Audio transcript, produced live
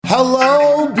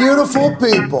Hello, beautiful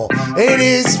people. It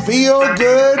is Feel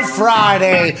Good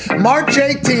Friday, March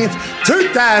 18th,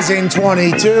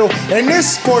 2022, and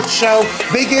this sports show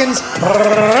begins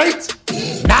right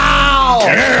now.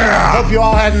 Yeah. Hope you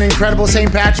all had an incredible St.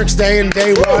 Patrick's Day and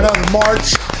day one of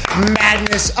March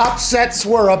Madness. Upsets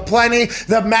were aplenty.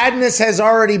 The madness has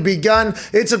already begun.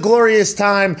 It's a glorious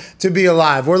time to be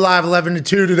alive. We're live 11 to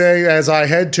 2 today as I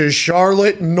head to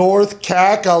Charlotte, North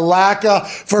Kakalaka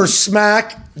for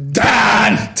Smack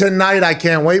Dad tonight. I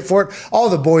can't wait for it. All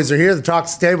the boys are here. The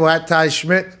Talks Table at Ty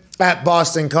Schmidt, at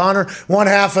Boston Connor. One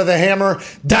half of the Hammer,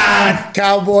 Don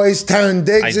Cowboys. Tone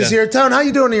Diggs is here. Tone, how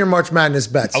you doing in your March Madness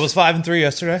bets? I was 5-3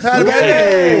 yesterday.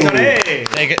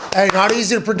 Hey, not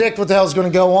easy to predict what the hell's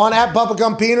going to go on. At Bubba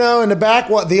Gumpino in the back,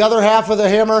 what the other half of the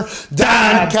Hammer,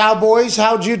 Don Cowboys.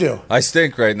 How'd you do? I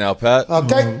stink right now, Pat.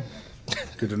 Okay.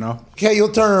 Good to know. Okay, you'll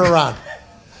turn it around.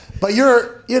 But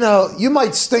you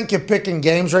might stink at picking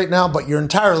games right now, but your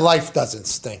entire life doesn't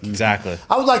stink. Exactly.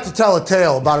 I would like to tell a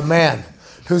tale about a man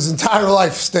whose entire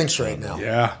life stinks right now.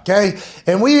 Yeah. Okay?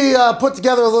 And we put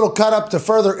together a little cut-up to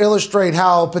further illustrate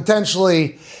how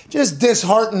potentially just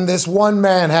disheartened this one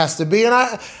man has to be. And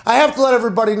I have to let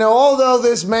everybody know, although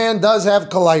this man does have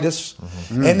colitis,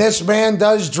 and this man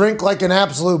does drink like an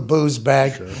absolute booze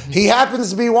bag, he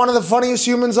happens to be one of the funniest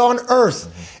humans on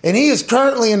earth. And he is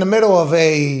currently in the middle of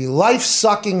a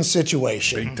life-sucking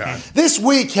situation. Big time. This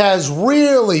week has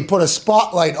really put a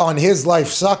spotlight on his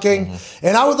life-sucking.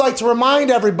 And I would like to remind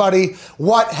everybody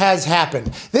what has happened.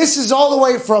 This is all the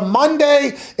way from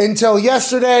Monday until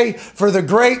yesterday for the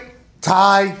great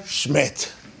Ty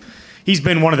Schmidt. He's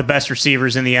been one of the best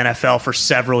receivers in the NFL for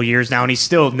several years now, and he's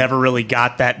still never really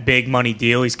got that big money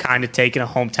deal. He's kind of taken a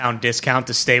hometown discount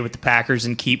to stay with the Packers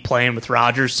and keep playing with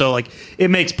Rodgers. So,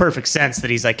 it makes perfect sense that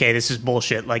he's like, hey, this is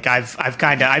bullshit.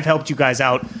 I've helped you guys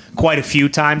out quite a few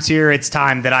times here. It's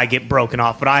time that I get broken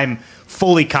off, but I'm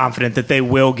fully confident that they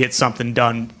will get something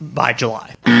done by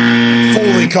July.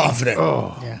 Fully confident.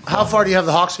 Oh, yeah. How far do you have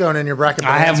the Hawks going in your bracket?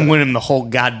 I haven't won him the whole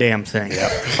goddamn thing.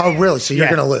 Oh, really? So you're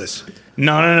going to lose?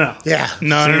 No. Yeah.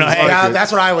 No. Hey,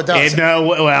 that's what Iowa does.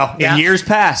 In years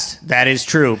past, that is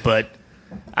true, but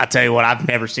I tell you what, I've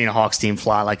never seen a Hawks team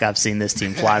fly like I've seen this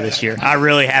team fly this year. I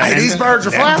really haven't. Hey, these birds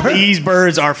are flapping. These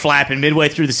birds are flapping. Midway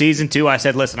through the season, too, I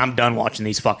said, listen, I'm done watching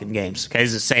these fucking games. Okay,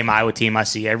 this is the same Iowa team I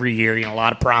see every year. A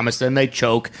lot of promise. Then they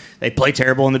choke. They play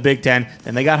terrible in the Big Ten.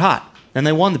 Then they got hot. Then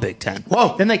they won the Big Ten.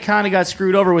 Whoa. Then they kind of got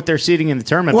screwed over with their seeding in the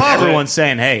tournament. Whoa. But everyone's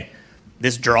saying, hey,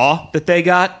 this draw that they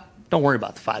got, don't worry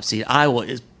about the 5 seed. Iowa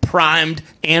is primed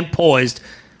and poised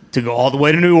to go all the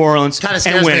way to New Orleans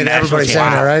and win a national championship.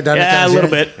 Right? Yeah, a little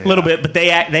bit. But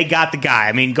they got the guy.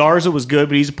 I mean, Garza was good,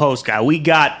 but he's a post guy. We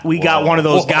got one of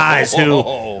those guys who,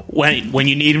 when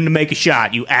you need him to make a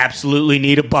shot, you absolutely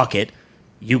need a bucket.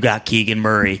 You got Keegan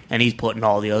Murray, and he's putting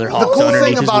all the other Hawks underneath his wings.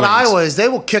 underneath The cool thing about Iowa is they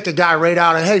will kick a guy right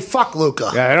out and, hey, fuck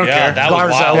Luka. Yeah, I don't care. That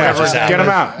was wild. Get him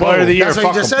out. Player of the year. That's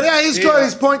what you just said. Yeah, he's good.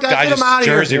 He's point guy. Get him out of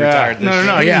here. Jersey retired this year.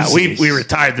 No. Yeah, we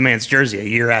retired the man's jersey a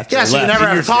year after Yeah, he so you left.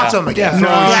 never have to talk to him again. No,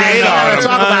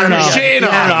 Shade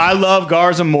on him. I love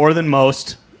Garza more than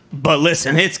most. But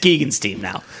listen, it's Keegan's team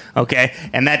now, okay?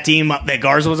 And that team that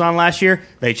Garza was on last year,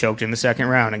 they choked in the second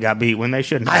round and got beat when they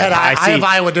shouldn't. I have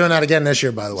Iowa doing that again this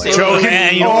year, by the way.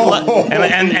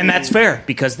 And that's fair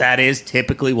because that is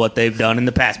typically what they've done in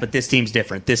the past. But this team's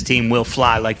different. This team will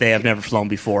fly like they have never flown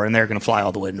before, and they're going to fly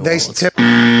all the way to New Orleans.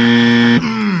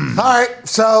 All right,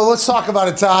 so let's talk about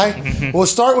it, Ty. We'll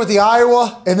start with the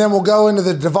Iowa, and then we'll go into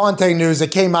the Davante news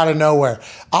that came out of nowhere.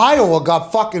 Iowa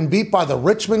got fucking beat by the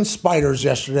Richmond Spiders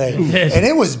yesterday, and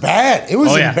it was bad. It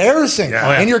was embarrassing.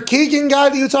 Yeah. And your Keegan guy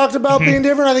that you talked about being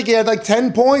different, I think he had like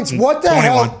 10 points. What the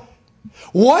 21. Hell?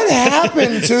 What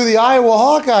happened to the Iowa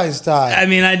Hawkeyes, Ty? I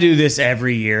mean, I do this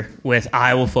every year with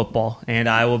Iowa football and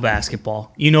Iowa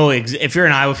basketball. If you're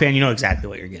an Iowa fan, you know exactly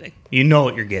what you're getting. You know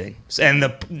what you're getting. And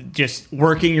just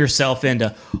working yourself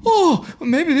into,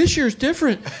 maybe this year's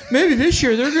different. Maybe this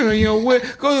year they're going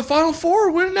to go to the Final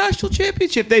Four, win a national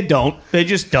championship. They don't. They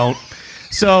just don't.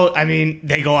 So, I mean,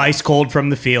 they go ice cold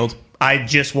from the field. I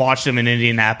just watched them in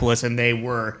Indianapolis, and they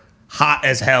were hot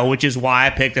as hell, which is why I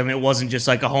picked them. It wasn't just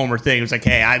like a homer thing. It was like,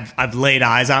 hey, I've laid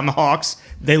eyes on the Hawks.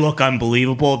 They look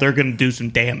unbelievable. They're going to do some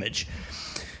damage.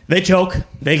 They choke.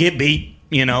 They get beat.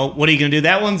 What are you going to do?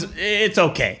 That one's, it's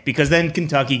okay, because then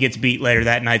Kentucky gets beat later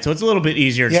that night, so it's a little bit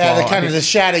easier to swallow. Yeah, the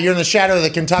shadow. You're in the shadow of the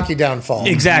Kentucky downfall.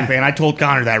 Exactly, and I told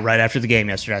Connor that right after the game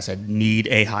yesterday. I said, need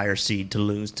a higher seed to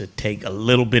lose to take a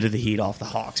little bit of the heat off the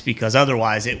Hawks, because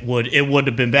otherwise it would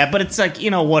have been bad. But it's like,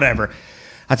 whatever.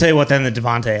 I'll tell you what, then the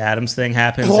Davante Adams thing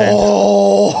happens.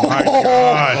 Oh, My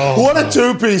God. what a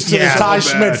two-piece to this Ty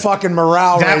so Schmidt fucking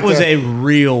morale that right was there. a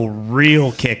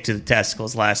real kick to the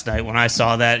testicles last night when I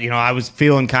saw that. I was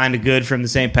feeling kind of good from the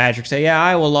St. Patrick's Day. Yeah,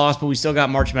 Iowa lost, but we still got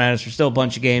March Madness. There's still a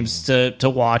bunch of games to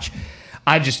watch.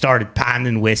 I just started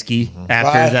pounding whiskey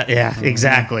after that. Yeah,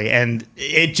 exactly. And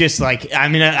it just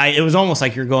it was almost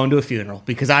like you're going to a funeral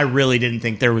because I really didn't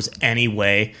think there was any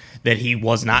way that he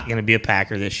was not going to be a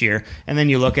Packer this year. And then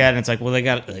you look at it and it's like, well, they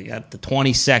got the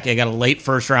 22nd, they got a late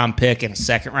first round pick and a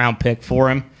second round pick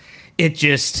for him. It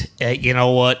just, you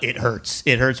know what? It hurts.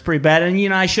 It hurts pretty bad.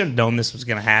 And, I should have known this was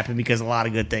going to happen because a lot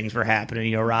of good things were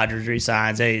happening. Rodgers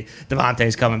resigns. Hey,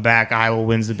 Davante's coming back. Iowa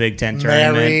wins the Big Ten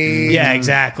tournament. Yeah,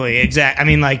 exactly. It's,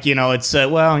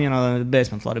 the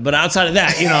basement flooded. But outside of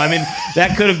that,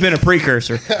 that could have been a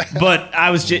precursor. But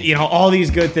I was just, all these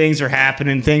good things are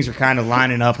happening. Things are kind of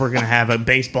lining up. We're going to have a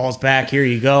baseball's back. Here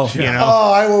you go.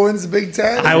 Oh, Iowa wins the Big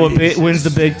Ten? Iowa wins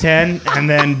the Big Ten. And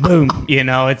then, boom,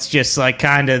 it's just like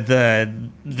kind of the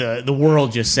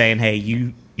world just saying, hey,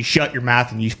 you shut your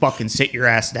mouth and you fucking sit your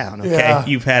ass down, okay? Yeah.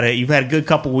 You've had a good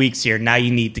couple weeks here. Now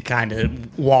you need to kind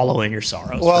of wallow in your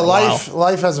sorrows. Well,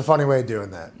 life has a funny way of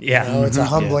doing that. Yeah. It's a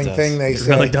humbling thing. They say.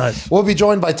 It really does. We'll be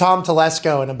joined by Tom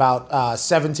Telesco in about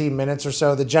 17 minutes or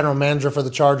so, the general manager for the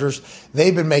Chargers.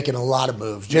 They've been making a lot of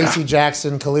moves. J.C.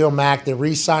 Jackson, Khalil Mack, they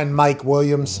re-signed Mike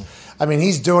Williams.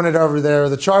 He's doing it over there.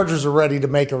 The Chargers are ready to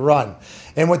make a run.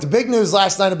 And with the big news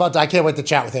last night I can't wait to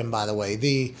chat with him, by the way.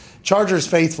 The Chargers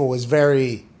faithful was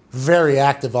very, very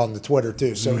active on the Twitter,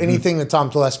 too. So anything that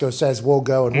Tom Telesco says, we'll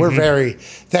go. And we're very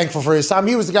thankful for his time.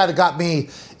 He was the guy that got me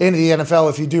into the NFL.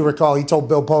 If you do recall, he told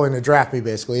Bill Polian to draft me,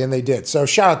 basically, and they did. So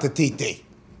shout out to TT.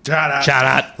 Shout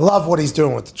out. Love what he's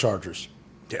doing with the Chargers.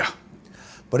 Yeah.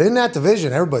 But in that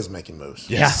division, everybody's making moves.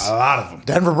 Yes. A lot of them.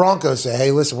 Denver Broncos say,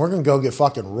 hey, listen, we're going to go get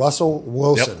fucking Russell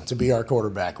Wilson to be our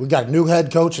quarterback. We got a new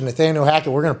head coach in Nathaniel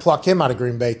Hackett. We're going to pluck him out of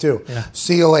Green Bay, too. Yeah.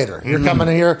 See you later. You're coming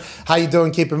in here. How you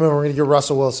doing? Keep it moving. We're going to get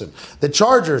Russell Wilson. The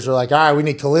Chargers are like, all right, we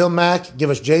need Khalil Mack. Give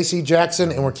us J.C. Jackson,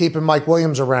 and we're keeping Mike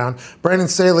Williams around. Brandon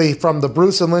Staley from the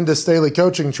Bruce and Linda Staley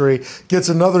coaching tree gets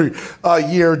another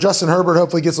year. Justin Herbert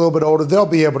hopefully gets a little bit older. They'll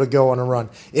be able to go on a run.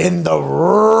 In the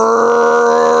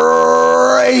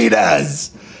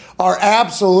Raiders are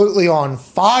absolutely on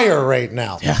fire right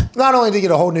now. Yeah. Not only to get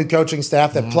a whole new coaching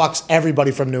staff that plucks everybody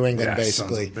from New England, Yeah,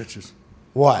 basically. sons of bitches.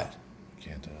 What?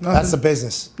 Can't do it. That's the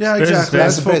business. Yeah, exactly.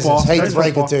 That's the football. business. Hate That's to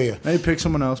break football. it to you. Maybe pick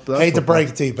someone else, but that's Hate to football. break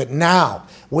it to you, but now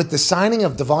with the signing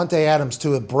of Davante Adams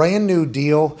to a brand new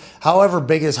deal, however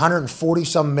big it is,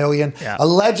 140-some million. Yeah.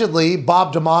 Allegedly,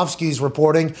 Bob Domofsky's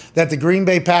reporting that the Green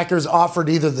Bay Packers offered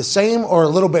either the same or a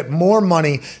little bit more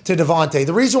money to Davante.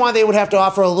 The reason why they would have to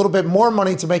offer a little bit more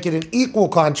money to make it an equal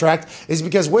contract is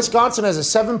because Wisconsin has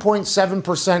a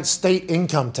 7.7% state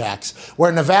income tax,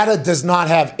 where Nevada does not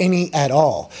have any at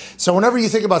all. So whenever you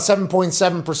think about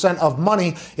 7.7% of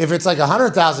money, if it's like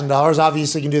 $100,000,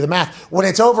 obviously you can do the math. When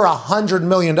it's over $100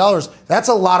 million, that's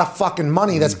a lot of fucking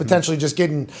money that's potentially just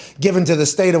getting given to the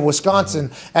state of Wisconsin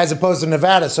as opposed to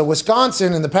Nevada. So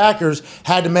Wisconsin and the Packers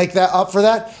had to make that up for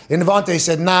that. And Davante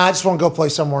said, nah, I just want to go play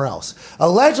somewhere else.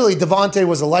 Allegedly, Davante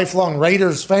was a lifelong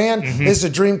Raiders fan. This is a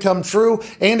dream come true.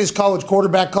 And his college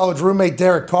quarterback, college roommate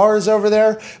Derek Carr is over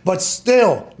there. But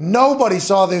still, nobody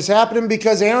saw this happening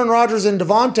because Aaron Rodgers and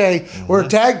Davante were a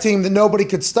tag team that nobody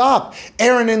could stop.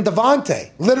 Aaron and Davante,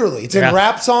 literally. It's in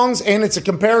rap songs, and it's a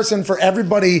comparison for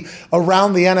everybody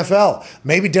around the NFL.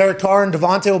 Maybe Derek Carr and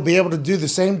Davante will be able to do the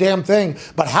same damn thing.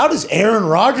 But how does Aaron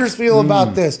Rodgers feel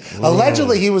about this?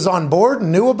 Allegedly, he was on board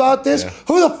and knew about this.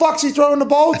 Who the fuck's he throwing the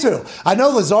ball to? I know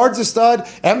Lazard's a stud.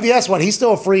 MVS, he's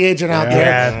still a free agent out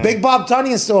there. Big Bob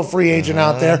Tunney's still a free agent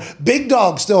out there. Big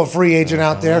Dog's still a free agent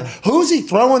out there. Who's he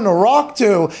throwing the rock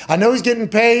to? I know he's getting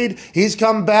paid. He's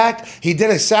come back. He did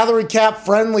a salary cap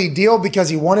friendly deal because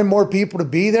he wanted more people to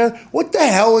be there. What the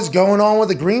hell is going on with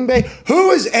the Green Bay?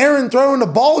 Who is Aaron throwing the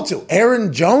ball to?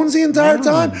 Aaron Jones the entire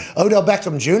time? Odell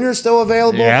Beckham Jr. is still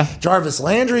available. Jarvis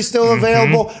Landry's still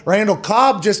available. Randall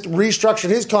Cobb just restructured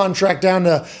his contract down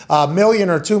to $1 million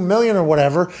or $2 million or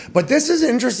whatever. But this is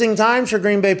interesting times for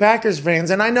Green Bay Packers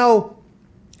fans. And I know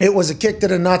it was a kick to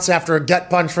the nuts after a gut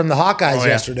punch from the Hawkeyes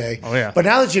yesterday. But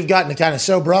now that you've gotten to kind of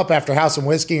sober up after House and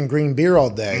Whiskey and green beer all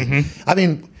day, I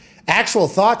mean, actual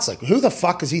thoughts, like who the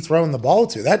fuck is he throwing the ball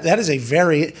to? That is a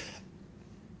very...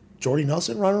 Jordy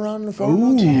Nelson running around in the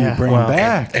phone? Ooh, bring him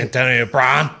back. Antonio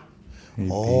Brown.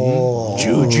 Oh.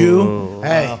 Juju.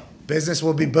 Hey, business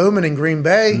will be booming in Green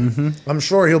Bay. I'm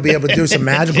sure he'll be able to do some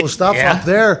magical stuff up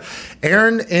there.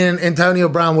 Aaron and Antonio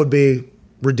Brown would be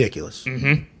ridiculous.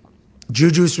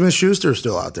 Juju Smith-Schuster is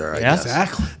still out there, I guess.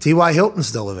 Exactly. T.Y. Hilton's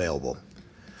still available.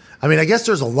 I mean, I guess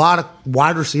there's a lot of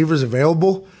wide receivers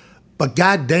available, but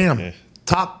goddamn,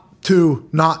 top two,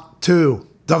 not two.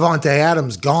 Davante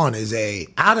Adams gone is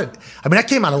that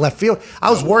came out of left field. I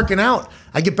was working out.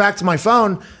 I get back to my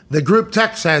phone. The group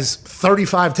text has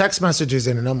 35 text messages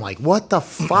in it. And I'm like, what the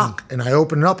fuck? And I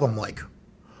open it up. I'm like,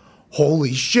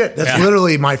 holy shit. That's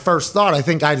literally my first thought. I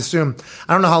think I'd assume,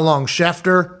 I don't know how long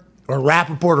Schefter or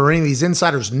Rappaport or any of these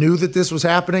insiders knew that this was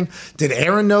happening. Did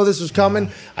Aaron know this was coming?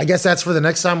 I guess that's for the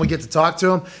next time we get to talk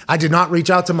to him. I did not reach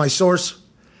out to my source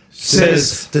to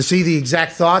see the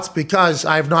exact thoughts because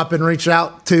I have not been reached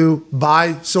out to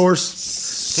by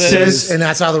source and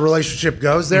that's how the relationship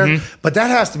goes there. But that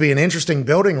has to be an interesting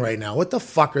building right now. What the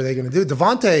fuck are they going to do?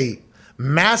 Davante,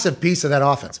 massive piece of that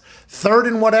offense. Third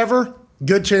and whatever,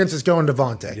 good chance it's going to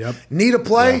Davante. Yep. Need a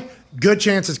play? Good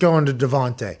chance it's going to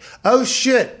Davante. Oh,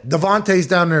 shit. Davante's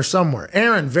down there somewhere.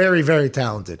 Aaron, very, very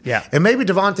talented. Yeah. And maybe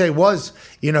Davante was,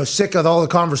 sick of all the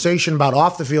conversation about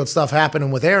off-the-field stuff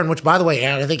happening with Aaron, which, by the way,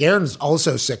 I think Aaron's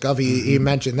also sick of. He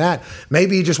mentioned that.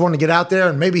 Maybe he just wanted to get out there,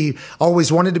 and maybe he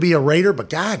always wanted to be a Raider, but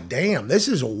god damn, this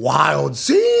is a wild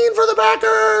scene for the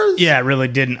Packers. Yeah, it really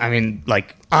didn't. I mean,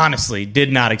 honestly,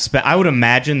 did not expect. I would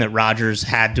imagine that Rodgers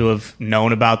had to have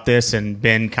known about this and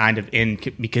been kind of in,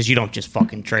 because you don't just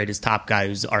fucking trade his top guy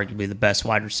who's arguably the best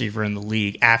wide receiver in the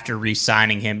league after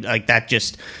re-signing him.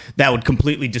 That would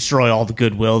completely destroy all the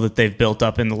goodwill that they've built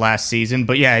up in the last season.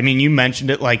 But yeah, I mean, you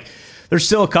mentioned it, there's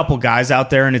still a couple guys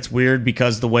out there, and it's weird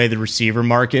because the way the receiver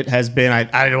market has been,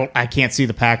 I can't see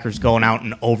the Packers going out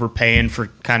and overpaying for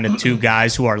kind of two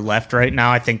guys who are left right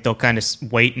now. I think they'll kind of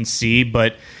wait and see,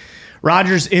 but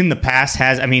Rodgers in the past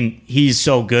he's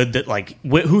so good that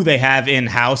who they have in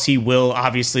house, he will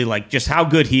obviously just how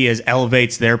good he is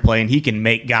elevates their play, and he can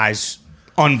make guys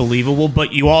unbelievable.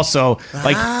 But you also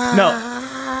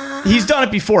no, he's done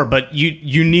it before, but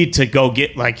you need to go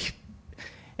get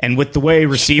and with the way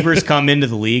receivers come into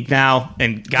the league now,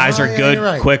 and guys are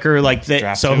good quicker,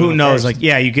 so who knows?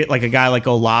 You get a guy like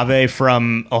Olave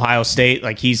from Ohio State,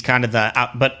 he's kind of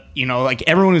but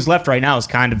everyone who's left right now is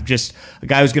kind of just a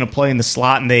guy who's going to play in the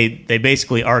slot, and they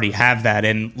basically already have that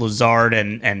in Lazard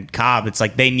and Cobb. It's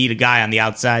they need a guy on the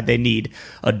outside, they need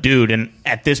a dude, and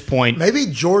at this point, maybe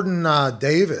Jordan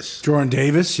Davis. Jordan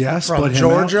Davis, yes, from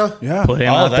Georgia, put him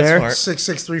out there.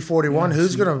 6'6", 341.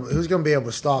 Who's gonna be able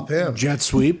to stop him? Jet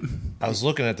sweep. I was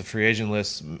looking at the free agent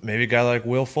list. Maybe a guy like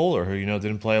Will Fuller, who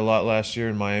didn't play a lot last year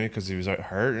in Miami because he was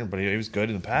hurt, but he was good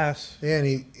in the past. Yeah, and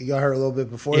he got hurt a little bit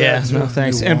before that. Yeah, no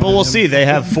thanks. But we'll see. They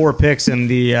have 4 picks in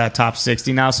the top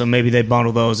 60 now, so maybe they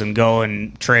bundle those and go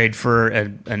and trade for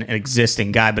an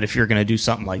existing guy. But if you're going to do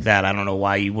something like that, I don't know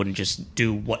why you wouldn't just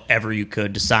do whatever you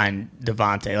could to sign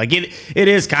Davante. It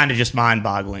is kind of just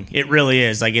mind-boggling. It really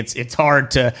is. It's hard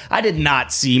to. I did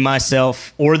not see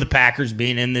myself or the Packers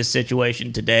being in this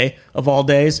situation today, of all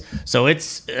days. So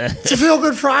it's a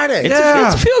feel-good Friday. It's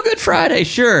a feel-good Friday,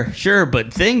 sure.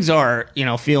 But things are,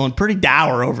 feeling pretty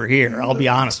dour over here. I'll be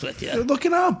honest with you. They're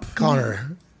looking up.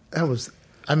 Connor,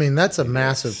 that's a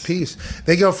massive piece.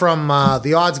 They go from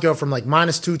the odds go from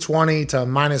minus 220 to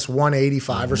minus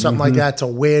 185 or something like that to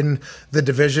win the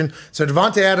division. So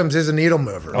Davante Adams is a needle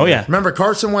mover. Oh yeah. Remember,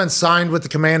 Carson Wentz signed with the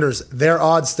Commanders. Their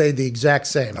odds stayed the exact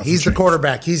same. He's the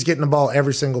quarterback. He's getting the ball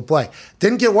every single play.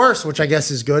 Didn't get worse, which I guess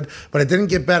is good, but it didn't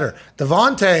get better.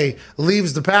 Davante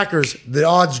leaves the Packers. The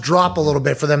odds drop a little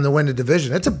bit for them to win the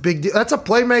division. That's a big deal. That's a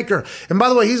playmaker. And by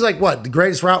the way, he's the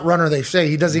greatest route runner they say.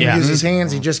 He doesn't even use his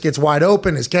hands. He just gets wide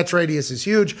open. His catch radius is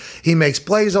huge. He makes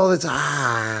plays all the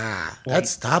time.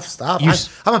 That's tough stuff.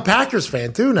 I'm a Packers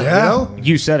fan too now. Yeah.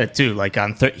 You said it too.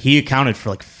 He accounted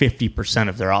for 50%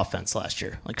 of their offense last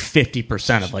year.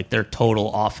 50% of their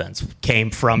total offense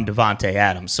came from Davante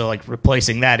Adams. So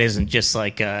replacing that isn't just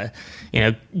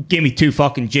give me 2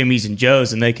 fucking Jimmies and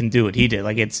Joes and they can do what he did.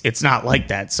 It's not like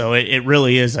that. So it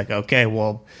really is okay,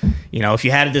 well, if you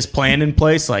had this plan in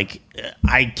place,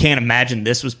 I can't imagine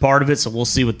this was part of it. So we'll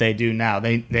see what they do now.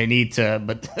 They need to.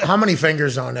 But how many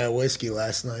fingers on that whiskey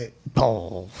last night?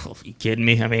 Oh, are you kidding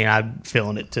me? I'm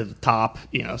filling it to the top.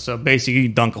 So basically you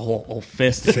dunk a whole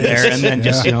fist in there, and then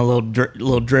just a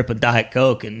little drip of Diet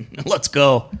Coke, and let's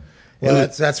go. Well,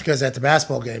 that's because at the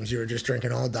basketball games you were just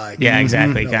drinking all Diet Coke. Yeah,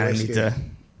 exactly. Kind of need to,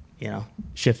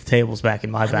 shift the tables back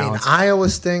in my balance. Iowa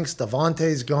stinks.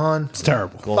 Davante's gone. It's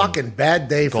terrible. Fucking bad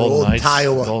day for old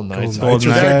Iowa. Golden Knights.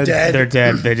 They're dead. They're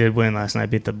dead. They did win last night.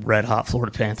 Beat the red-hot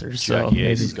Florida Panthers. Jackie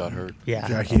Aces got hurt. Yeah.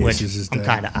 Jackie Aces is dead. I'm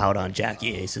kind of out on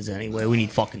Jackie Aces anyway. We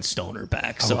need fucking Stoner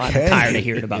back. So I'm tired of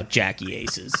hearing about Jackie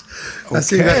Aces. I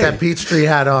see you got that Peachtree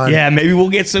hat on. Yeah, maybe we'll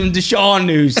get some Deshaun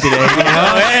news today.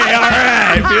 Hey, all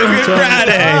right. Feel good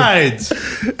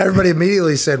Friday. Everybody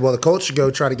immediately said, well, the Colts should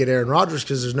go try to get Aaron Rodgers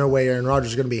because there's no way Aaron Rodgers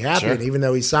is going to be happy. Sure. And even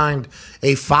though he signed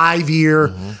a 5-year,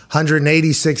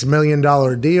 $186 million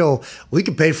deal, we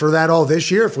could pay for that all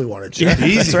this year if we wanted to. Yeah,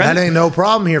 that's right. That ain't no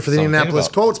problem here for the Something Indianapolis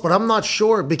about- Colts. But I'm not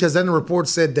sure because then the report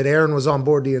said that Aaron was on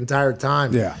board the entire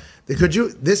time. Yeah.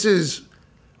 This is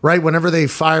right whenever they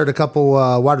fired a couple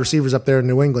wide receivers up there in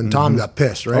New England, Tom got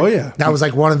pissed, right? Oh, yeah. That was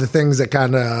like one of the things that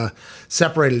kind of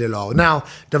separated it all. Now,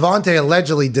 Davante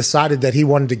allegedly decided that he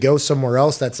wanted to go somewhere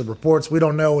else. That's the reports. We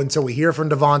don't know until we hear from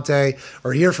Davante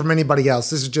or hear from anybody else.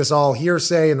 This is just all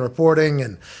hearsay and reporting,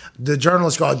 and the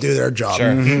journalists got to do their job.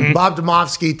 Sure. Bob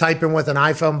Domofsky typing with an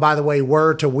iPhone, by the way,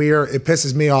 word to weir. It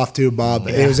pisses me off too, Bob.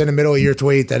 It was in the middle of your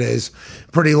tweet that is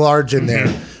pretty large in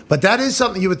there. But that is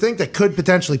something you would think that could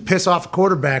potentially piss off a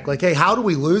quarterback. Like, hey, how do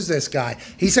we lose this guy?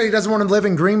 He said he doesn't want to live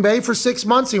in Green Bay for 6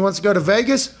 months. He wants to go to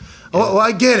Vegas. Oh, well,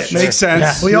 I get it. Makes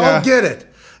sense. We Yeah. all get it.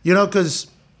 You know, because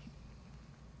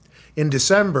in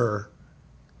December,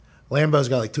 Lambeau's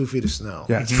got like 2 feet of snow.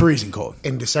 Yeah, it's freezing cold.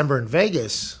 In December in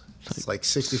Vegas, it's like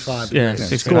 65 Yeah, degrees.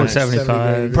 69, It's 70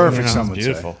 75. degrees. Perfect, You know, some would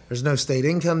Beautiful. say. There's no state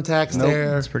income tax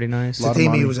there. That's pretty nice. It's a of team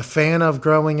he money. was a fan of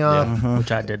growing up.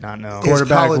 Which I did not know. His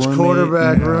Quarterback college roommate.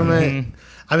 quarterback Yeah. roommate.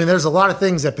 I mean, there's a lot of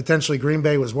things that potentially Green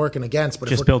Bay was working against. But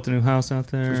Just if built a new house out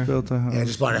there. Built a house. yeah,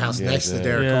 just bought a house next to yeah.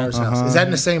 Derek Yeah. Carr's house. Is that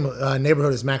in the same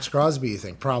neighborhood as Max Crosby, you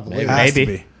think? Probably. Has to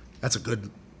Maybe. be. That's a good.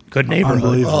 Good neighborhood.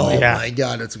 Unbelievable. Oh, yeah. my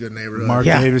God. That's a good neighborhood. Mark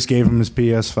Yeah. Davis gave him his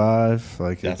PS5.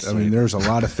 Like, That's I mean, sweet. there's a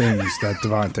lot of things that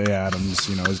Davante Adams,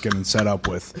 is getting set up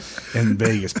with in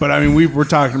Vegas. But I mean, we're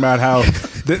talking about how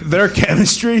their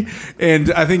chemistry,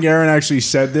 and I think Aaron actually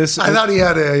said this. I thought he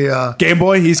had a. Game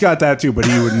Boy, he's got that too, but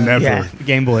he would never, Yeah,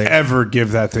 Game Boy. ever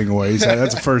give that thing away. He said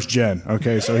that's a first gen.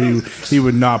 Okay, so he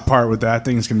would not part with that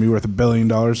thing. It's going to be worth $1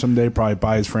 billion someday. Probably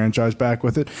buy his franchise back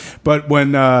with it. But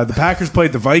when the Packers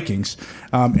played the Vikings,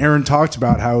 Aaron talked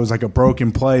about how it was like a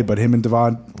broken play, but him and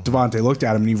Davante looked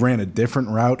at him and he ran a different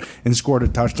route and scored a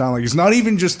touchdown. Like, it's not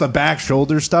even just the back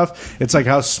shoulder stuff. It's like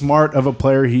how smart of a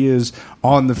player he is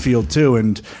on the field too.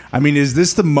 And I mean, is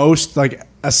this the most, like,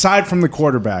 aside from the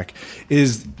quarterback,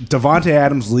 is Davante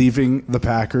Adams leaving the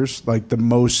Packers like the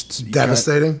most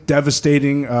Devastating?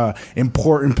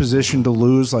 important position to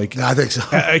lose? Like, I think so.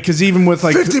 because even with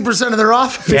like 50% of their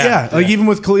offense. yeah, like even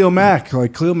with Khalil Mack,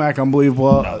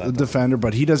 unbelievable defender,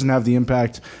 but he doesn't have the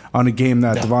impact on a game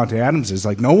that Davante Adams is.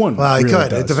 Like, no one. Well, he really could.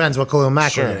 does. It depends what Khalil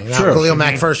Mack Sure. was getting. Now, Sure. Khalil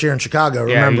Mack first year in Chicago.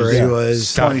 Yeah, Remember, he he was-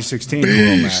 was 2016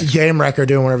 Khalil Mack. game record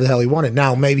doing whatever the hell he wanted.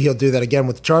 Now, maybe he'll do that again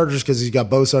with the Chargers because he's got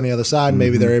Bosa on the other side.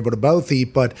 Maybe they're able to both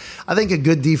eat. But I think a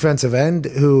good defensive end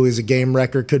who is a game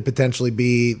record could potentially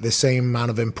be the same amount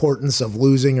of importance of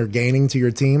losing or gaining to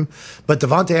your team. But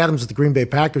Davante Adams with the Green Bay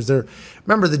Packers,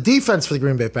 remember the defense for the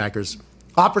Green Bay Packers,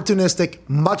 opportunistic,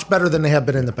 much better than they have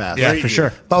been in the past. Yeah, for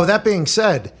sure. But with that being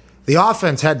said, the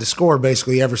offense had to score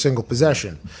basically every single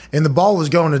possession. And the ball was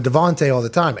going to Davante all the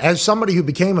time. As somebody who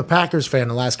became a Packers fan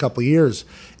the last couple of years,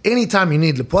 anytime you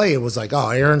needed to play, it was like, oh,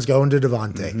 Aaron's going to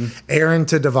Davante. Aaron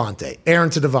to Davante. Aaron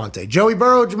to Davante. Joey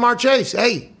Burrow, Jamar Chase.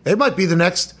 Hey, they might be the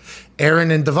next Aaron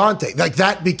and Davante. Like,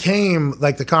 that became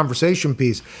like the conversation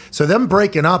piece. So them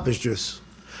breaking up is just,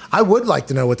 I would like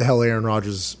to know what the hell Aaron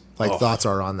Rodgers' thoughts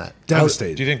are on that.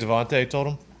 Devastated. Do you think Davante told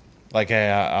him? Like,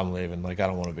 hey, I'm leaving. Like, I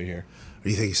don't want to be here. Do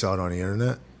you think you saw it on the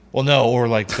internet? Well, no, or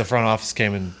like the front office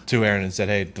came in to Aaron and said,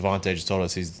 "Hey, Davante just told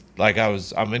us he's like I'm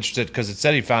interested because it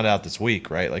said he found out this week,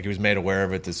 right? Like he was made aware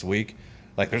of it this week.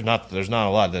 Like there's not a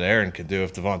lot that Aaron could do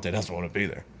if Davante doesn't want to be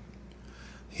there.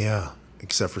 Yeah,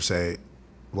 except for say,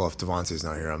 well, if Davante's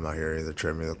not here, I'm not here either.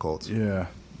 Trade me the Colts. Yeah,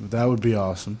 that would be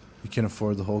awesome. You can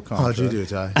afford the whole contract. How'd you do,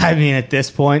 Ty? I mean, at this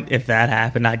point, if that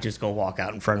happened, I'd just go walk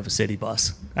out in front of a city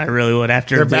bus. I really would.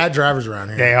 After They're bad drivers around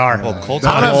here. They are. Well, Colts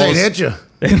I don't know if they'd hit you.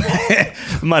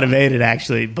 Might have made it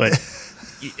actually, but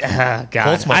God,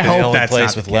 Colts might I be the hope only that's place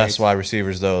not with the less case. wide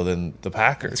receivers though than the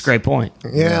Packers. That's a great point.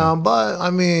 Yeah, but I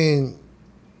mean,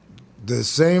 the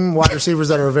same wide receivers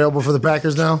that are available for the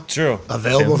Packers now, True.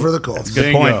 available for the Colts. Good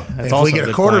Bingo. point. And That's if also we get a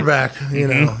good quarterback, you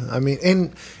know, I mean,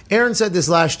 and Aaron said this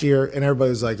last year, and everybody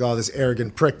was like, "Oh, this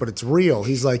arrogant prick," but it's real.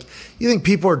 He's like, "You think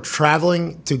people are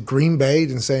traveling to Green Bay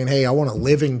and saying, hey, I want to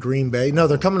live in Green Bay?' No,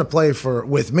 they're coming to play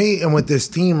with me and with this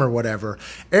team or whatever."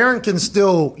 Aaron can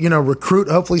still, recruit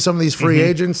hopefully some of these free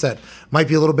agents that might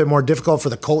be a little bit more difficult for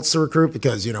the Colts to recruit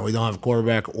because we don't have a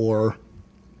quarterback or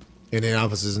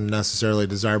Indianapolis isn't necessarily a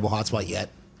desirable hotspot yet.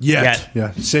 Yet.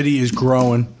 Yeah. City is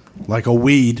growing like a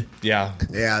weed. Yeah.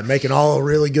 Yeah, making all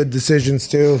really good decisions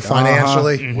too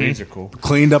financially. Weeds are cool.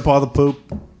 Cleaned up all the poop.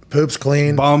 Poop's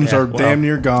clean. Bums are damn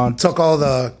near gone. Took all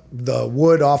the the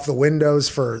wood off the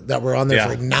windows that were on there for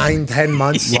like 9-10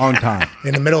 months. Long time.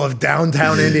 In the middle of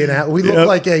downtown Indianapolis.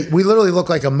 We literally look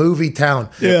like a movie town.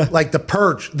 Yeah. Like The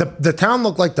Purge. The town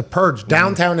looked like The Purge.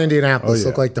 Downtown Indianapolis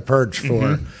looked like The Purge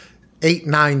for 8,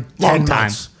 9, 10 Long time.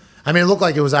 months. I mean, it looked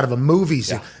like it was out of a movie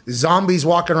scene. Yeah. Zombies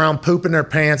walking around, pooping their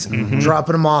pants,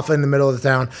 dropping them off in the middle of the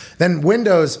town. Then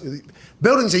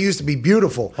buildings that used to be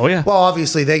beautiful. Oh, yeah. Well,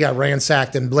 obviously, they got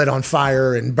ransacked and lit on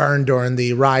fire and burned during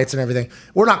the riots and everything.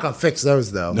 We're not going to fix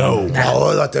those, though. No.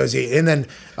 Oh, let those eat. And then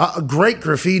a great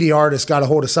graffiti artist got a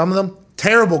hold of some of them.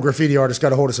 Terrible graffiti artists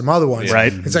got a hold of some other ones.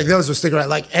 Right. It's like those will stick around.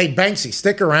 Like, hey, Banksy,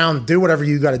 stick around, do whatever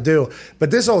you got to do. But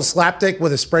this old slapdick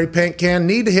with a spray paint can,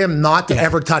 need him not to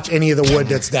ever touch any of the wood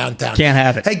that's downtown. Can't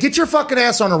have it. Hey, get your fucking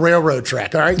ass on a railroad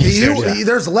track, all right?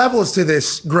 There's levels to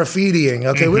this graffitiing,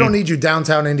 okay? We don't need you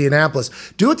downtown Indianapolis.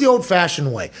 Do it the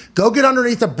old-fashioned way. Go get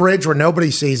underneath a bridge where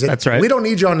nobody sees it. That's right. We don't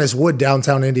need you on this wood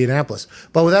downtown Indianapolis.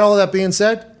 But with all that being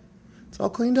said, it's all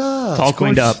cleaned up. It's all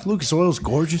cleaned up. Lucas Oil's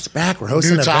gorgeous. Back. We're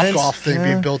hosting New events. Top Golf thing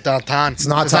being built downtown. It's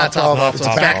not Top Golf. It's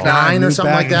Back 9 or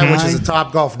something like that, which is a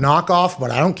Top Golf knockoff,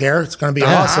 but I don't care. It's going to be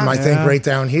awesome, I think, right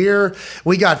down here.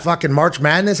 We got fucking March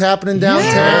Madness happening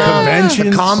downtown. Conventions.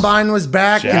 The Combine was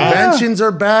back. Conventions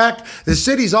are back. The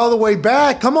city's all the way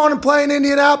back. Come on and play in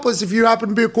Indianapolis if you happen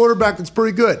to be a quarterback that's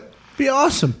pretty good. Be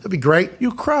awesome. That'd be great.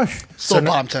 You crush. Still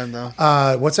bottom 10,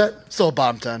 though. What's that? Still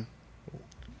bottom 10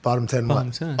 Bottom 10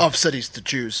 what? of cities to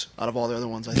choose out of all the other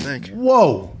ones, I think.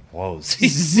 Whoa. Whoa.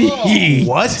 Z.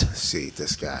 What? See,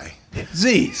 this guy.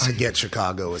 Z's. I get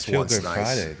Chicago is Feel once Good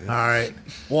nice. Friday, dude. All right.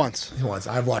 Once.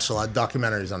 I've watched a lot of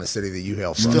documentaries on the city that you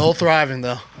hail from. Still thriving,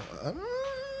 though.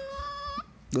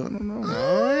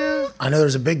 I know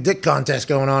there's a big dick contest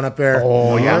going on up there.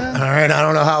 Oh, yeah. All right. I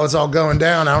don't know how it's all going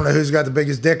down. I don't know who's got the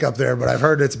biggest dick up there, but I've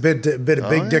heard it's been a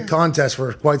big dick contest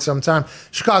for quite some time.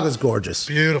 Chicago's gorgeous.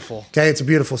 Beautiful. Okay, it's a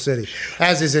beautiful city,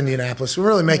 as is Indianapolis. We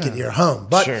really make it your home.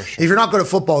 But Sure. if you're not good at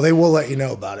football, they will let you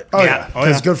know about it. Oh, yeah.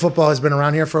 Because good football has been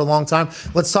around here for a long time.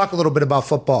 Let's talk a little bit about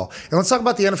football. And let's talk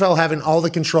about the NFL having all the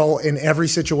control in every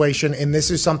situation. And this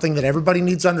is something that everybody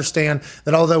needs to understand,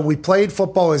 that although we played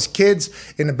football as kids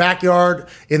in the backyard,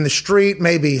 in the street,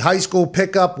 maybe high school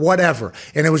pickup, whatever,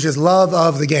 and it was just love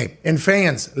of the game. And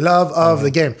fans, love of the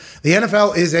game. The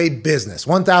NFL is a business,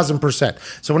 1,000%.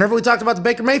 So whenever we talked about the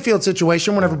Baker Mayfield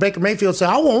situation, whenever Baker Mayfield said,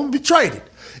 I won't be traded,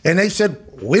 and they said,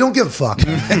 we don't give a fuck.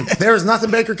 There is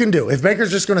nothing Baker can do. If Baker's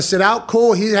just going to sit out,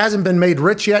 cool. He hasn't been made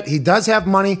rich yet. He does have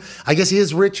money. I guess he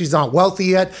is rich. He's not wealthy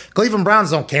yet. Cleveland Browns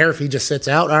don't care if he just sits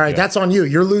out. All right, that's on you.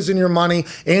 You're losing your money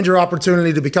and your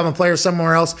opportunity to become a player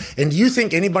somewhere else. And do you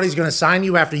think anybody's going to sign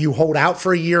you after you hold out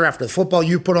for a year, after the football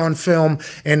you put on film,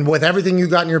 and with everything you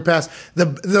got in your past?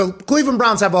 The Cleveland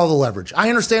Browns have all the leverage. I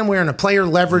understand we're in a player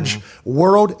leverage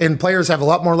world, and players have a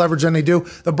lot more leverage than they do.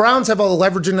 The Browns have all the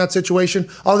leverage in that situation,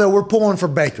 although we're pulling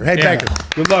for Baker. Hey, Baker.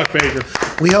 Good luck, Baker.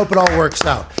 We hope it all works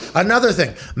out. Another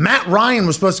thing, Matt Ryan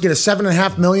was supposed to get a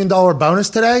 $7.5 million bonus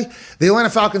today. The Atlanta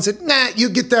Falcons said, nah, you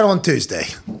get that on Tuesday.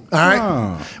 All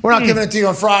right? We're not giving it to you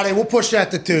on Friday. We'll push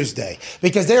that to Tuesday.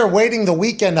 Because they're waiting the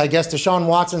weekend, I guess. Deshaun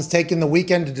Watson's taking the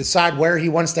weekend to decide where he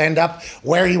wants to end up,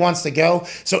 where he wants to go.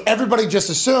 So everybody just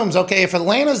assumes, okay, if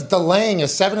Atlanta's delaying a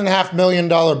 $7.5 million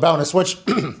bonus, which...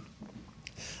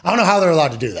 I don't know how they're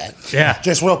allowed to do that. Yeah.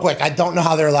 Just real quick, I don't know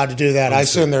how they're allowed to do that. I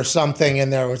assume there's something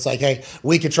in there where it's like, hey,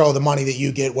 we control the money that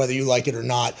you get, whether you like it or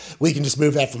not. We can just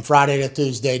move that from Friday to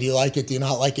Tuesday. Do you like it? Do you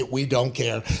not like it? We don't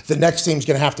care. The next team's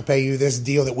going to have to pay you this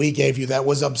deal that we gave you that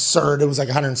was absurd. It was like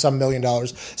 $100 and some million.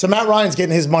 So Matt Ryan's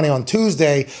getting his money on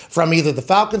Tuesday from either the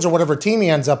Falcons or whatever team he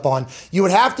ends up on. You would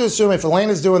have to assume if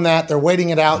Atlanta's doing that, they're waiting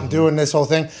it out and doing this whole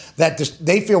thing, that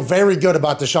they feel very good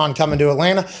about Deshaun coming to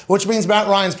Atlanta, which means Matt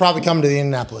Ryan's probably coming to the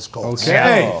Indianapolis Colts.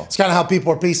 Okay. It's kind of how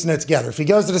people are piecing it together. If he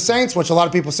goes to the Saints, which a lot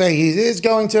of people say he is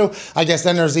going to, I guess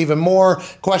then there's even more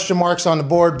question marks on the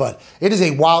board, but it is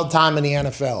a wild time in the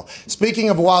NFL. Speaking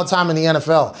of a wild time in the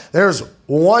NFL, there's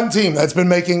one team that's been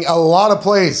making a lot of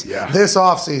plays this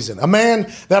offseason. A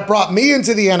man that brought me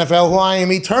into the NFL, who I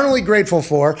am eternally grateful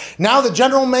for. Now the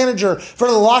general manager for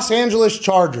the Los Angeles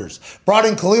Chargers. Brought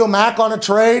in Khalil Mack on a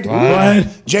trade.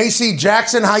 What? J.C.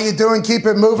 Jackson, how you doing? Keep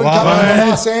it moving. Coming to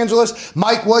Los Angeles.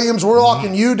 Mike Williams, we're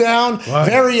locking you down. What?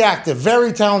 Very active,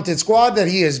 very talented squad that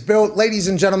he has built. Ladies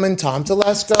and gentlemen, Tom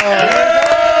Telesco.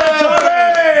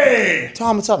 Hey!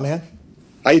 Tom, what's up, man?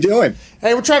 How you doing?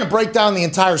 Hey, we're trying to break down the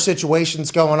entire situation that's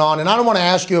going on, and I don't want to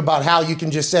ask you about how you can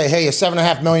just say, hey, a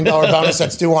 $7.5 million bonus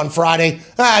that's due on Friday.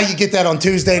 You get that on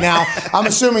Tuesday now. I'm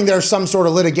assuming there's some sort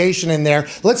of litigation in there.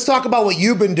 Let's talk about what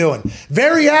you've been doing.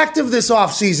 Very active this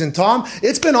offseason, Tom.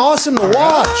 It's been awesome to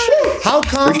watch. How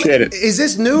come? Appreciate it. Is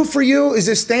this new for you? Is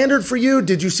this standard for you?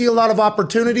 Did you see a lot of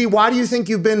opportunity? Why do you think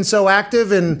you've been so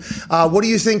active, and what do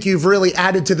you think you've really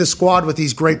added to the squad with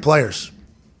these great players?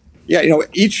 Yeah,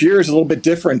 each year is a little bit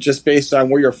different just based on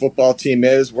where your football team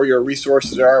is, where your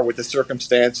resources are, what the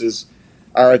circumstances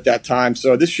are at that time.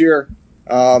 So this year,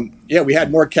 we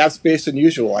had more cap space than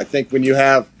usual. I think when you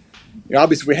have,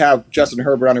 obviously we have Justin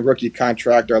Herbert on a rookie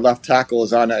contract. Our left tackle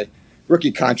is on a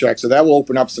rookie contract, so that will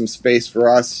open up some space for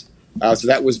us. So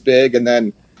that was big. And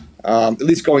then at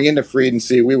least going into free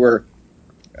agency, we were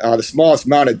the smallest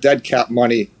amount of dead cap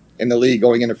money in the league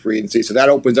going into free agency. So that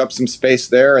opens up some space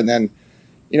there. And then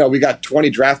we got 20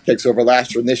 draft picks over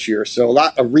last year and this year. So a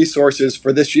lot of resources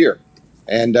for this year.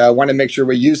 And want to make sure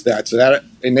we use that. So that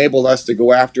enabled us to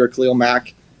go after a Khalil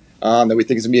Mack that we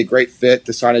think is going to be a great fit,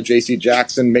 to sign a J.C.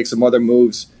 Jackson, make some other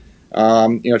moves, try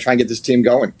and get this team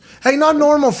going. Hey, not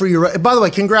normal for you. By the way,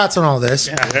 congrats on all this.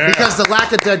 Yeah. Because the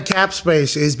lack of dead cap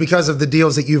space is because of the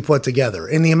deals that you've put together.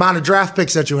 And the amount of draft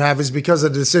picks that you have is because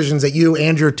of the decisions that you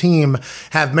and your team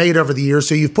have made over the years.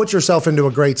 So you've put yourself into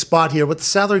a great spot here. With the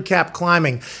salary cap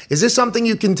climbing, is this something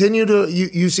you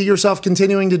you see yourself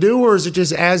continuing to do, or is it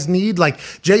just as need? Like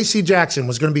J.C. Jackson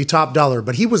was going to be top dollar,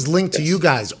 but he was linked to you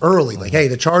guys early. Like, hey,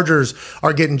 the Chargers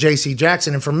are getting J.C.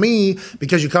 Jackson. And for me,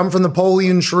 because you come from the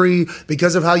Napoleon tree,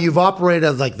 because of how you've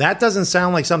operated, like that doesn't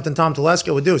sound like something Tom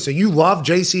Telesco would do. So you love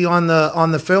JC on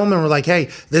the film, and we're like, hey,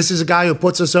 this is a guy who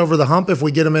puts us over the hump if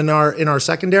we get him in our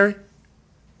secondary.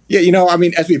 Yeah,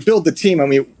 as we build the team,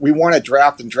 we want to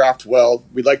draft well.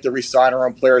 We'd like to re-sign our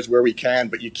own players where we can,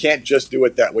 but you can't just do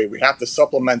it that way. We have to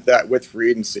supplement that with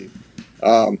free agency.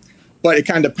 But it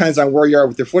kind of depends on where you are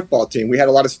with your football team. We had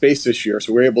a lot of space this year,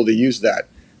 so we're able to use that.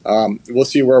 We'll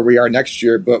see where we are next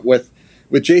year. But with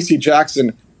J.C.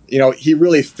 Jackson, he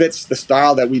really fits the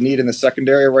style that we need in the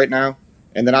secondary right now.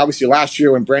 And then obviously last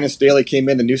year when Brandon Staley came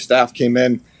in, the new staff came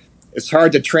in, it's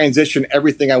hard to transition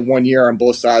everything on 1 year on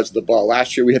both sides of the ball.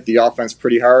 Last year we hit the offense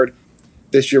pretty hard.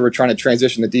 This year we're trying to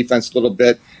transition the defense a little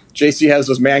bit. JC has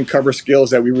those man cover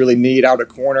skills that we really need out of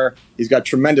corner. He's got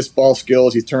tremendous ball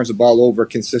skills. He turns the ball over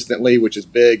consistently, which is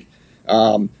big.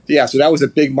 So that was a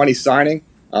big money signing.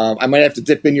 I might have to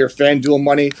dip in your FanDuel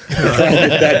money to try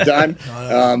and get that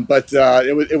done. But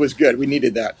it was good. We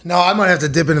needed that. No, I might have to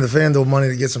dip into the FanDuel money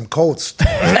to get some Colts. You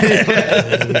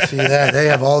see that? They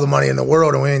have all the money in the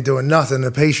world and we ain't doing nothing.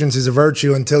 The patience is a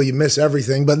virtue until you miss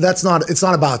everything. But it's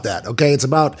not about that, okay? It's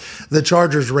about the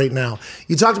Chargers right now.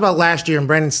 You talked about last year and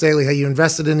Brandon Staley, how you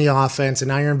invested in the offense and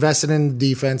now you're invested in the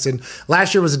defense. And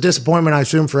last year was a disappointment, I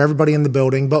assume, for everybody in the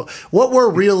building. But what were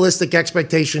realistic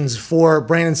expectations for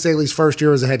Brandon Staley's first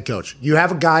year as a head coach? You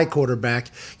have a guy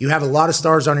quarterback. You have a lot of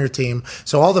stars on your team.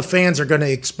 So all the fans are going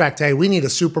to expect, hey, we need a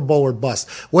Super Bowl or bust.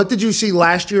 What did you see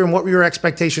last year and what were your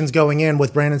expectations going in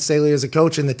with Brandon Staley as a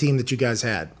coach and the team that you guys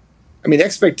had?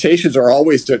 Expectations are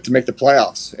always to make the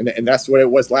playoffs. And that's what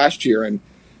it was last year. And,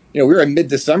 we were in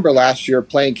mid-December last year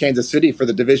playing Kansas City for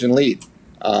the division lead.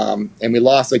 And we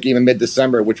lost even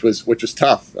mid-December, which was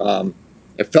tough.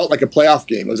 It felt like a playoff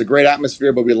game. It was a great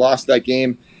atmosphere, but we lost that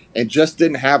game and just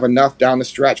didn't have enough down the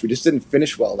stretch. We just didn't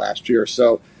finish well last year.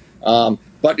 So,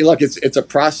 but look, it's a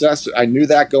process. I knew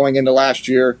that going into last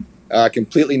year.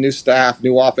 Completely new staff,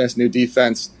 new offense, new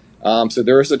defense. So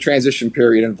there is a transition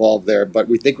period involved there, but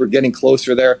we think we're getting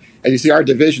closer there. As you see, our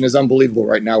division is unbelievable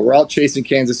right now. We're all chasing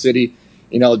Kansas City.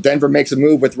 Denver makes a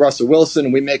move with Russell Wilson,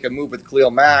 and we make a move with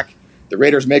Khalil Mack. The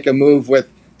Raiders make a move with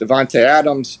Davante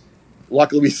Adams.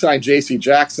 Luckily, we signed J.C.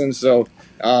 Jackson. So,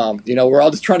 we're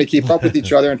all just trying to keep up with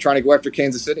each other and trying to go after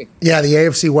Kansas City. Yeah, the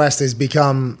AFC West has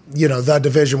become, the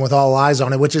division with all eyes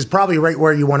on it, which is probably right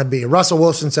where you want to be. Russell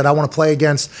Wilson said, I want to play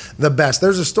against the best.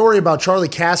 There's a story about Charlie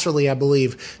Casserly, I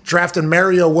believe, drafting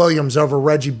Mario Williams over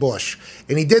Reggie Bush.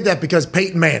 And he did that because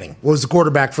Peyton Manning was the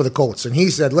quarterback for the Colts. And he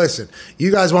said, listen,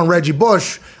 you guys want Reggie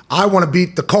Bush, I want to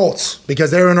beat the Colts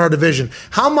because they're in our division.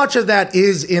 How much of that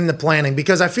is in the planning?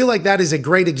 Because I feel like that is a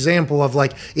great example of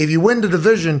if you win the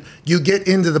division, you get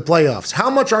into the playoffs. How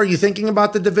much are you thinking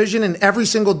about the division? And every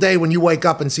single day when you wake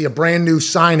up and see a brand new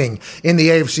signing in the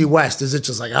AFC West, is it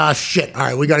just like, shit, all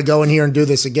right, we got to go in here and do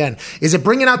this again? Is it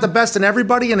bringing out the best in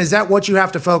everybody? And is that what you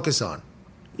have to focus on?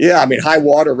 Yeah, high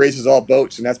water raises all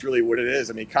boats, and that's really what it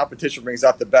is. Competition brings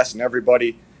out the best in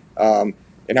everybody.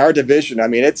 In our division,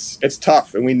 it's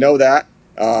tough, and we know that.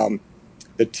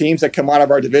 The teams that come out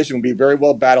of our division will be very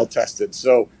well battle tested.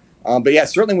 So, But yeah,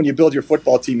 certainly when you build your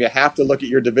football team, you have to look at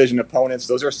your division opponents.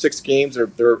 Those are 6 games.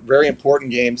 They're very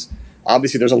important games.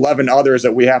 Obviously, there's 11 others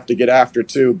that we have to get after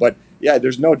too. But yeah,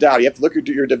 there's no doubt. You have to look at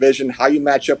your division, how you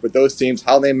match up with those teams,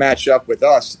 how they match up with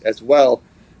us as well.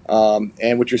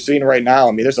 And what you're seeing right now,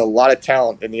 I mean, there's a lot of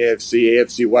talent in the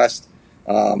AFC West.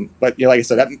 But like I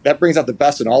said, that brings out the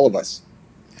best in all of us.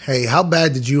 Hey, how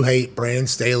bad did you hate Brandon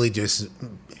Staley just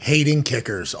hating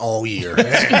kickers all year? You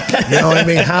know what I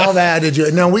mean? How bad did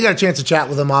you? No, we got a chance to chat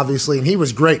with him, obviously, and he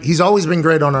was great. He's always been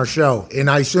great on our show, and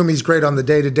I assume he's great on the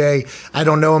day-to-day. I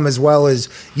don't know him as well as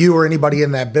you or anybody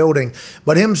in that building,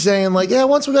 but him saying, like, yeah,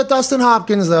 once we got Dustin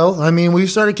Hopkins, though, I mean, we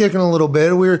started kicking a little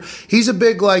bit. He's a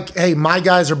big, like, hey, my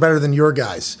guys are better than your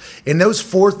guys. And those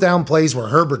 4th down plays where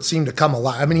Herbert seemed to come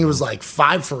alive. I mean, he was like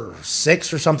 5 for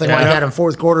 6 or something like that in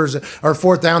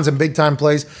 4th downs and big-time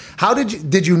plays. How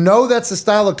did you know that's the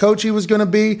style of coach he was going to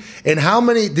be? And how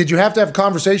many did you have to have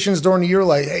conversations during the year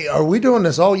like, hey, are we doing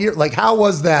this all year? Like, how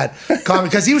was that?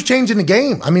 Because he was changing the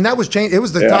game. I mean, that was change. It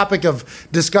was the topic of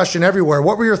discussion everywhere.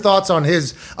 What were your thoughts on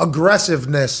his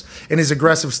aggressiveness and his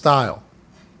aggressive style?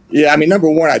 Yeah, I mean, number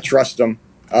one, I trust him.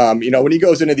 When he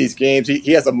goes into these games,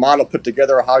 he has a model put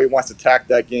together of how he wants to attack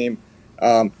that game.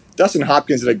 Dustin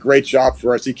Hopkins did a great job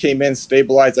for us. He came in,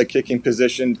 stabilized that kicking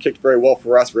position, kicked very well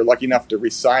for us. We were lucky enough to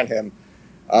re-sign him.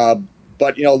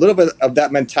 But, a little bit of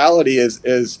that mentality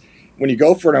is when you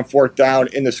go for it on 4th down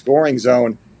in the scoring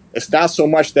zone, it's not so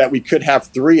much that we could have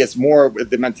 3. It's more with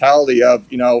the mentality of,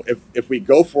 if we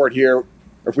go for it here,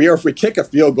 if we kick a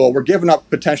field goal, we're giving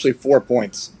up potentially 4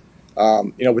 points,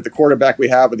 with the quarterback we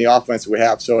have and the offense we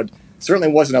have. So it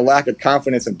certainly wasn't a lack of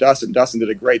confidence in Dustin. Dustin did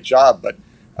a great job, but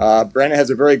Brandon has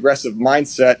a very aggressive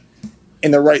mindset in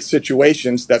the right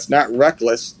situations. That's not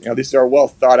reckless. These are well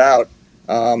thought out.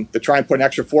 To try and put an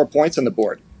extra 4 points on the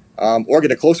board or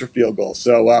get a closer field goal.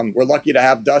 So we're lucky to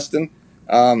have Dustin,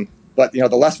 but the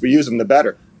less we use him, the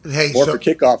better. Hey, more for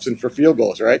kickoffs and for field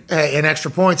goals, right? Hey, and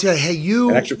extra points. Yeah, hey,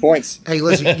 and extra points. Hey,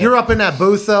 listen, you're up in that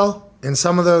booth though. In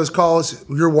some of those calls,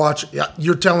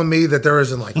 you're telling me that there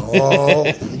isn't like, oh,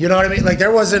 you know what I mean? Like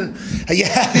there wasn't,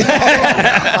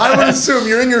 I would assume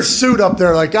you're in your suit up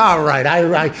there like, all right,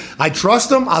 I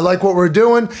trust him. I like what we're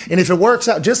doing. And if it works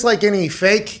out, just like any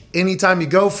fake, anytime you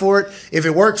go for it, if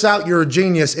it works out, you're a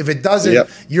genius. If it doesn't,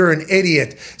 you're an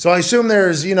idiot. So I assume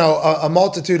there's, a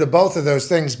multitude of both of those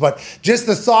things. But just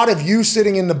the thought of you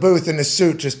sitting in the booth in the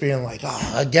suit, just being like,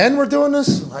 oh, again, we're doing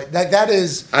this? Like, that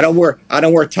is. I don't wear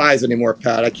ties anymore,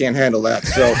 Pat. I can't handle that.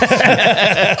 So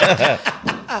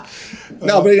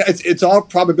no, but it's all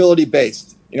probability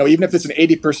based. Even if it's an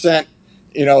 80%,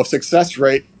 success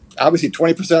rate, obviously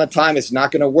 20% of the time it's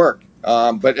not going to work.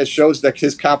 But it shows that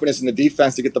his confidence in the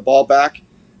defense to get the ball back.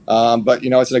 But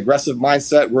it's an aggressive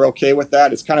mindset. We're okay with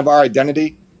that. It's kind of our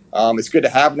identity. It's good to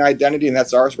have an identity, and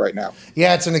that's ours right now.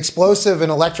 Yeah, it's an explosive and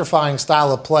electrifying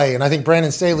style of play, and I think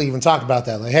Brandon Staley even talked about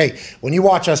that. Like, hey, when you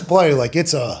watch us play, like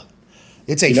it's a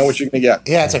you know what you're going to get.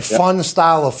 Yeah, it's a fun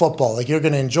style of football. Like, you're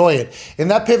going to enjoy it.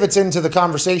 And that pivots into the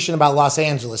conversation about Los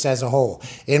Angeles as a whole.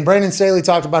 And Brandon Staley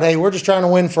talked about, hey, we're just trying to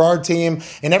win for our team.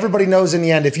 And everybody knows in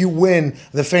the end, if you win,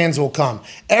 the fans will come.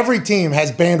 Every team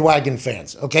has bandwagon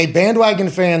fans, okay? Bandwagon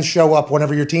fans show up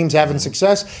whenever your team's having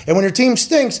success. And when your team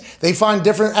stinks, they find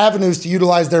different avenues to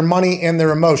utilize their money and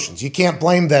their emotions. You can't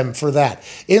blame them for that.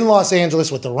 In Los Angeles,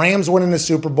 with the Rams winning the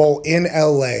Super Bowl in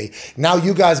L.A., now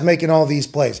you guys making all these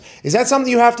plays. Is that something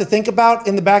you have to think about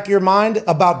in the back of your mind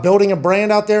about building a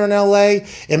brand out there in LA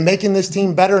and making this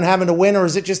team better and having to win, or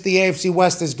is it just the AFC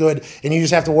West is good and you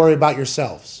just have to worry about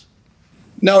yourselves?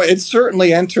 No, it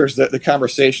certainly enters the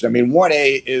conversation. I mean,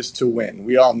 1A is to win.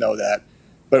 We all know that.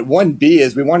 But 1B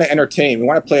is we want to entertain. We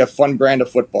want to play a fun brand of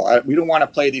football. We don't want to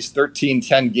play these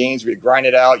 13-10 games where you grind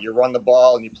it out, you run the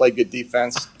ball, and you play good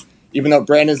defense, even though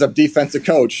Brandon's a defensive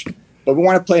coach. But we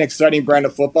want to play an exciting brand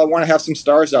of football. We want to have some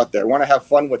stars out there. We want to have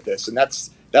fun with this, and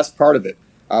that's part of it.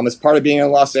 It's part of being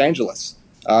in Los Angeles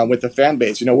with the fan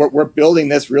base. We're building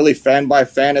this really fan by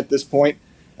fan at this point.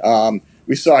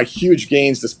 We saw huge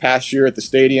gains this past year at the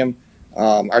stadium.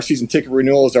 Our season ticket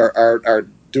renewals are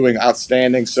doing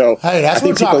outstanding. So hey, that's I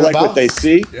think what people like about. what they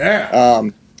see. Yeah.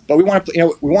 But we want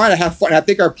to have fun. I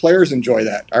think our players enjoy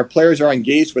that. Our players are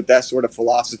engaged with that sort of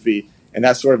philosophy and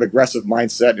that sort of aggressive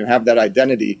mindset and have that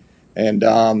identity. And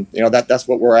that's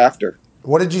what we're after.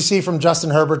 What did you see from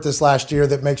Justin Herbert this last year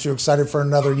that makes you excited for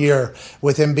another year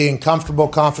with him being comfortable,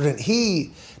 confident?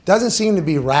 He doesn't seem to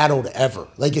be rattled ever.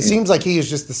 Like, it seems like he is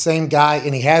just the same guy,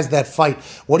 and he has that fight.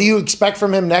 What do you expect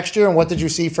from him next year, and what did you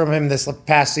see from him this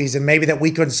past season, maybe that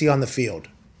we couldn't see on the field?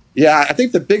 Yeah, I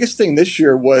think the biggest thing this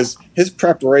year was his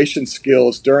preparation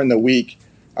skills during the week.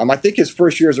 I think his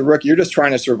first year as a rookie, you're just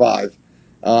trying to survive.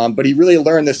 But he really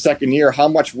learned this second year how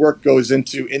much work goes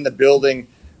into in the building,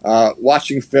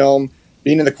 watching film,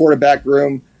 being in the quarterback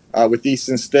room with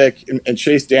Easton Stick and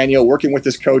Chase Daniel, working with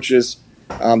his coaches,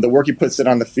 the work he puts in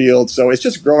on the field. So it's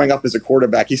just growing up as a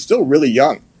quarterback. He's still really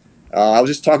young. I was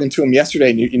just talking to him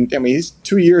yesterday, and I mean, he's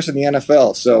 2 years in the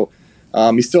NFL. So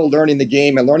he's still learning the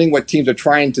game and learning what teams are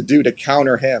trying to do to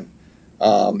counter him.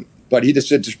 But he just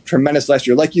did tremendous last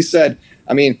year. Like you said,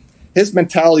 I mean, his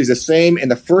mentality is the same in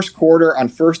the first quarter on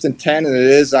 1st and 10 than it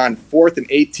is on 4th and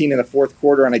 18 in the fourth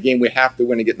quarter on a game we have to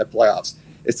win to get in the playoffs.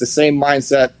 It's the same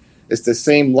mindset. It's the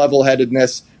same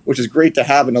level-headedness, which is great to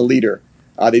have in a leader.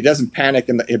 He doesn't panic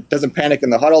in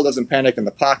the huddle, doesn't panic in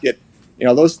the pocket. You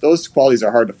know, those qualities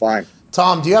are hard to find.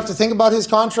 Tom, do you have to think about his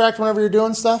contract whenever you're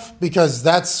doing stuff? Because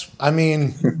that's, I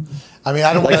mean,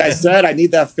 I don't. Like I said, I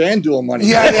need that FanDuel money.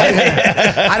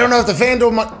 Yeah. I don't know if the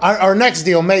FanDuel, our next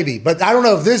deal maybe, but I don't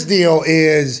know if this deal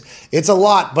is, it's a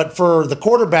lot, but for the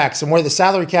quarterbacks and where the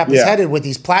salary cap is headed with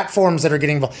these platforms that are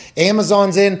getting involved,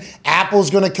 Amazon's in, Apple's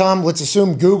going to come, let's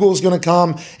assume Google's going to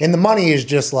come, and the money is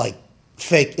just like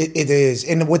fake. It is.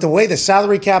 And with the way the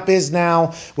salary cap is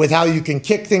now, with how you can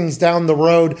kick things down the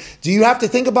road, do you have to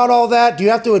think about all that? Do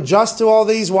you have to adjust to all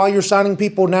these while you're signing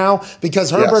people now? Because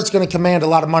Herbert's going to command a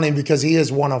lot of money because he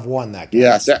is one of one that guy.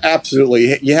 Yes,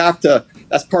 absolutely. You have to,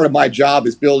 that's part of my job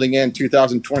is building in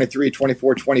 2023,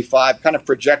 24, 25, kind of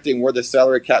projecting where the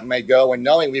salary cap may go and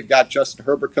knowing we've got Justin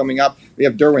Herbert coming up. We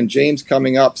have Derwin James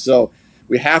coming up. So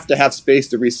we have to have space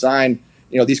to re-sign.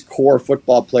 You know, these core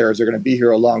football players are going to be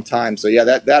here a long time. So, yeah,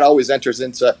 that always enters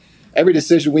into every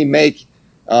decision we make,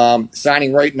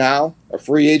 signing right now, a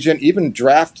free agent, even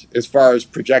draft as far as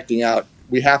projecting out.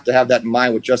 We have to have that in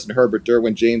mind with Justin Herbert,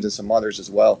 Derwin James, and some others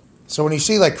as well. So when you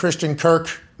see like Christian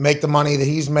Kirk make the money that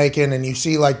he's making and you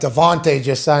see like Davante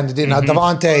just signed a deal. Now,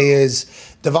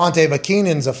 Davante but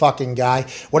Keenan's a fucking guy.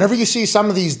 Whenever you see some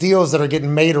of these deals that are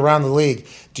getting made around the league,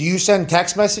 do you send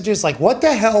text messages like, what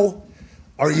the hell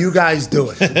are you guys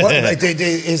doing?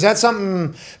 Is that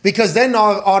something? Because then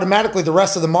automatically the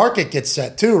rest of the market gets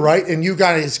set too, right? And you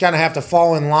guys kind of have to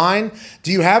fall in line.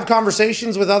 Do you have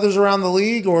conversations with others around the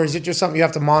league, or is it just something you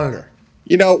have to monitor?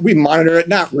 You know, we monitor it.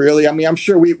 Not really. I mean, I'm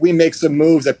sure we make some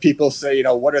moves that people say, you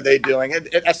know, what are they doing?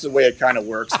 That's the way it kind of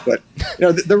works. But, you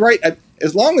know, the right,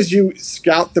 as long as you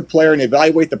scout the player and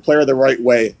evaluate the player the right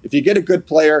way, if you get a good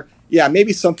player, yeah,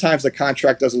 maybe sometimes the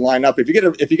contract doesn't line up. If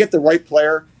you get the right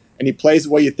player and he plays the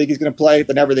way you think he's going to play,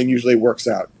 then everything usually works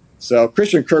out. So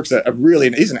Christian Kirk's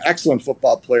he's an excellent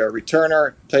football player,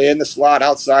 returner, play in the slot,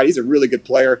 outside. He's a really good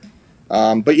player.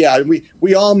 But yeah,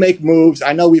 we all make moves.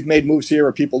 I know we've made moves here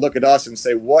where people look at us and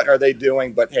say, what are they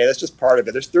doing? But hey, that's just part of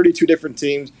it. There's 32 different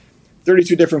teams,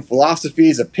 32 different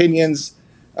philosophies, opinions.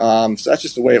 So that's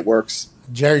just the way it works.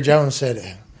 Jerry Jones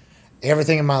said,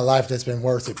 everything in my life that's been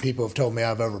worth it, people have told me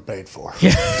I've overpaid for.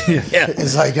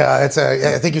 It's like, I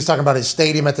think he was talking about his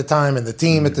stadium at the time and the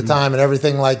team at the time and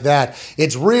everything like that.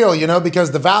 It's real, you know,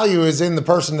 because the value is in the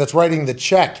person that's writing the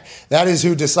check. That is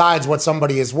who decides what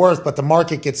somebody is worth, but the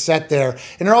market gets set there.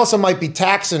 And it also might be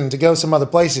taxing to go some other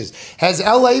places. Has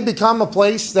LA become a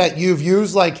place that you've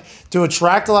used like to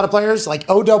attract a lot of players? Like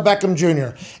Odell Beckham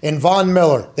Jr. and Von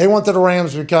Miller. They went to the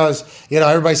Rams because, you know,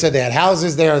 everybody said they had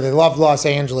houses there. They loved Los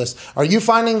Angeles. Are you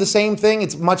finding the same thing?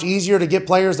 It's much easier to get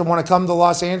players that want to come to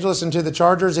Los Angeles and to the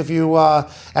Chargers if you,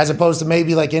 as opposed to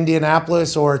maybe like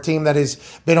Indianapolis or a team that has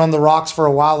been on the rocks for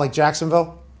a while like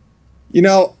Jacksonville? You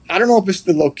know, I don't know if it's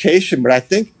the location, but I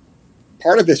think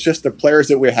part of it's just the players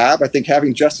that we have. I think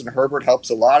having Justin Herbert helps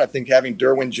a lot. I think having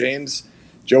Derwin James,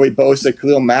 Joey Bosa,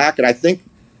 Khalil Mack, and I think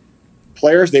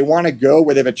players, they want to go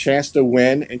where they have a chance to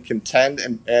win and contend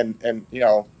and you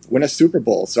know, win a Super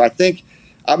Bowl. So I think,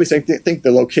 obviously, I think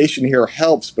the location here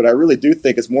helps, but I really do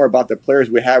think it's more about the players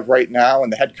we have right now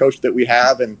and the head coach that we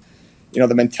have and, you know,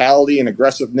 the mentality and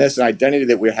aggressiveness and identity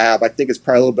that we have. I think it's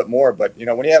probably a little bit more. But, you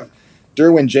know, when you have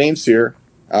Derwin James here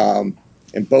and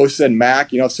Bosa and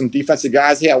Mack, you know, some defensive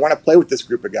guys, hey, I want to play with this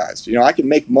group of guys. You know, I can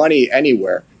make money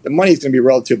anywhere. The money's going to be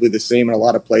relatively the same in a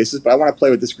lot of places, but I want to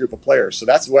play with this group of players. So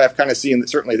that's what I've kind of seen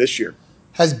certainly this year.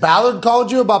 Has Ballard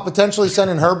called you about potentially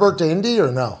sending Herbert to Indy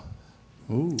or no?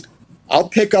 Ooh. I'll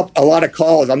pick up a lot of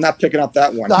calls. I'm not picking up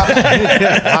that one. All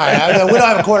right, we don't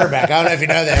have a quarterback. I don't know if you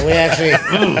know that.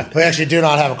 We actually do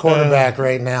not have a quarterback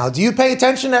right now. Do you pay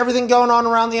attention to everything going on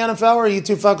around the NFL, or are you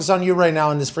too focused on you right now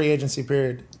in this free agency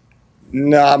period?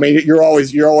 No, I mean you're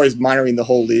always monitoring the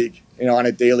whole league, you know, on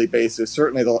a daily basis.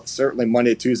 Certainly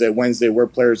Monday, Tuesday, Wednesday, where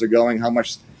players are going, how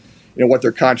much, you know, what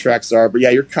their contracts are. But yeah,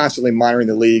 you're constantly monitoring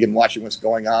the league and watching what's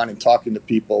going on and talking to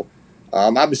people.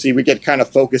 Obviously, we get kind of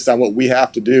focused on what we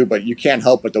have to do, but you can't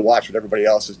help but to watch what everybody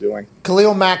else is doing.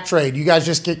 Khalil Mack trade. You guys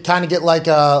just get like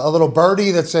a little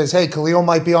birdie that says, hey, Khalil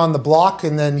might be on the block,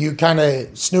 and then you kind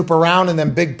of snoop around, and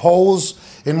then big polls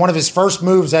in one of his first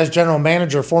moves as general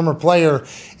manager, former player.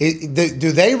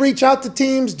 Do they reach out to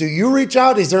teams? Do you reach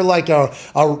out? Is there like do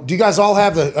you guys all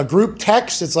have a group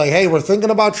text? It's like, hey, we're thinking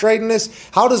about trading this.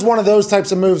 How does one of those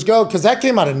types of moves go? Because that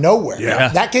came out of nowhere. Yeah.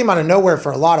 That came out of nowhere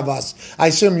for a lot of us. I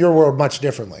assume your world much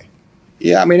differently.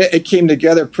 Yeah, I mean, it came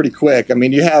together pretty quick. I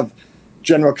mean, you have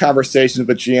general conversations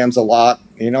with GMs a lot.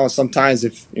 Sometimes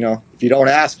if you don't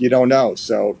ask, you don't know.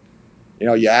 So,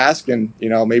 you ask, and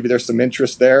maybe there's some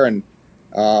interest there, and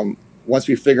once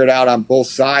we figured out on both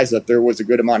sides that there was a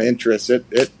good amount of interest,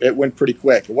 it went pretty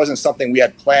quick. It wasn't something we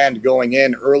had planned going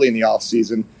in early in the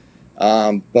offseason,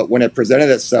 but when it presented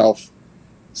itself,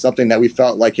 something that we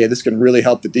felt like, hey, this can really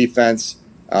help the defense,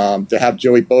 to have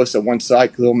Joey Bosa on one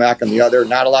side, Khalil Mack on the other.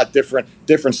 Not a lot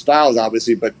different styles,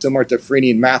 obviously, but similar to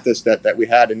Freeney and Mathis that we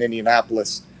had in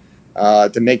Indianapolis,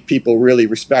 to make people really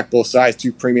respect both sides,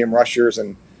 2 premium rushers.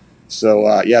 And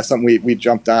so, something we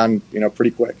jumped on,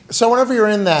 pretty quick. So whenever you're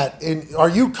in that, are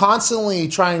you constantly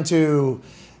trying to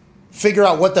figure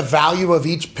out what the value of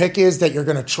each pick is that you're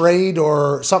going to trade,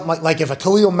 or something like if a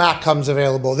Khalil Mack comes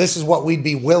available, this is what we'd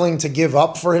be willing to give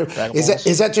up for him?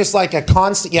 Is that just like a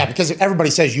constant? Yeah, because everybody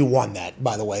says you won that,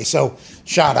 by the way. So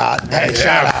shout out. Hey,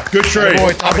 shout out. Good trade.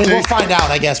 I mean, we'll find out,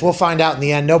 I guess. We'll find out in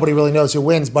the end. Nobody really knows who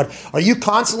wins. But are you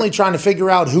constantly trying to figure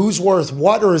out who's worth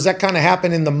what, or does that kind of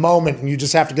happen in the moment and you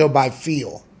just have to go by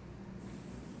feel?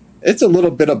 It's a little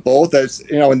bit of both. As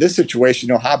in this situation,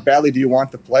 how badly do you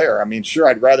want the player? I mean, sure,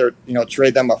 I'd rather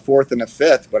trade them a 4th and a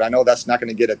 5th, but I know that's not going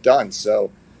to get it done. So,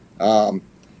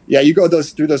 you go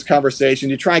through those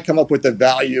conversations. You try and come up with the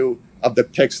value of the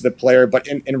picks of the player, but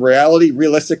in reality,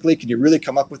 realistically, can you really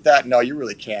come up with that? No, you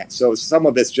really can't. So some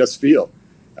of it's just feel.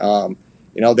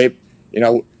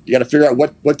 You got to figure out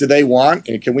what do they want,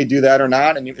 and can we do that or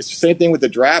not? And it's the same thing with the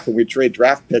draft when we trade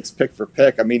draft picks pick for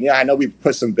pick. I mean, I know we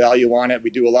put some value on it. We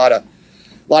do a lot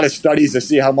of studies to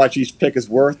see how much each pick is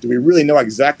worth. Do we really know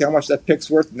exactly how much that pick's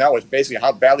worth? No, it's basically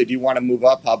how badly do you want to move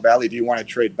up? How badly do you want to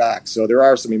trade back? So there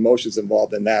are some emotions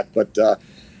involved in that. But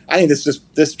I think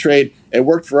this trade, it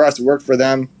worked for us. It worked for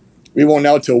them. We won't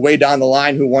know till way down the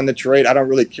line who won the trade. I don't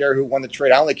really care who won the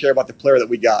trade. I only care about the player that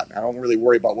we got. I don't really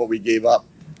worry about what we gave up.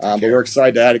 But we're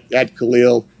excited to add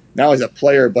Khalil, not only as a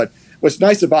player, but what's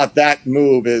nice about that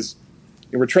move is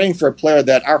we're training for a player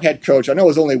that our head coach, I know it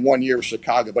was only 1 year with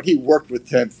Chicago, but he worked with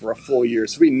him for a full year.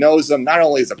 So he knows him not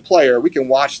only as a player, we can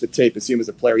watch the tape and see him as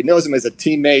a player. He knows him as a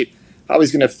teammate, how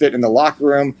he's going to fit in the locker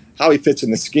room, how he fits in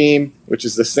the scheme, which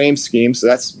is the same scheme. So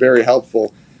that's very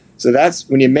helpful. So that's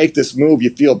when you make this move,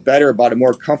 you feel better about it,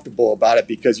 more comfortable about it,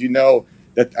 because you know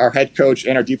that our head coach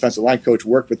and our defensive line coach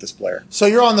worked with this player. So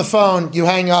you're on the phone, you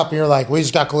hang up, and you're like, we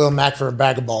just got Khalil Mack for a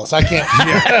bag of balls. I can't.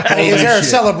 Is there a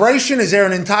celebration? Is there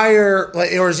an entire,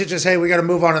 or is it just, hey, we got to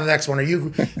move on to the next one? Are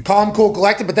you calm, cool,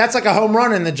 collected? But that's like a home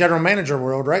run in the general manager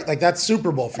world, right? Like that's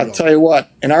Super Bowl for you. I'll tell you what,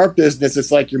 in our business,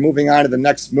 it's like you're moving on to the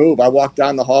next move. I walked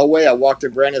down the hallway, I walked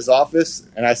in Brandon's office,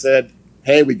 and I said,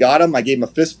 hey, we got him. I gave him a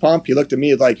fist pump. He looked at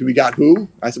me like, we got who?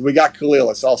 I said, we got Khalil.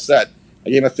 It's all set. I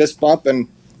gave him a fist pump, and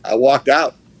I walked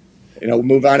out.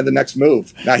 Move on to the next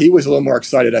move. Now, he was a little more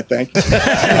excited, I think.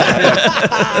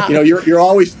 You're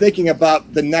always thinking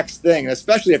about the next thing, and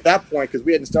especially at that point, because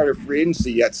we hadn't started free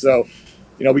agency yet. So,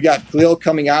 we got Khalil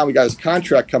coming on. We got his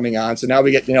contract coming on. So now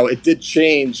we get, it did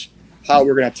change how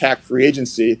we're going to attack free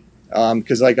agency.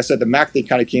 Because, like I said, the Mac thing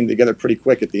kind of came together pretty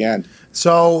quick at the end.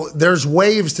 So there's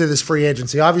waves to this free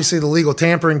agency. Obviously, the legal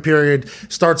tampering period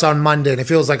starts on Monday, and it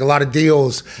feels like a lot of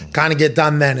deals kind of get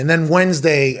done then. And then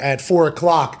Wednesday at 4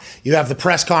 o'clock, you have the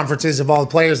press conferences of all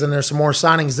the players, and there's some more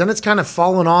signings. Then it's kind of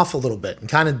fallen off a little bit and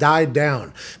kind of died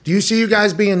down. Do you see you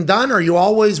guys being done? Are you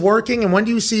always working? And when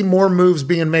do you see more moves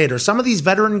being made? Are some of these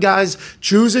veteran guys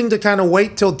choosing to kind of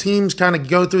wait till teams kind of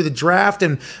go through the draft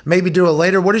and maybe do it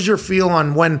later? What is your feel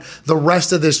on when the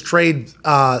rest of this trade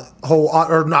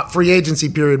free agency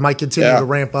period might continue to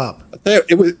ramp up?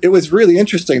 It was really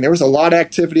interesting. There was a lot of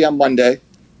activity on Monday.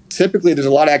 Typically, there's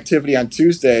a lot of activity on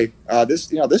Tuesday.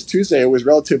 This Tuesday it was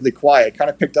relatively quiet.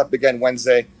 Kind of picked up again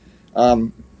Wednesday.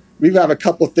 We have a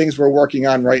couple of things we're working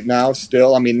on right now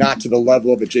still. I mean, not to the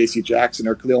level of a J.C. Jackson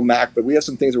or Khalil Mack, but we have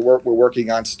some things we're working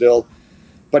on still.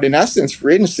 But in essence,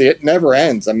 free agency, it never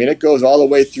ends. I mean, it goes all the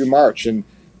way through March. And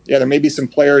yeah, there may be some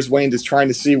players Wayne is trying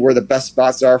to see where the best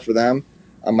spots are for them.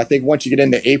 I think once you get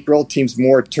into April, teams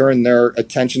more turn their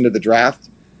attention to the draft.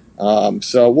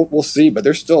 So we'll see. But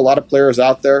there's still a lot of players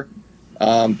out there.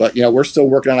 But we're still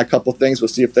working on a couple things. We'll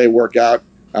see if they work out.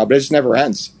 But it just never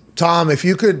ends. Tom, if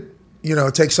you could,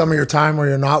 take some of your time where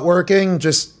you're not working,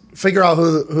 just figure out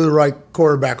who the right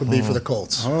quarterback would be for the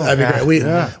Colts. That'd be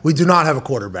great. We do not have a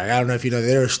quarterback. I don't know if you know,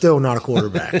 they're still not a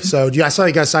quarterback. So I saw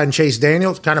you guys sign Chase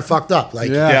Daniels, kind of fucked up. Like,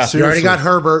 you already got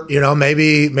Herbert.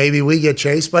 Maybe we get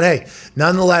Chase, but hey,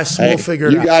 nonetheless, we'll figure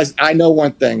it out. You guys, I know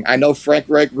one thing. I know Frank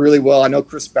Reich really well. I know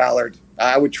Chris Ballard.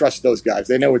 I would trust those guys.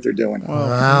 They know what they're doing.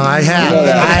 Well, I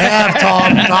have,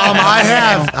 Tom. I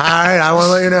have. All right, I want to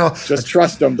let you know. Just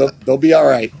trust them. They'll be all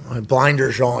right. My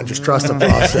blinders on. Just trust the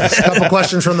process. A couple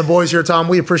questions from the boys here, Tom.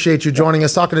 We appreciate you joining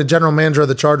us. Talking to General Manager of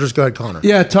the Chargers. Go ahead, Connor.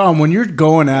 Yeah, Tom, when you're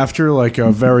going after like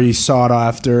a very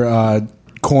sought-after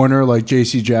corner like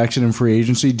J.C. Jackson in free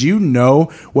agency, do you know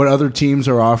what other teams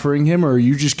are offering him, or are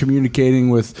you just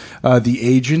communicating with the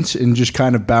agents and just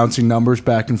kind of bouncing numbers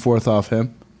back and forth off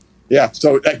him? Yeah,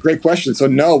 so great question. So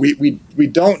no, we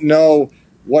don't know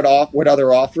what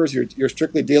other offers. You're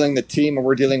strictly dealing the team, and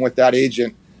we're dealing with that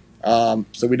agent.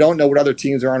 So we don't know what other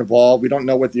teams are involved. We don't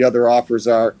know what the other offers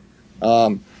are.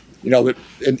 In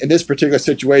this particular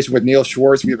situation with Neil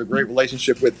Schwartz, we have a great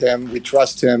relationship with him. We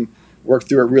trust him, work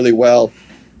through it really well.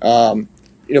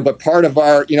 But part of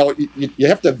our, you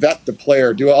have to vet the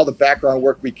player, do all the background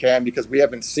work we can, because we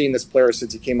haven't seen this player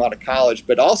since he came out of college.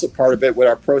 But also part of it, what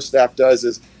our pro staff does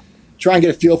is try and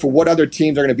get a feel for what other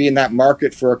teams are going to be in that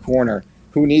market for a corner.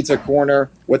 Who needs a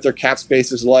corner, what their cap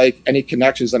space is like, any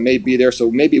connections that may be there. So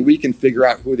maybe we can figure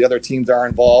out who the other teams are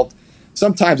involved.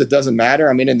 Sometimes it doesn't matter.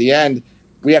 I mean, in the end,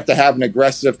 we have to have an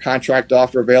aggressive contract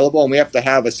offer available, and we have to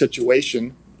have a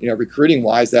situation,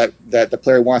 recruiting-wise, that the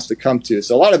player wants to come to.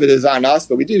 So a lot of it is on us,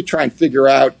 but we do try and figure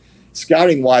out,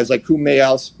 scouting-wise, like who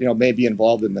may be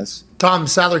involved in this. Tom,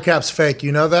 salary cap's fake.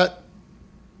 You know that?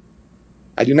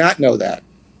 I do not know that.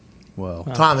 Well,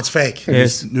 Tom, it's fake.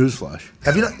 Yes. Newsflash.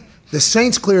 Have you not? The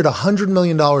Saints cleared $100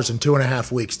 million in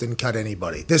 2.5 weeks. Didn't cut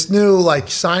anybody. This new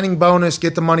signing bonus,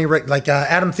 get the money right.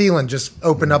 Adam Thielen just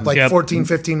opened up $14,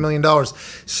 $15 million.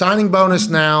 Signing bonus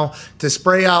now to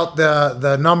spray out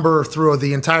the number through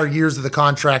the entire years of the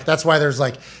contract. That's why there's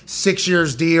 6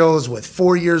 years deals with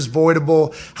 4 years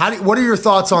voidable. What are your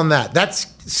thoughts on that? That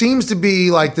seems to be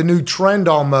the new trend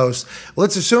almost.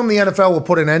 Let's assume the NFL will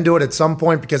put an end to it at some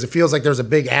point, because it feels like there's a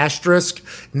big asterisk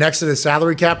next to the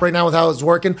salary cap right now with how it's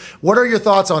working. What are your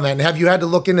thoughts on that? And have you had to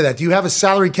look into that? Do you have a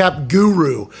salary cap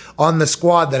guru on the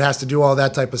squad that has to do all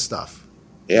that type of stuff?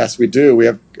 Yes, we do. We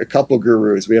have a couple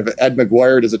gurus. We have Ed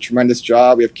McGuire, does a tremendous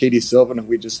job. We have Katie Sylvan, who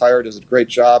we just hired, does a great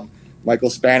job. Michael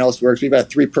Spanos works. We've got a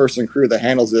 3-person crew that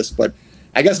handles this. But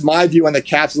I guess my view on the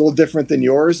cap's a little different than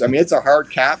yours. I mean, it's a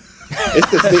hard cap.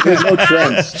 There's no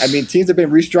trends. I mean, teams have been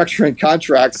restructuring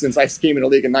contracts since I came in the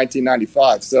league in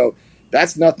 1995. So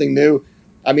that's nothing new.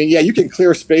 I mean, yeah, you can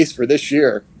clear space for this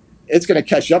year. It's going to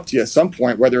catch up to you at some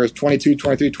point, whether it's 22,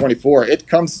 23, 24.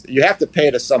 You have to pay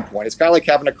it at some point. It's kind of like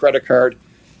having a credit card.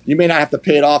 You may not have to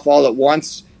pay it off all at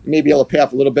once. You may be able to pay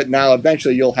off a little bit now.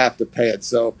 Eventually, you'll have to pay it.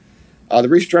 So the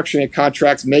restructuring of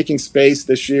contracts, making space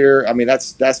this year, I mean,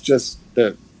 that's just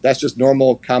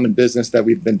normal, common business that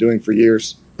we've been doing for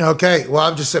years. Okay,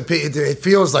 well, it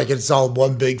feels like it's all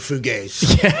one big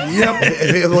fugazi.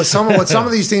 Yep. What some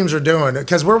of these teams are doing,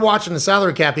 because we're watching the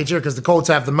salary cap each year because the Colts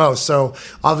have the most. So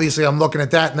obviously I'm looking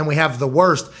at that, and then we have the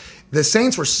worst. The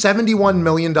Saints were $71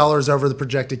 million over the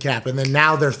projected cap, and then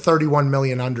now they're $31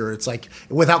 million under. It's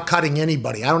without cutting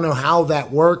anybody. I don't know how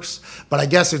that works, but I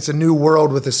guess it's a new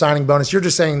world with the signing bonus. You're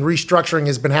just saying restructuring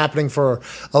has been happening for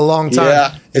a long time.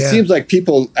 Yeah, it seems like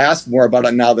people ask more about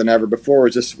it now than ever. Before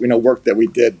it was just work that we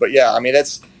did, but yeah, I mean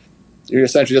you're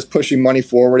essentially just pushing money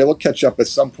forward. It will catch up at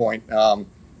some point. And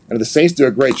the Saints do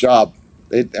a great job.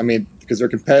 Because they're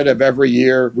competitive every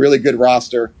year, really good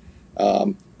roster,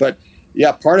 but.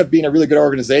 Yeah, part of being a really good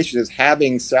organization is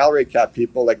having salary cap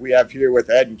people like we have here with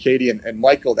Ed and Katie and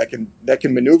Michael that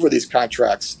can maneuver these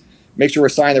contracts, make sure we're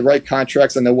signing the right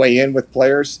contracts on the way in with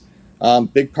players.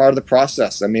 Big part of the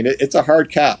process. I mean, it's a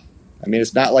hard cap. I mean,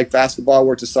 it's not like basketball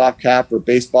where it's a soft cap or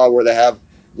baseball where they have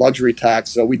luxury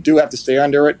tax. So we do have to stay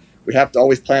under it. We have to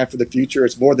always plan for the future.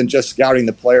 It's more than just scouting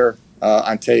the player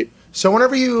on tape. So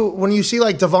when you see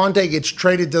Davante gets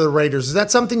traded to the Raiders, is that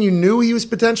something you knew he was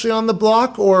potentially on the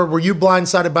block, or were you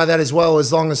blindsided by that as well as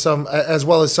some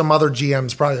other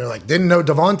GMs probably didn't know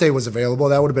Davante was available?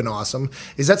 That would have been awesome.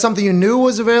 Is that something you knew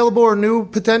was available or knew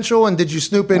potential, and did you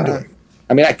snoop into it?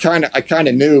 I mean, I kind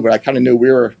of knew, but I kind of knew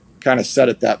we were kind of set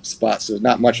at that spot, so there's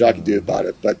not much I could do about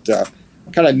it. But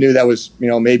I kind of knew that was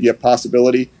maybe a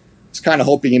possibility. I was kind of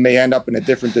hoping he may end up in a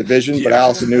different division, but I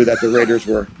also knew that the Raiders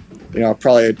were.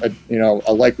 Probably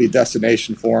a likely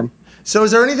destination for him. So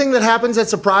is there anything that happens that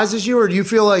surprises you, or do you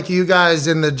feel like you guys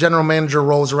in the general manager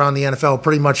roles around the NFL are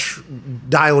pretty much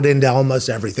dialed into almost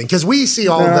everything? Because we see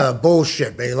all the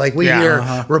bullshit, baby. Like we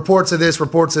hear reports of this,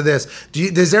 reports of this.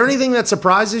 Is there anything that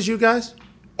surprises you guys?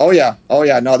 Oh yeah.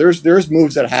 No, there's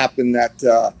moves that happen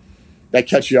that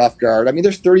catch you off guard. I mean,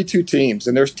 there's 32 teams,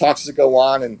 and there's talks that go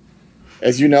on, and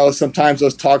as you know, sometimes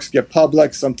those talks get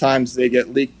public, sometimes they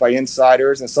get leaked by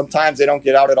insiders, and sometimes they don't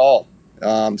get out at all.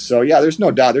 So yeah, there's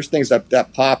no doubt. There's things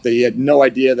that pop that you had no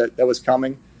idea that was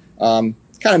coming. Kind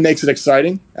of makes it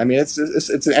exciting. I mean, it's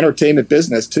an entertainment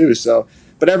business too. So,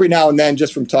 but every now and then,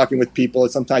 just from talking with people,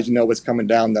 sometimes you know what's coming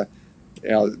down the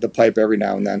pipe every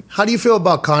now and then. How do you feel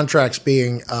about contracts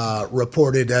being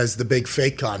reported as the big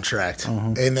fake contract,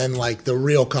 and then like the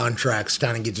real contracts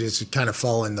kind of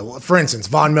fall in the? For instance,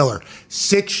 Von Miller,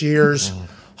 6 years,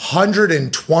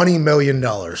 $120 million.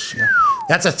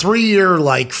 That's a 3-year,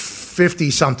 like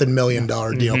 $50-something million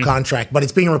deal contract, but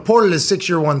it's being reported as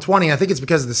 6-year, 120. I think it's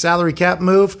because of the salary cap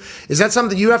move. Is that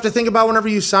something you have to think about whenever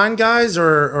you sign guys,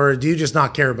 or do you just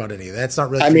not care about any of that? That's not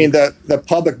really. I mean, the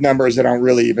public numbers I don't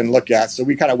really even look at. So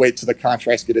we kind of wait till the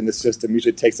contracts get in the system.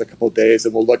 Usually it takes a couple of days,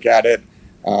 and we'll look at it.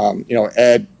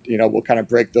 Ed, we'll kind of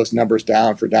break those numbers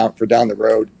down for down the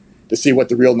road to see what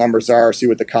the real numbers are, see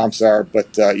what the comps are.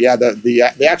 But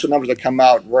the actual numbers that come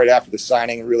out right after the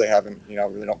signing really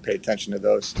really don't pay attention to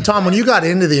those. Tom, when you got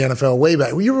into the NFL way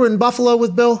back, you were in Buffalo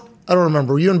with Bill? I don't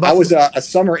remember. Were you in Buffalo? I was a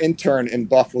summer intern in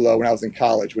Buffalo when I was in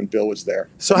college when Bill was there.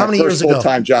 So how many years ago? My first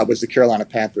full-time job was the Carolina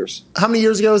Panthers. How many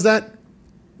years ago was that?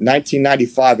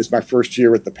 1995 was my first year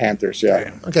with the Panthers,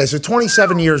 yeah. Okay, so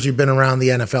 27 years you've been around the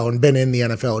NFL and been in the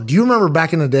NFL. Do you remember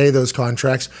back in the day those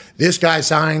contracts? This guy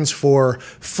signs for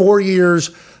 4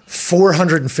 years,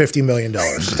 $450 million.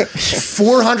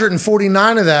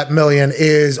 449 of that million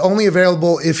is only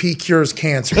available if he cures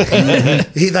cancer.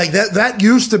 That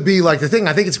used to be like the thing.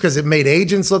 I think it's because it made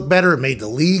agents look better, it made the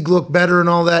league look better and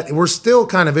all that. We're still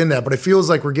kind of in that, but it feels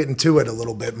like we're getting to it a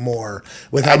little bit more.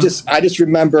 I just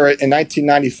remember in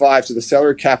 1995, so the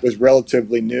salary cap was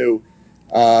relatively new.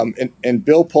 And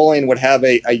Bill Polian would have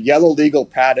a yellow legal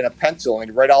pad and a pencil, and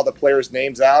he'd write all the players'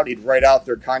 names out. He'd write out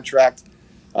their contract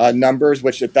numbers,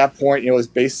 which at that point, was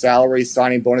base salary,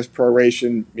 signing bonus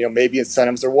proration, maybe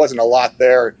incentives. There wasn't a lot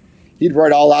there. He'd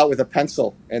write all out with a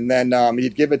pencil, and then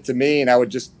he'd give it to me, and I would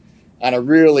just, on a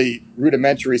really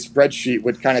rudimentary spreadsheet,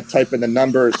 would kind of type in the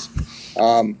numbers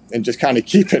and just kind of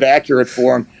keep it accurate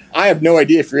for him. I have no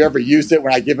idea if he ever used it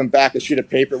when I give him back a sheet of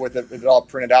paper with it all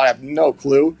printed out. I have no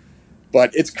clue,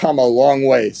 but it's come a long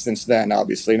way since then,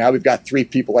 obviously. Now we've got 3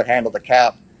 people that handle the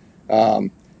cap.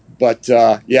 But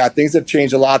things have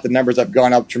changed a lot. The numbers have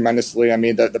gone up tremendously. I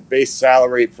mean, the base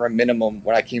salary for a minimum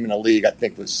when I came in the league, I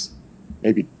think was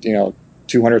maybe,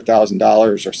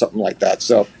 $200,000 or something like that.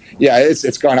 So, yeah,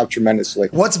 it's gone up tremendously.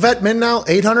 What's vet min now?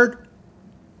 800?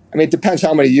 I mean, it depends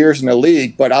how many years in the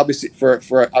league, but obviously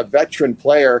for a veteran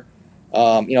player, it's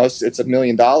 $1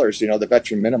 million, the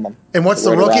veteran minimum. And what's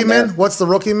the rookie min? What's the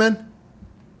rookie min?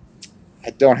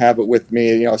 I don't have it with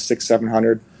me,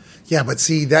 600-700. Yeah, but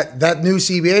see, that new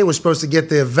CBA was supposed to get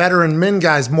the veteran min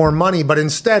guys more money, but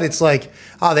instead it's like,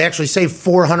 they actually saved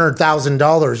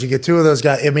 $400,000. You get 2 of those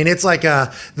guys. I mean, it's like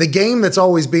the game that's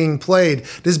always being played.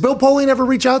 Does Bill Polian ever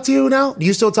reach out to you now? Do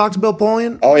you still talk to Bill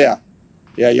Polian? Oh, yeah.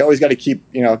 Yeah, you always got to keep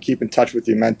in touch with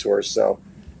your mentors. So,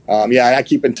 I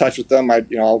keep in touch with them.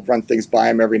 I'll run things by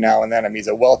him every now and then. I mean, he's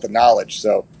a wealth of knowledge,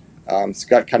 so it's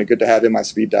kind of good to have him on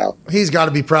speed dial. He's got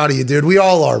to be proud of you, dude. We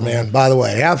all are, man, by the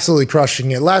way. Absolutely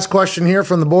crushing it. Last question here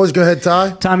from the boys. Go ahead,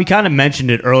 Ty. Tom, you kind of mentioned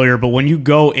it earlier, but when you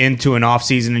go into an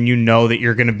offseason and you know that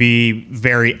you're going to be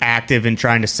very active in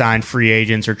trying to sign free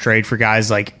agents or trade for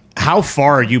guys, like, how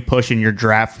far are you pushing your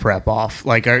draft prep off?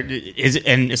 Like,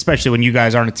 and especially when you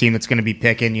guys aren't a team that's going to be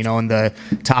picking, in the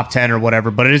top 10 or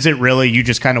whatever. But is it really you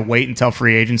just kind of wait until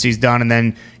free agency's done and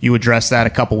then you address that a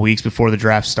couple weeks before the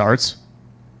draft starts?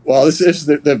 Well, this is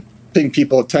the thing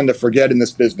people tend to forget in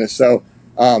this business. So,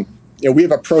 we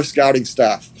have a pro scouting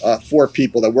staff, 4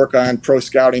 people that work on pro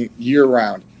scouting year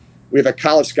round. We have a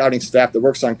college scouting staff that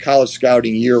works on college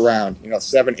scouting year round.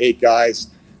 7, 8 guys.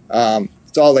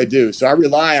 That's all they do. So I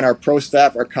rely on our pro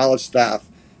staff, our college staff,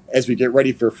 as we get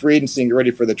ready for free agency and get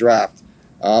ready for the draft.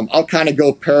 I'll kind of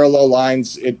go parallel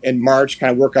lines in March,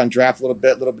 kind of work on draft a little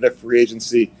bit of free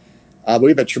agency. But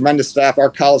we have a tremendous staff. Our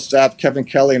college staff, Kevin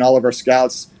Kelly and all of our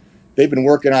scouts, they've been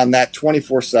working on that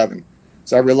 24/7.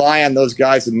 So I rely on those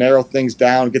guys to narrow things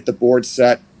down, get the board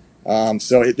set.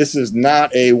 This is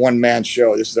not a one-man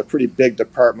show. This is a pretty big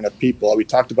department of people. We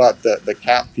talked about the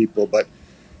cap people, but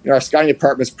our scouting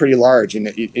department is pretty large,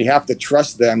 and you have to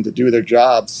trust them to do their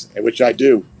jobs, which I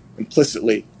do.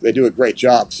 implicitly. They do a great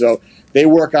job. So they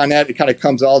work on that. It kind of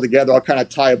comes all together. I'll kind of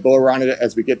tie a bow around it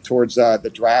as we get towards the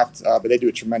draft. But they do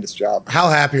a tremendous job. How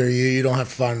happy are you don't have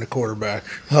to find a quarterback?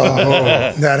 Oh,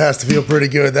 that has to feel pretty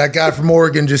good. That guy from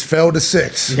Oregon just fell to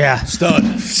 6. Yeah. Stud.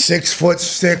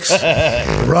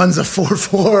 6'6", runs a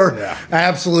 4.4. Yeah.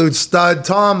 Absolute stud.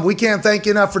 Tom, we can't thank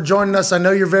you enough for joining us. I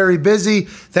know you're very busy.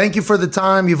 Thank you for the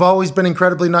time. You've always been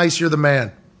incredibly nice. You're the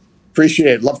man.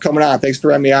 Appreciate it. Love coming on. Thanks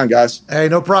for having me on, guys. Hey,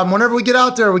 no problem. Whenever we get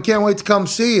out there, we can't wait to come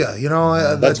see you.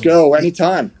 Let's go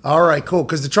anytime. All right, cool.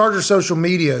 Because the Charger social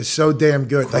media is so damn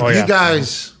good. Like, yeah. you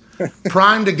guys,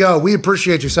 prime to go. We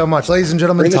appreciate you so much. Ladies and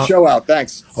gentlemen. Bring the show out.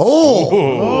 Thanks.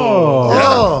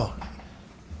 Oh.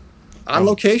 On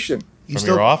location. You From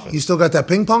your office. You still got that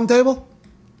ping pong table?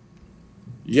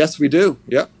 Yes, we do.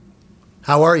 Yep.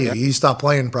 How are you? Yeah. You stopped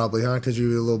playing probably, huh? Because you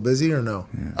were a little busy or no?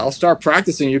 Yeah. I'll start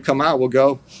practicing. You come out. We'll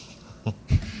go. All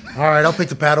right, I'll pick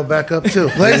the paddle back up too.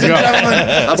 Ladies and gentlemen,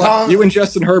 how about you and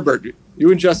Justin Herbert? You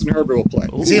and Justin Herbert will play.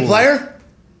 Is he a player?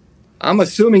 I'm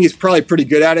assuming he's probably pretty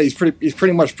good at it. He's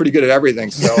pretty much pretty good at everything.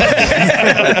 So he's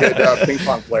a good ping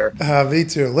pong player. Me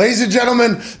too. Ladies and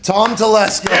gentlemen, Tom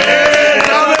Telesco.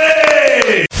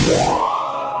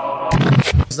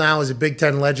 Now is a Big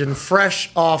Ten legend, fresh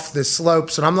off the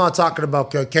slopes, and I'm not talking about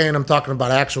cocaine. I'm talking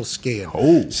about actual skiing.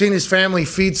 Seen his family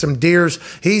feed some deers.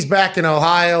 He's back in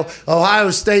Ohio. Ohio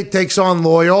State takes on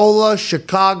Loyola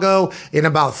Chicago in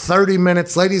about 30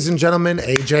 minutes. Ladies and gentlemen,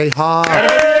 AJ Hawk.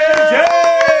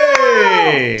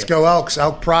 Let's go Elks,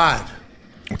 Elk Pride.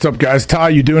 What's up, guys? Ty,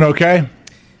 you doing okay?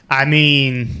 I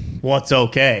mean, what's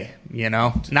okay?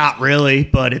 Not really,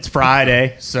 but it's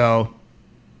Friday, so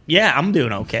yeah, I'm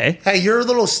doing okay. Hey, your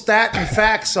little stat and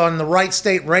facts on the Wright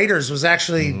State Raiders was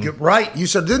actually right. You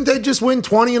said, didn't they just win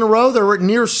 20 in a row? They were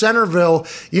near Centerville.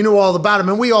 You knew all about them,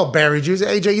 and we all buried you.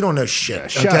 AJ, you don't know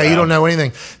shit. Okay, you don't know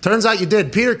anything. Turns out you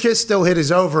did. Peter Kiss still hit his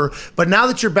over, but now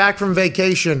that you're back from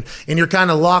vacation and you're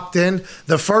kind of locked in,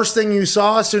 the first thing you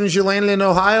saw as soon as you landed in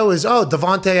Ohio is,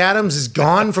 Davante Adams is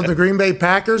gone from the Green Bay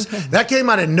Packers. That came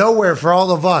out of nowhere for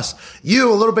all of us. You,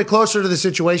 a little bit closer to the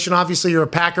situation. Obviously, you're a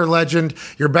Packer legend.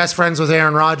 You're best friends with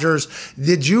Aaron Rodgers.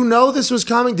 Did you know this was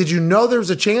coming? Did you know there was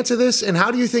a chance of this? And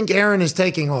how do you think Aaron is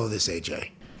taking all of this,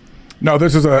 AJ? No,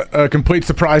 this is a complete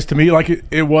surprise to me. Like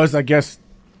it was, I guess,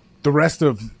 the rest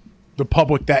of the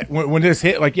public that when this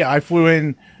hit, I flew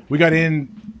in, we got in,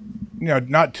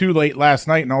 not too late last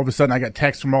night, and all of a sudden I got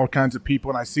texts from all kinds of people,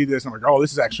 and I see this, and I'm like, oh,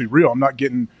 this is actually real. I'm not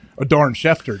getting a darn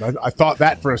Schefter. I thought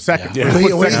that for a second. Yeah. We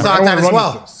thought that as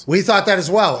well. We thought that as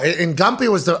well. And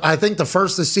Gumpy was, I think, the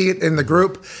first to see it in the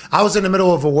group. I was in the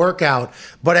middle of a workout,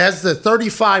 but as the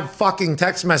 35 fucking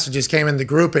text messages came in the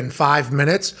group in 5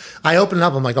 minutes, I opened it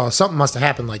up. I'm like, oh, something must have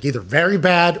happened, like either very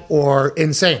bad or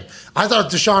insane. I thought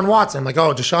Deshaun Watson. I'm like,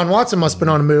 oh, Deshaun Watson must have been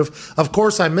on a move. Of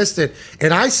course, I missed it.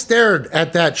 And I stared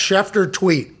at that Schefter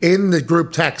tweet in the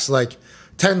group text like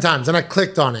 10 times, and I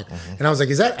clicked on it, and I was like,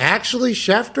 is that actually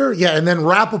Schefter? Yeah, and then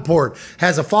Rappaport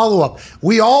has a follow-up.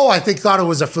 We all, I think, thought it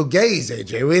was a fugazi,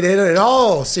 AJ. It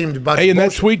all seemed about Hey, in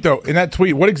that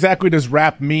tweet, what exactly does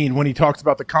Rapp mean when he talks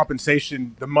about the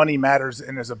compensation, the money matters,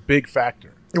 and is a big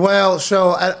factor? Well,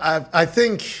 so I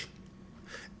think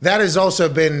that has also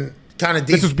been kind of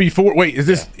deep. This was before. Wait, is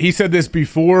this? He said this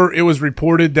before it was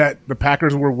reported that the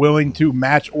Packers were willing to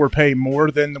match or pay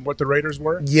more than what the Raiders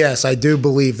were. Yes, I do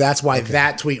believe that's why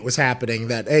that tweet was happening.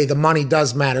 That hey, the money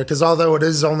does matter because although it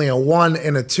is only a 1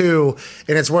 and a 2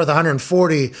 and it's worth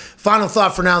 140. Final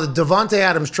thought for now: the Davante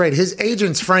Adams trade. His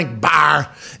agents Frank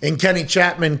Barr and Kenny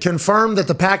Chapman confirmed that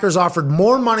the Packers offered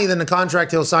more money than the contract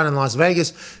he'll sign in Las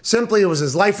Vegas. Simply, it was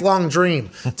his lifelong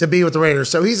dream to be with the Raiders.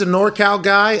 So he's a NorCal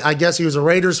guy. I guess he was a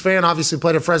Raiders fan. Obviously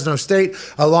played at Fresno State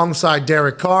alongside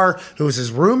Derek Carr, who was his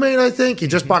roommate, I think. He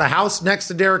just bought a house next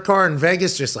to Derek Carr in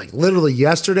Vegas just like literally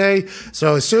yesterday.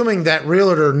 So assuming that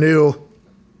realtor knew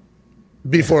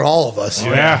before all of us.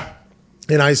 Yeah.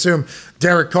 And I assume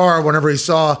Derek Carr, whenever he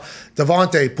saw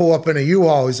Davante pull up in a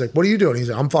U-Haul, he's like, what are you doing? He's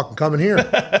like, I'm fucking coming here.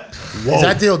 Is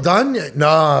that deal done? No,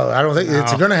 I don't think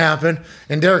it's going to happen.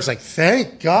 And Derek's like,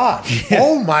 thank God. Yeah.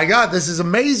 Oh, my God, this is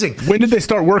amazing. When did they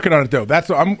start working on it, though? That's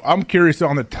I'm curious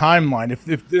on the timeline.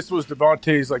 If this was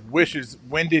Davante's wishes,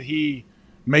 when did he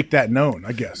make that known,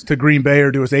 I guess, to Green Bay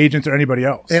or to his agents or anybody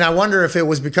else? And I wonder if it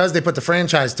was because they put the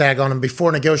franchise tag on him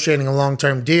before negotiating a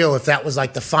long-term deal, if that was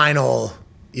like the final...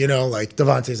 like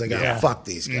Davante's like, fuck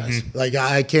these guys. Like,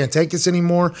 I can't take this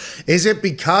anymore. Is it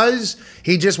because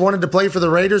he just wanted to play for the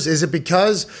Raiders? Is it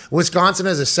because Wisconsin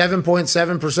has a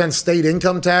 7.7% state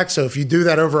income tax? So if you do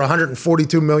that over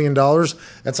 $142 million,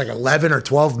 that's like $11 or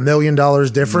 $12 million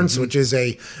difference, which is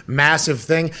a massive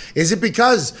thing. Is it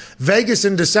because Vegas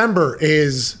in December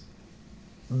is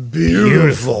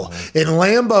beautiful. And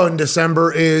Lambeau in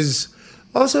December is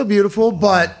also beautiful,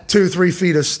 but 2-3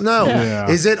 feet of snow. Yeah.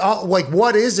 Is it all like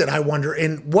what is it? I wonder.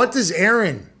 And what does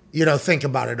Aaron, think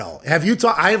about it all? Have you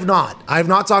talked? I have not. I have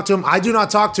not talked to him. I do not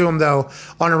talk to him though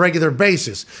on a regular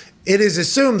basis. It is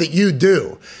assumed that you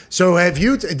do. So have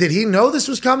you? Did he know this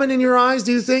was coming in your eyes?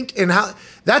 Do you think? And how?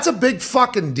 That's a big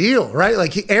fucking deal, right?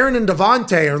 Like Aaron and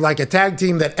Davante are like a tag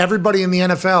team that everybody in the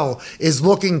NFL is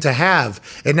looking to have,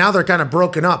 and now they're kind of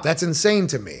broken up. That's insane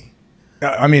to me.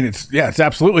 I mean, it's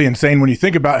absolutely insane when you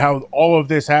think about how all of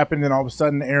this happened, and all of a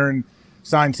sudden Aaron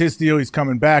signs his deal. He's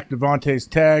coming back. Davante's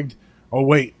tagged. Oh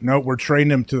wait, no, we're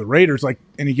trading him to the Raiders.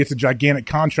 And he gets a gigantic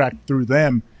contract through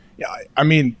them. Yeah, I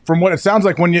mean, from what it sounds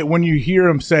like when you hear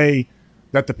him say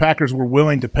that the Packers were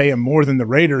willing to pay him more than the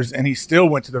Raiders, and he still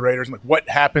went to the Raiders, I'm like, what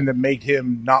happened that made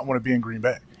him not want to be in Green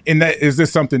Bay? And is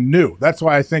this something new? That's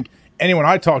why I think anyone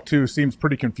I talk to seems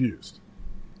pretty confused.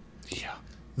 Yeah.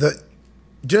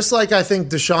 Just like I think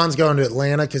Deshaun's going to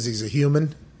Atlanta because he's a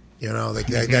human.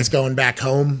 That's going back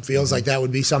home. Feels like that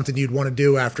would be something you'd want to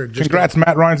do after. Congrats,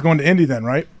 Matt Ryan's going to Indy then,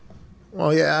 right?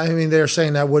 Well, yeah, I mean, they're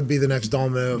saying that would be the next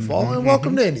domino of fall. And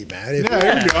welcome to Indy, Matt.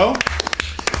 There you go.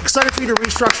 Excited for you to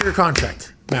restructure your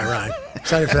contract, Matt Ryan.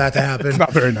 Excited for that to happen. It's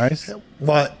not very nice.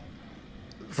 What?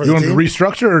 For You want to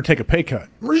restructure or take a pay cut?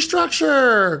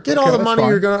 Restructure. Get all the money fine.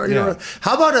 you're going to.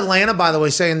 How about Atlanta, by the way,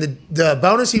 saying the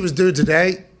bonus he was due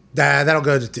today, that'll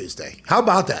go to Tuesday. How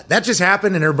about that? That just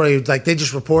happened, and everybody, they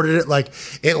just reported it. Like,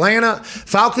 Atlanta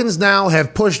Falcons now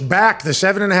have pushed back the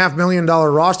 $7.5 million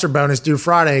roster bonus due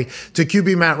Friday to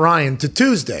QB Matt Ryan to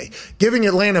Tuesday, giving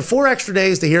Atlanta 4 extra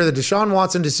days to hear the Deshaun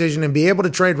Watson decision and be able to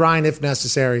trade Ryan if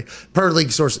necessary, per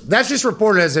league sources. That's just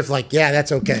reported as if,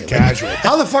 that's okay. Casual.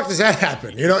 How the fuck does that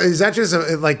happen? Is that just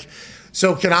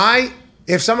so can I,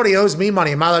 if somebody owes me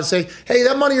money, am I allowed to say, hey,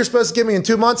 that money you're supposed to give me in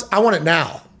 2 months, I want it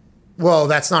now? Well,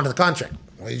 that's not in the contract.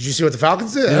 Did you see what the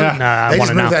Falcons did? Yeah. Nah, they I just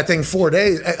wanna moved know. that thing 4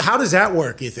 days. How does that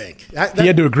work, you think? He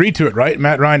had to agree to it, right?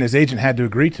 Matt Ryan, his agent, had to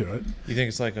agree to it. You think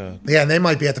it's like a Yeah, and they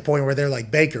might be at the point where they're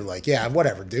like Baker, yeah,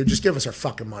 whatever, dude. Just give us our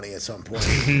fucking money at some point.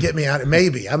 Get me out.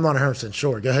 Maybe. I'm not 100%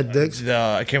 sure. Go ahead, Diggs.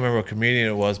 I can't remember what comedian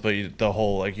it was, but the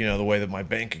whole the way that my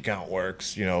bank account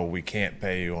works, we can't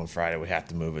pay you on Friday. We have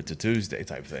to move it to Tuesday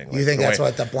type thing. You think that's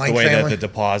what the Blank the way family? that the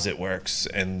deposit works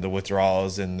and the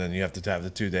withdrawals, and then you have to have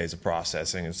the 2 days of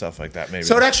processing and stuff like that. Maybe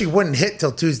So it actually wouldn't hit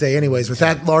till Tuesday anyways with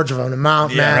that large of an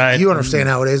amount, Matt. right. You understand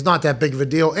how it is. Not that big of a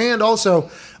deal. And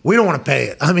also, we don't want to pay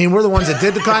it. I mean, we're the ones that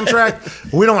did the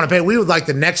contract. We don't want to pay it. We would like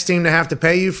the next team to have to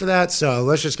pay you for that. So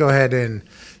let's just go ahead and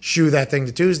shoo that thing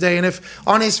to Tuesday. And if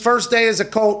on his first day as a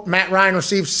Colt, Matt Ryan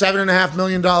received $7.5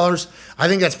 million, I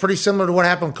think that's pretty similar to what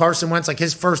happened with Carson Wentz. Like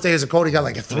his first day as a Colt, he got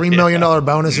a $3 million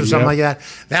bonus or something like that.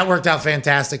 That worked out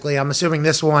fantastically. I'm assuming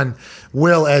this one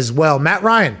will as well. Matt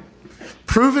Ryan,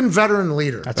 proven veteran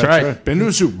leader. That's right. Been to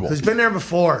a Super Bowl. Who's been there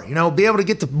before. Be able to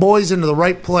get the boys into the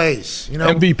right place.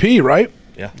 MVP, right?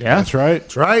 Yeah. That's right.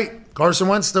 That's right. Carson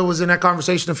Wentz still was in that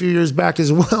conversation a few years back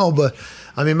as well. But,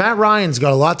 I mean, Matt Ryan's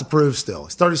got a lot to prove still.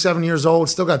 He's 37 years old,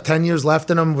 still got 10 years left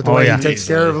in him with the way he takes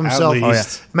care of himself. At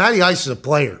least. Matty Ice is a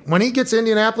player. When he gets to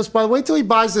Indianapolis, by the way, till he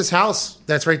buys this house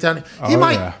that's right down here, he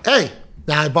might, hey,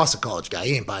 nah, Boston College guy.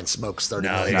 He ain't buying smokes $30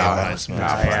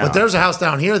 million. But there's a house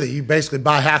down here that you basically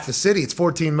buy half the city. It's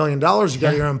 $14 million. You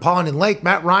got your own pond and lake.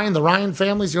 Matt Ryan, the Ryan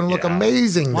family's going to look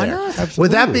amazing there. not?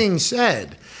 With that being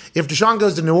said, if Deshaun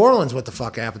goes to New Orleans, what the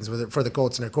fuck happens with it for the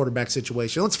Colts in their quarterback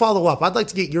situation? Let's follow up. I'd like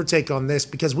to get your take on this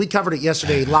because we covered it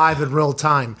yesterday live in real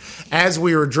time as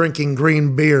we were drinking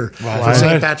green beer for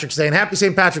St. Patrick's Day. And happy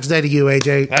St. Patrick's Day to you,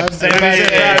 AJ. Happy St.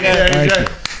 Patrick's Day.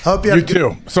 Hope you You had a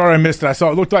good- too. Sorry I missed it. I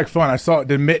saw it looked like fun. I saw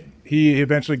it. Admit he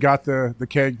eventually got the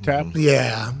keg tap.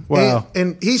 Yeah. Wow.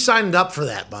 And he signed up for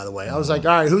that, by the way. I was like,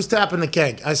 all right, who's tapping the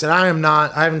keg? I said, I am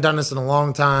not. I haven't done this in a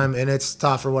long time, and it's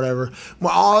tough or whatever.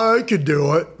 Well, I could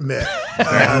do it, Mitt.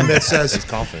 Mitt says,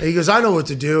 he goes, I know what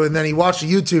to do. And then he watched a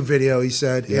YouTube video, he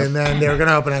said, and then they were going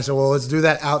to open. I said, well, let's do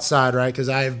that outside, right? Because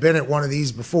I have been at one of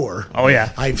these before. Oh,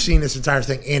 yeah. I've seen this entire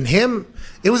thing. And him,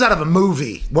 it was out of a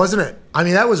movie, wasn't it? I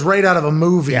mean, that was right out of a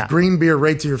movie. Yeah. Green beer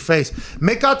right to your face.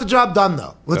 Mick got the job done,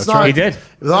 though. Let's not. He did.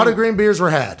 A lot of green beers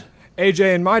were had.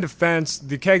 AJ, in my defense,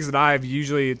 the kegs that I've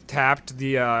usually tapped,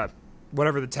 the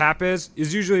whatever the tap is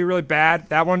usually really bad.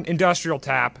 That one, industrial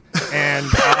tap, and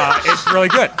it's really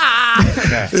good.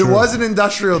 It was an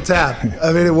industrial tap.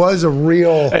 I mean, it was a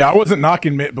real. Hey, I wasn't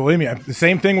knocking Mitt. Believe me, the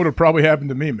same thing would have probably happened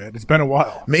to me, Mitt. It's been a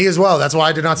while. Me as well. That's why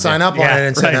I did not sign up on Yeah, it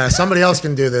and said, right. somebody else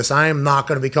can do this. I am not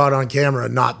going to be caught on camera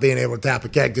not being able to tap a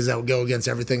keg because that would go against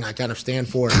everything I kind of stand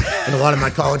for. And a lot of my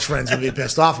college friends would be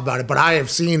pissed off about it. But I have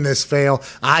seen this fail.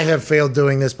 I have failed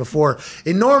doing this before.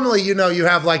 And normally, you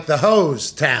have like the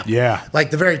hose tap. Yeah.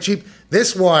 Like the very cheap.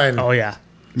 This one. Oh yeah.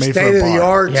 Made for a State of the bar.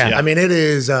 art. Yeah. I mean, it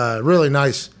is really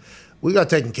nice. We got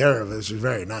taken care of. It was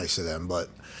very nice of them. But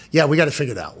yeah, we got to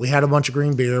figure it out. We had a bunch of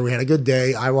green beer. We had a good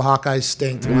day. Iowa Hawkeyes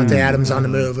stink. Davante Adams on the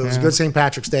move. It was a good St.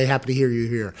 Patrick's Day. Happy to hear you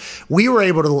here. We were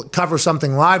able to cover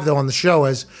something live, though, on the show,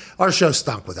 as our show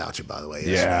stunk without you, by the way.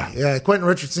 Yeah. Quentin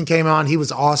Richardson came on. He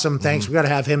was awesome. Thanks. We got to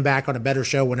have him back on a better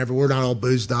show whenever we're not all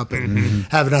boozed up and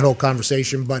having that whole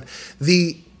conversation. But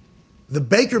the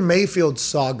Baker Mayfield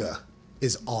saga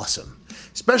is awesome.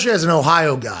 Especially as an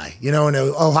Ohio guy, and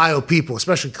Ohio people,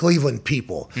 especially Cleveland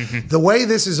people. The way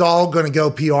this is all going to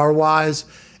go PR-wise,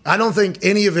 I don't think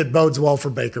any of it bodes well for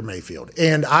Baker Mayfield.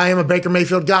 And I am a Baker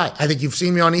Mayfield guy. I think you've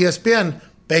seen me on ESPN,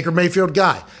 Baker Mayfield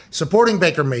guy. Supporting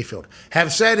Baker Mayfield.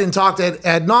 Have said and talked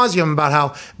ad nauseum about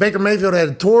how Baker Mayfield had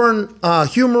a torn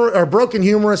broken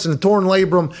humerus and a torn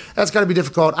labrum. That's got to be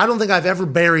difficult. I don't think I've ever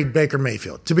buried Baker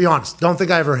Mayfield, to be honest. Don't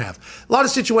think I ever have. A lot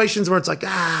of situations where it's like,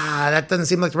 that doesn't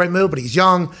seem like the right move, but he's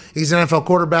young, he's an NFL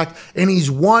quarterback, and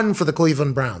he's won for the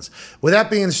Cleveland Browns. With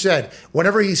that being said,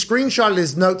 whenever he screenshotted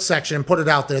his notes section and put it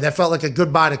out there, that felt like a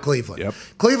goodbye to Cleveland. Yep.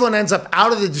 Cleveland ends up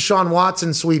out of the Deshaun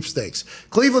Watson sweepstakes.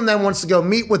 Cleveland then wants to go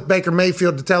meet with Baker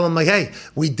Mayfield to tell him, like, hey,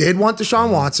 we did want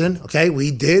Deshaun Watson, okay?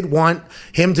 We did want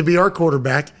him to be our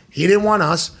quarterback. He didn't want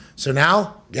us. So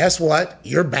now, guess what?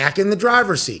 You're back in the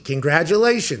driver's seat.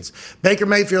 Congratulations. Baker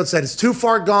Mayfield said, it's too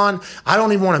far gone. I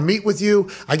don't even want to meet with you.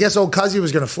 I guess old Cuzzy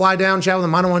was going to fly down, chat with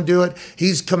him. I don't want to do it.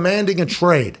 He's commanding a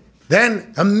trade.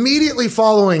 Then, immediately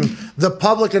following the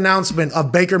public announcement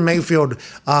of Baker Mayfield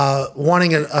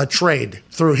wanting a trade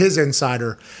through his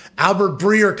insider, Albert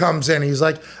Breer comes in. He's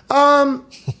like,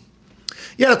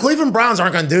 yeah, the Cleveland Browns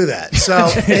aren't going to do that. So,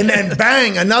 and then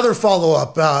bang, another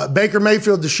follow-up. Baker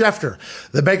Mayfield to Schefter.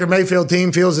 The Baker Mayfield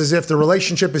team feels as if the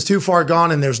relationship is too far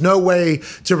gone and there's no way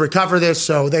to recover this,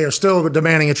 so they are still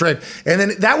demanding a trade. And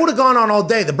then that would have gone on all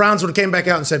day. The Browns would have came back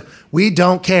out and said, we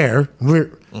don't care.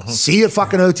 See you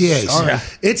fucking OTAs.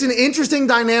 Right. It's an interesting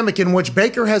dynamic in which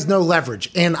Baker has no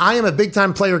leverage. And I am a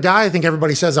big-time player guy. I think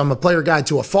everybody says I'm a player guy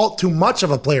to a fault. Too much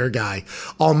of a player guy,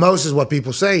 almost, is what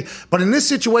people say. But in this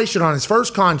situation, on his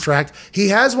first contract, he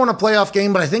has won a playoff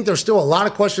game, but I think there's still a lot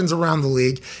of questions around the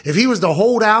league. If he was to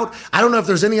hold out, I don't know if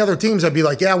there's any other teams that'd be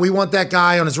like, yeah, we want that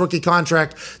guy on his rookie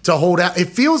contract to hold out. It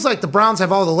feels like the Browns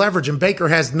have all the leverage and Baker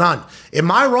has none. Am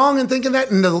I wrong in thinking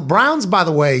that? And the Browns, by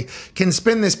the way, can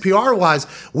spin this PR-wise.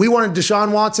 We wanted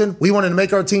Deshaun Watson. We wanted to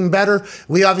make our team better.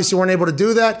 We obviously weren't able to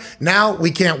do that. Now we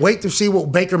can't wait to see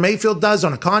what Baker Mayfield does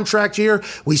on a contract year.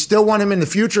 We still want him in the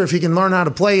future if he can learn how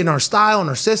to play in our style and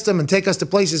our system and take us to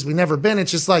places we've never been. It's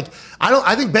just like,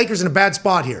 I think Baker's in a bad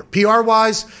spot here.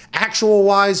 PR-wise,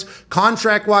 actual-wise,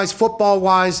 contract-wise,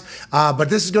 football-wise.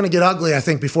 But this is going to get ugly, I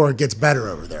think, before it gets better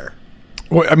over there.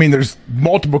 Well, I mean, there's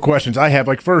multiple questions I have.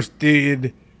 Like, first,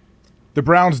 did the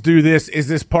Browns do this? Is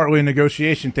this partly a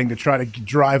negotiation thing to try to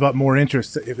drive up more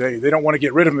interest? If they don't want to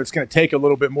get rid of him, it's going to take a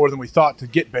little bit more than we thought to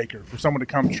get Baker, for someone to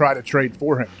come try to trade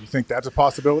for him. Do you think that's a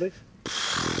possibility?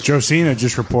 Josina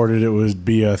just reported it would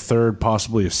be a third,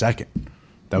 possibly a second.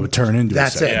 That would turn into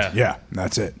That's a second. it. Yeah,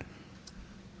 that's it.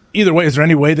 Either way, is there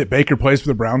any way that Baker plays for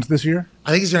the Browns this year?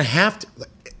 I think he's going to have to.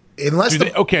 Unless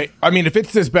Okay, I mean, if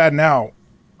it's this bad now,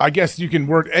 I guess you can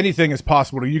work. Anything is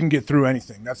possible. You can get through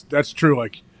anything. That's true.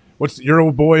 Like, what's your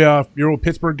old boy, your old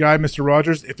Pittsburgh guy, Mr.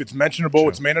 Rogers? If it's mentionable,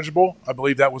 it's manageable. I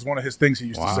believe that was one of his things he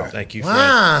used to say. Thank you.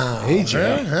 Wow.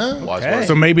 Okay.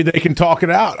 So maybe they can talk it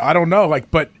out. I don't know.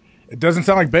 But it doesn't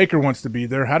sound like Baker wants to be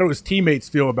there. How do his teammates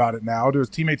feel about it now? Do his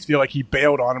teammates feel like he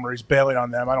bailed on him or he's bailing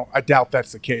on them? I doubt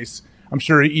that's the case. I'm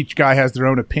sure each guy has their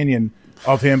own opinion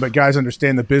of him, but guys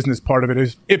understand the business part of it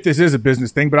is if this is a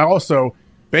business thing. But also,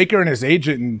 Baker and his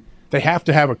agent, and they have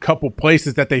to have a couple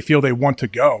places that they feel they want to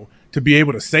go to be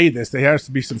able to say this. There has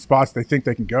to be some spots they think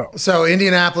they can go. So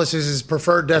Indianapolis is his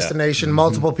preferred destination. Yeah.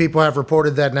 Multiple people have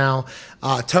reported that now.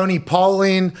 Tony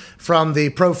Pauline from the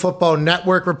Pro Football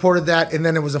Network reported that, and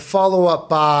then it was a follow-up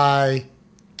by,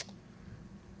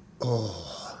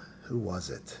 who was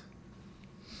it?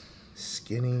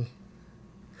 Skinny.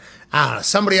 I don't know,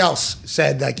 somebody else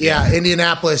said, like, yeah,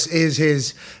 Indianapolis is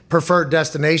his preferred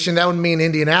destination. That would mean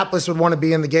Indianapolis would want to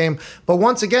be in the game. But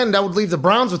once again, that would leave the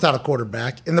Browns without a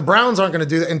quarterback. And the Browns aren't going to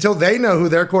do that until they know who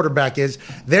their quarterback is.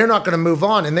 They're not going to move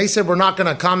on. And they said, we're not going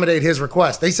to accommodate his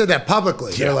request. They said that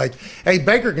publicly. Yeah. They're like, hey,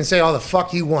 Baker can say all the fuck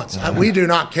he wants. We do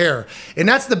not care. And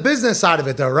that's the business side of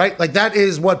it, though, right? Like, that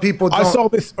is what people don't.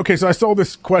 I saw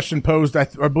this question posed,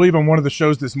 I believe, on one of the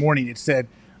shows this morning. It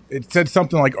said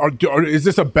something like, is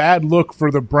this a bad look for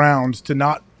the Browns to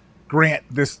not grant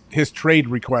his trade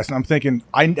request? And I'm thinking,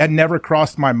 I had never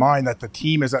crossed my mind that the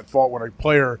team is at fault when a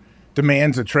player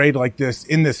demands a trade like this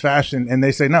in this fashion, and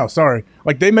they say, no, sorry.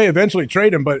 Like, they may eventually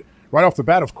trade him, but right off the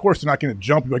bat, of course, they're not going to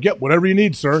jump. You're like, yeah, whatever you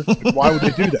need, sir. Why would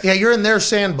they do that? Yeah, you're in their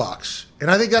sandbox. And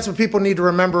I think that's what people need to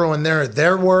remember when they're at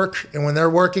their work and when they're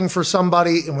working for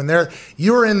somebody and when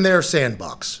you're in their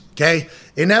sandbox, okay?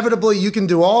 Inevitably, you can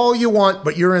do all you want,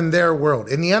 but you're in their world.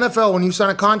 In the NFL, when you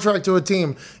sign a contract to a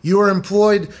team, you are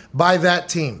employed by that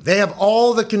team. They have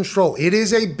all the control. It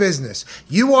is a business.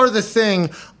 You are the thing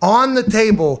on the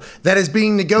table that is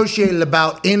being negotiated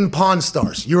about in Pawn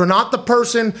Stars. You are not the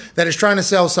person that is trying to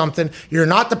sell something. You're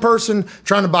not the person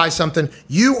trying to buy something.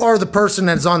 You are the person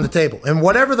that is on the table. And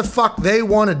whatever the fuck they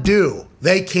want to do,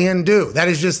 they can do. That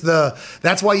is just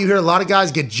that's why you hear a lot of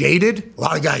guys get jaded. A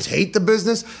lot of guys hate the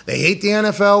business. They hate the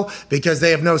NFL because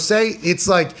they have no say. It's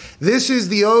like, this is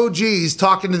the OGs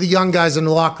talking to the young guys in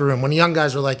the locker room when the young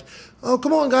guys are like, oh,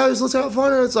 come on, guys, let's have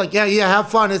fun. And it's like, yeah, have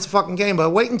fun. It's a fucking game, but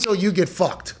wait until you get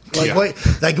fucked.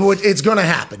 It's going to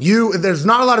happen. There's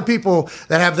not a lot of people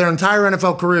that have their entire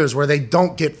NFL careers where they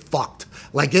don't get fucked.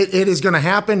 Like, it is going to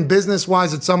happen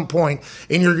business-wise at some point,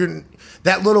 and you're going to,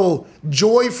 that little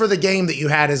joy for the game that you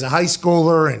had as a high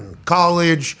schooler and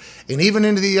college and even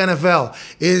into the NFL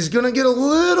is going to get a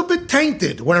little bit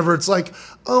tainted whenever it's like,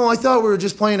 oh, I thought we were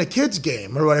just playing a kid's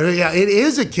game or whatever. Yeah, it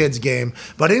is a kid's game.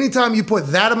 But anytime you put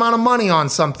that amount of money on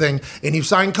something and you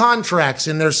sign contracts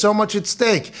and there's so much at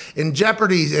stake in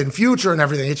jeopardy and future and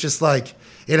everything, it's just like,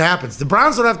 it happens. The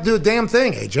Browns don't have to do a damn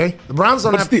thing, AJ. The Browns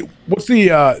don't What's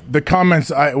the comments?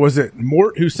 Was it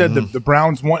Mort who said the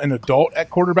Browns want an adult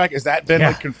at quarterback? Has that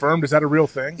been confirmed? Is that a real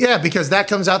thing? Yeah, because that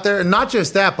comes out there. And not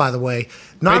just that, by the way.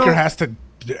 Baker has to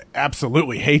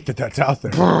absolutely hate that that's out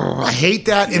there. I hate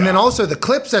that. And then also the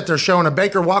clips that they're showing of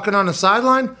Baker walking on the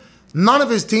sideline, none of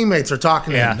his teammates are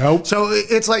talking to him. Nope. So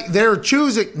it's like they're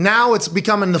choosing. Now it's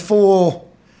becoming the full.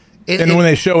 And when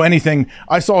they show anything,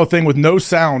 I saw a thing with no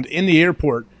sound in the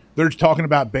airport. They're talking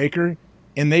about Baker,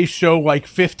 and they show like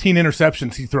 15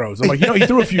 interceptions he throws. I'm like, he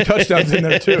threw a few touchdowns in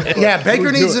there too. Yeah,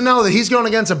 Baker needs to know that he's going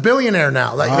against a billionaire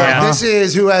now. Like, this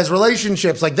is who has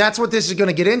relationships. Like, that's what this is going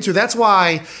to get into. That's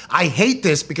why I hate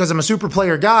this, because I'm a super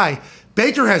player guy.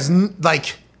 Baker has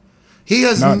he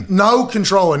has no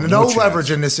control and no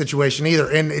leverage in this situation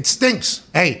either, and it stinks.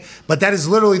 Hey, but that is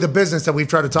literally the business that we've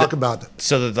tried to talk about.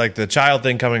 So, the child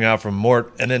thing coming out from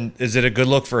Mort, and then is it a good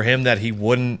look for him that he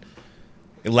wouldn't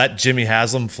let Jimmy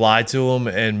Haslam fly to him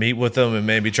and meet with him and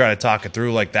maybe try to talk it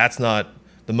through? Like, that's not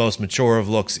the most mature of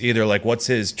looks either. Like, what's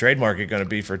his trade market going to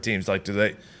be for teams? Like, do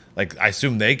they? Like, I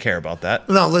assume they care about that.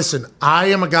 No, listen, I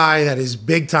am a guy that is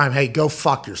big time, hey, go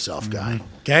fuck yourself guy,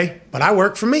 okay? But I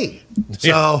work for me.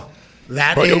 So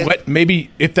maybe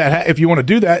if you want to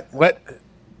do that,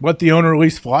 let the owner at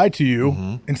least fly to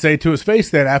you and say it to his face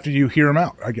then after you hear him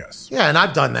out, I guess. Yeah, and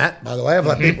I've done that, by the way. I've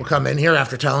let people come in here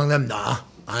after telling them, nah,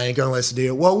 I ain't going to listen to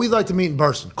you. Well, we'd like to meet in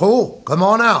person. Cool. Come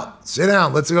on out. Sit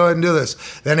down. Let's go ahead and do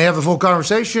this. Then they have the full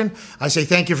conversation. I say,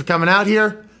 thank you for coming out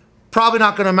here. Probably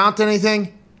not going to amount to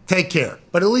anything. Take care.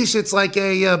 But at least it's like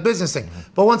a business thing.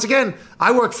 But once again,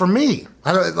 I work for me.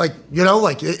 I don't,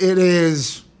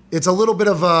 it's a little bit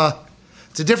of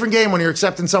it's a different game when you're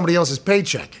accepting somebody else's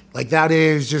paycheck. Like,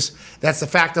 that's the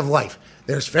fact of life.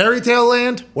 There's fairy tale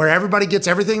land where everybody gets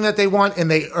everything that they want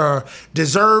and they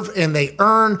deserve and they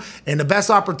earn, and the best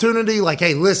opportunity. Like,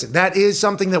 hey, listen, that is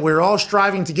something that we're all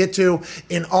striving to get to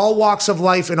in all walks of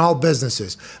life and all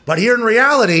businesses. But here in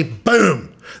reality,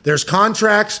 boom, there's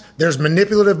contracts, there's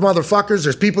manipulative motherfuckers,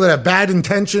 there's people that have bad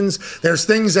intentions, there's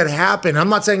things that happen. I'm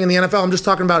not saying in the NFL, I'm just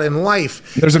talking about in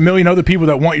life. There's a million other people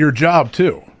that want your job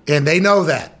too. And they know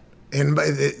that. And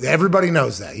everybody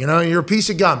knows that. You know, you're a piece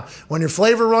of gum. When your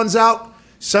flavor runs out,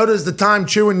 so does the time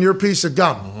chewing your piece of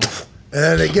gum. And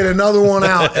then they get another one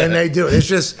out, and they do it. It's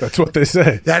just... That's what they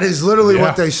say. That is literally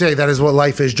what they say. That is what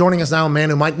life is. Joining us now, a man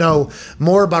who might know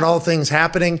more about all things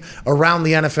happening around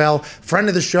the NFL. Friend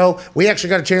of the show. We actually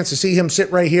got a chance to see him sit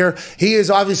right here. He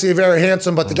is obviously very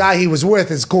handsome, but the guy he was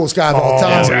with is the coolest guy of all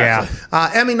time.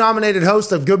 Yeah. Emmy-nominated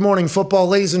host of Good Morning Football,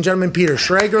 ladies and gentlemen, Peter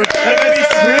Schrager.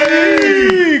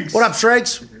 Hey, what up,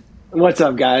 Schrags? What's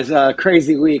up, guys?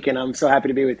 Crazy week, and I'm so happy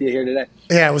to be with you here today.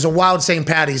 Yeah, it was a wild St.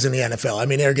 Patty's in the NFL. I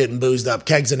mean, they're getting boozed up,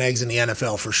 kegs and eggs in the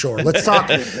NFL for sure. Let's talk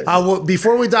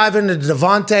before we dive into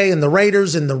Davante and the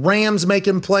Raiders and the Rams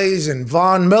making plays and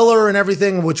Von Miller and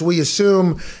everything, which we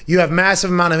assume you have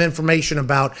massive amount of information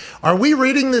about. Are we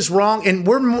reading this wrong? And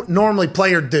we're normally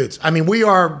player dudes. I mean, we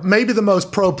are maybe the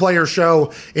most pro player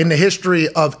show in the history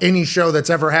of any show that's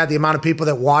ever had the amount of people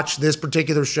that watch this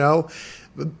particular show.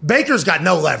 Baker's got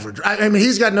no leverage. I mean,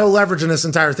 he's got no leverage in this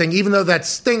entire thing, even though that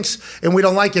stinks and we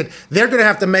don't like it. They're going to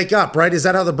have to make up, right? Is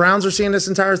that how the Browns are seeing this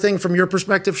entire thing from your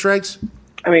perspective, Shrakes?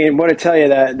 I mean, what to tell you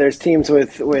that there's teams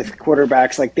with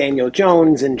quarterbacks like Daniel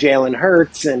Jones and Jalen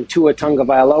Hurts and Tua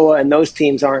Tagovailoa, and those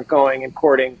teams aren't going and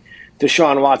courting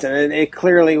Deshaun Watson. And it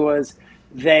clearly was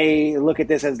they look at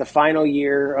this as the final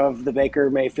year of the Baker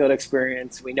Mayfield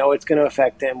experience. We know it's going to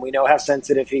affect him. We know how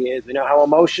sensitive he is. We know how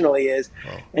emotional he is.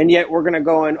 And yet we're going to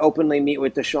go and openly meet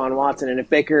with Deshaun Watson. And if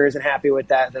Baker isn't happy with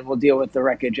that, then we'll deal with the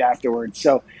wreckage afterwards.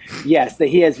 So, yes,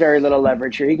 he has very little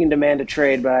leverage here. He can demand a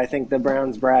trade, but I think the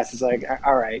Browns brass is like,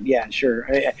 all right, yeah, sure.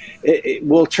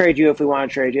 We'll trade you if we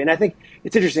want to trade you. And I think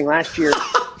it's interesting. Last year,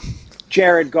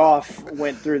 Jared Goff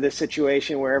went through this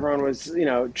situation where everyone was,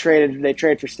 traded. They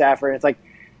traded for Stafford. And it's like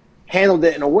handled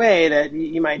it in a way that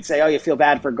you might say, oh, you feel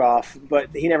bad for Goff, but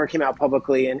he never came out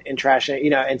publicly and trashing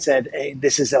it, and said, hey,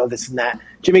 this and that.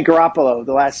 Jimmy Garoppolo,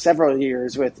 the last several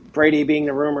years with Brady being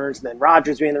the rumors, and then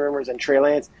Rodgers being the rumors, and Trey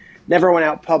Lance, never went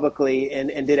out publicly and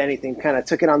did anything, kind of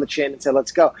took it on the chin and said,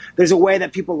 let's go. There's a way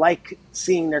that people like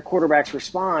seeing their quarterbacks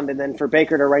respond, and then for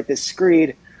Baker to write this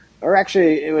screed, or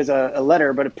actually it was a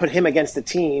letter, but it put him against the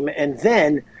team. And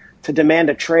then to demand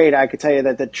a trade, I could tell you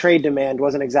that the trade demand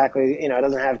wasn't exactly, it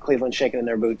doesn't have Cleveland shaking in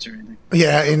their boots or anything.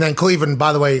 Yeah, and then Cleveland,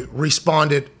 by the way,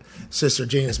 responded. Sister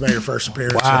Jean has made her first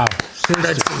appearance. Wow.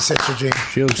 Sister Jean.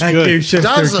 She looks Thank good. you, She Sister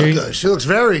does look Jean. good. She looks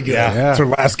very good. It's her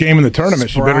last game in the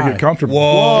tournament. She better get comfortable.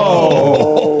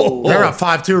 Whoa. They're up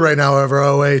 5-2 right now over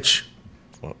OH.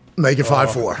 Make it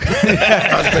 5-4.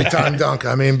 That was a big time dunk.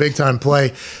 I mean, big time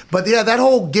play. But yeah, that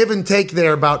whole give and take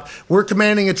there about we're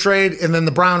commanding a trade, and then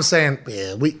the Browns saying,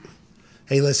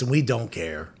 hey, listen, we don't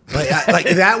care. Like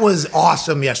that was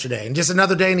awesome yesterday. And just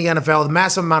another day in the NFL, a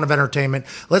massive amount of entertainment.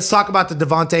 Let's talk about the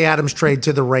Davante Adams trade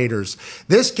to the Raiders.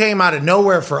 This came out of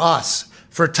nowhere for us.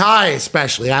 For Ty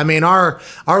especially. I mean, our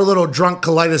little drunk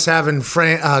colitis having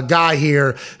guy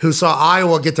here who saw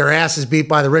Iowa get their asses beat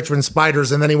by the Richmond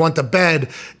Spiders, and then he went to bed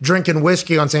drinking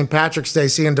whiskey on St. Patrick's Day,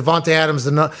 seeing Davante Adams,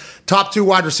 the top 2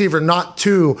 wide receiver, not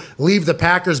 2, leave the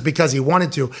Packers because he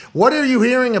wanted to. What are you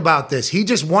hearing about this? He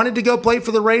just wanted to go play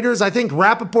for the Raiders? I think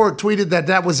Rappaport tweeted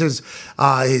that was his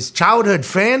childhood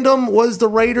fandom was the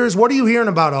Raiders. What are you hearing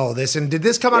about all of this? And did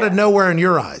this come out of nowhere in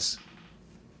your eyes?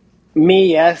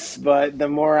 Me, yes, but the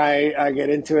more I get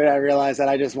into it, I realize that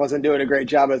I just wasn't doing a great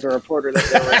job as a reporter, that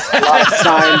there was a lot of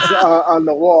signs on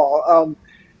the wall.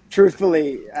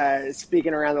 Truthfully,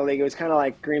 speaking around the league, it was kind of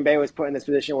like Green Bay was put in this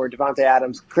position where Davante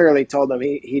Adams clearly told them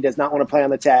he does not want to play on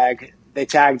the tag. They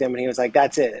tagged him, and he was like,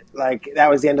 that's it. Like, that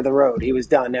was the end of the road. He was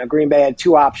done. Now, Green Bay had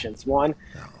 2 options. One,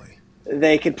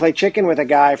 they could play chicken with a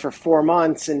guy for 4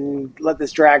 months and let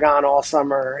this drag on all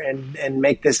summer and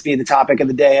make this be the topic of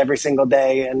the day every single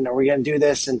day. And are we going to do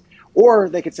this? Or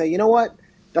they could say, you know what?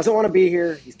 Doesn't want to be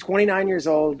here. He's 29 years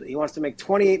old. He wants to make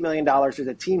 $28 million. There's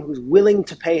a team who's willing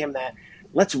to pay him that.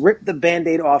 Let's rip the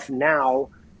Band-Aid off now,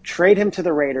 trade him to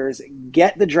the Raiders,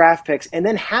 get the draft picks, and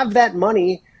then have that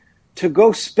money to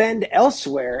go spend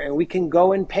elsewhere, and we can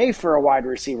go and pay for a wide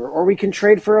receiver, or we can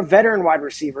trade for a veteran wide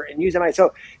receiver and use that money.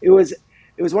 So it was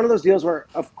one of those deals where,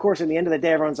 of course, at the end of the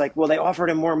day, everyone's like, well, they offered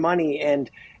him more money, and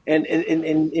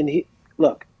he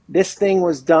look, this thing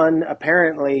was done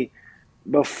apparently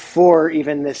before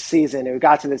even this season. It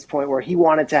got to this point where he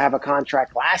wanted to have a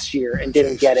contract last year and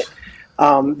didn't get it.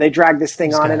 They dragged this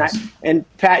thing on,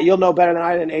 and Pat, you'll know better than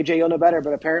I, and AJ, you'll know better,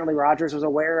 but apparently Rodgers was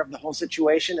aware of the whole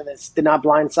situation, and this did not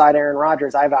blindside Aaron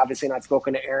Rodgers. I've obviously not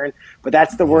spoken to Aaron, but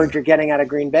that's the word you're getting out of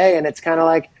Green Bay, and it's kind of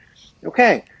like,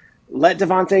 okay, let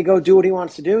Davante go do what he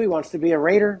wants to do. He wants to be a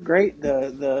Raider. Great.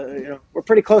 We're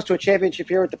pretty close to a championship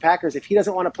here with the Packers. If he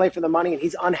doesn't want to play for the money and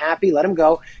he's unhappy, let him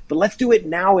go. But let's do it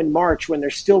now in March when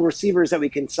there's still receivers that we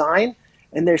can sign,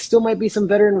 and there still might be some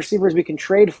veteran receivers we can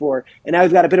trade for. And now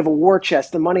we've got a bit of a war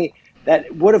chest. The money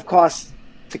that would have cost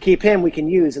to keep him, we can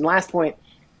use. And last point,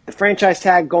 the franchise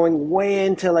tag going way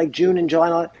into like June and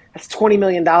July, that's $20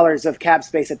 million of cap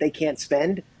space that they can't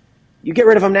spend. You get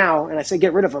rid of him now, and I say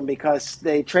get rid of him because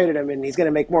they traded him, and he's going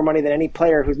to make more money than any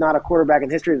player who's not a quarterback in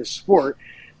the history of the sport.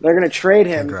 They're going to trade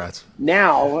him. Congrats.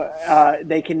 Now.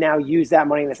 They can now use that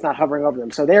money, and it's not hovering over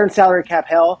them. So they're in salary cap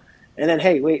hell. And then,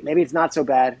 hey, wait, maybe it's not so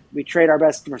bad. We trade our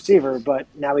best receiver, but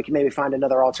now we can maybe find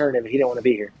another alternative if he don't want to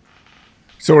be here.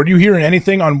 So are you hearing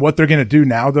anything on what they're going to do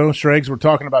now, though, Schrags? We're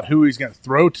talking about who he's going to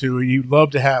throw to. You'd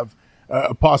love to have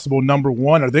a possible number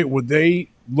one. Would they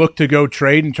look to go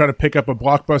trade and try to pick up a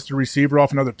blockbuster receiver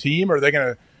off another team, or are they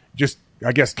going to just,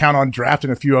 I guess, count on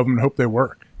drafting a few of them and hope they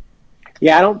work?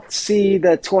 Yeah, I don't see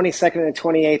the 22nd and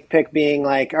 28th pick being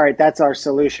like, all right, that's our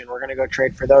solution. We're going to go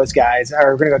trade for those guys,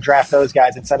 or we're going to go draft those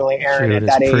guys, and suddenly Aaron at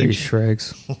that pretty age.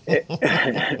 Shregs.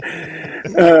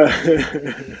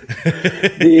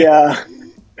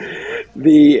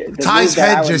 The Ty's move that I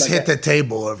head would just look hit at- the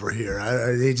table over here.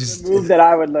 The move that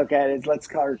I would look at is let's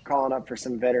start calling up for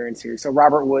some veterans here. So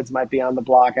Robert Woods might be on the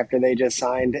block after they just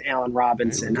signed Allen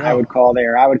Robinson. I would call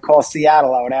there. I would call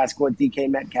Seattle. I would ask what DK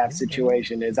Metcalf's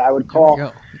situation is. I would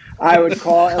call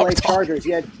LA Chargers.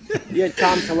 You had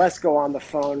Tom Telesco on the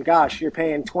phone. Gosh, you're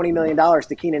paying $20 million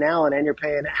to Keenan Allen, and you're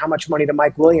paying how much money to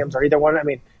Mike Williams? Or either one. I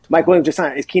mean, Mike Williams just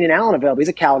signed. Is Keenan Allen available? He's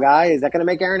a Cal guy. Is that going to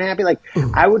make Aaron happy? Like,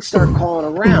 I would start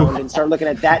calling around and start looking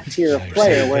at that tier of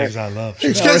player. Where I love.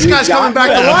 This guy's coming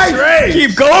back to life.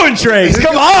 Keep going, Trace.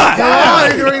 Come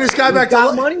on. You're bringing this guy back to got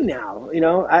life. money now. You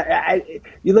know,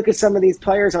 you look at some of these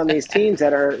players on these teams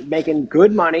that are making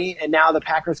good money, and now the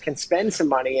Packers can spend some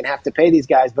money and have to pay these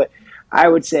guys. But I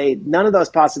would say none of those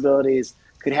possibilities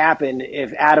could happen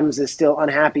if Adams is still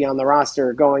unhappy on the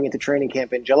roster going into training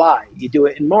camp in July. You do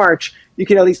it in March, you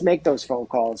can at least make those phone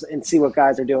calls and see what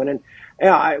guys are doing.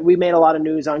 And we made a lot of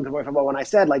news on Good Morning Football when I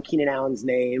said like Keenan Allen's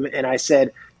name and I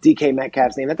said DK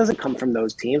Metcalf's name. That doesn't come from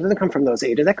those teams. It doesn't come from those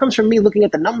agents. That comes from me looking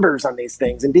at the numbers on these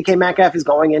things. And DK Metcalf is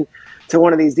going into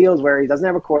one of these deals where he doesn't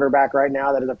have a quarterback right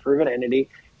now that is a proven entity.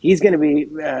 He's going to be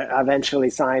eventually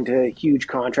signed to a huge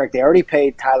contract. They already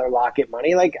paid Tyler Lockett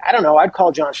money. Like, I don't know. I'd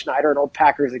call John Schneider, an old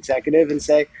Packers executive, and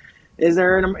say, is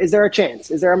there a chance?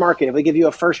 Is there a market? If we give you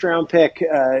a first-round pick,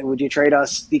 would you trade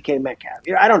us DK Metcalf?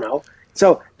 I don't know.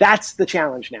 So that's the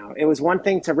challenge now. It was one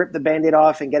thing to rip the Band-Aid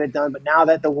off and get it done, but now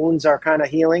that the wounds are kind of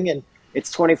healing and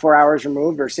it's 24 hours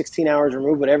removed or 16 hours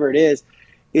removed, whatever it is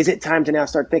it time to now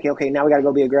start thinking, okay, now we got to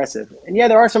go be aggressive? And, yeah,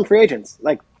 there are some free agents.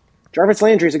 Like, Jarvis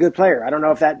Landry is a good player. I don't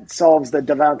know if that solves the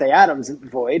Davante Adams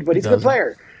void, but he's a good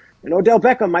player. And Odell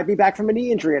Beckham might be back from a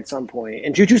knee injury at some point.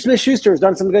 And Juju Smith-Schuster has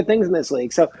done some good things in this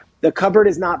league. So the cupboard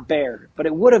is not bare, but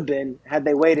it would have been had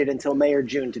they waited until May or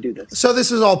June to do this. So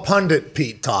this is all pundit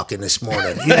Pete talking this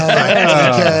morning. You know, like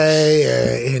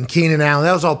DK and Keenan Allen.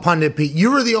 That was all pundit Pete.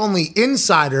 You were the only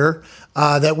insider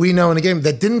that we know in the game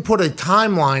that didn't put a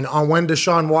timeline on when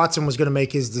Deshaun Watson was going to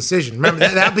make his decision. Remember,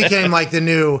 that became like the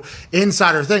new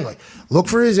insider thing. Like, look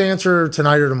for his answer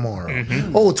tonight or tomorrow.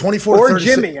 Mm-hmm. Oh, 24 Or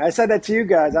 36. Jimmy. I said that to you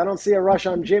guys. I don't see a rush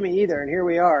on Jimmy either. And here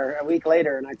we are a week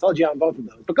later, and I told you on both of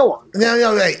those. But go on.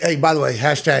 No, hey, by the way,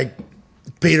 hashtag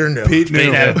Peter knew. Pete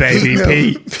knew.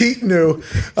 Pete knew.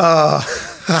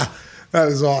 That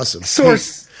is awesome.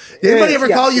 Source. Anybody ever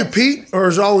Yeah, call you yeah. Pete, or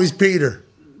is it always Peter?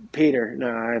 Peter.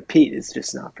 No, Pete is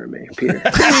just not for me. Peter.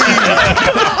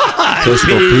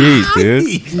 Telesco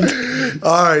Pete, dude.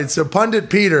 All right, so Pundit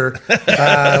Peter,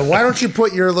 why don't you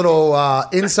put your little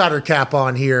insider cap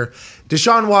on here?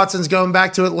 Deshaun Watson's going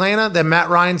back to Atlanta, then Matt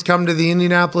Ryan's come to the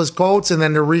Indianapolis Colts, and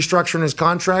then they're restructuring his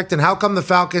contract. And how come the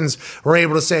Falcons were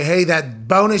able to say, hey, that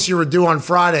bonus you were due on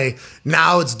Friday,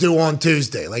 now it's due on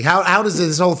Tuesday? Like, how does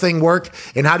this whole thing work,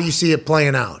 and how do you see it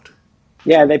playing out?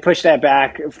 Yeah, they pushed that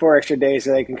back 4 extra days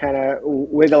so they can kind of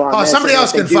wiggle on. Oh, this. somebody And else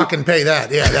if they can do- fucking pay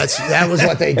that. Yeah, that was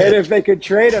what they And did. if they could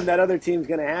trade him, that other team's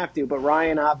going to have to. But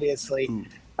Ryan obviously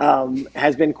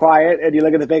has been quiet. And you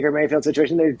look at the Baker Mayfield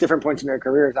situation, there's different points in their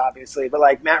careers, obviously. But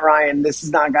like Matt Ryan, this has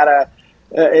not got a.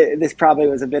 This probably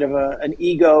was a bit of an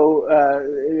ego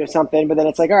or something. But then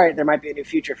it's like, all right, there might be a new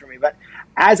future for me. But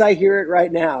as I hear it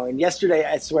right now, and yesterday,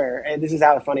 I swear, and this is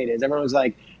how funny it is. Everyone was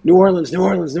like, New Orleans, New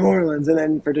Orleans, New Orleans. And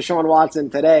then for Deshaun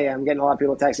Watson today, I'm getting a lot of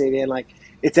people texting me and like,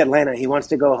 it's Atlanta. He wants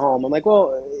to go home. I'm like,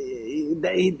 well,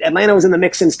 Atlanta was in the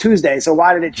mix since Tuesday. So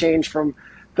why did it change from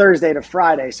Thursday to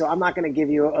Friday? So I'm not going to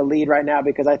give you a lead right now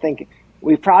because I think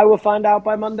we probably will find out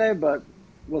by Monday, but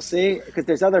we'll see. Because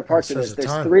there's other parts of this.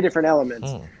 There's three different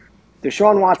elements.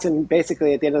 Deshaun Watson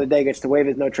basically at the end of the day gets to waive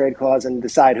his no trade clause and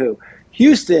decide who.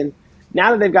 Houston,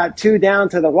 now that they've got two down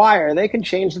to the wire, they can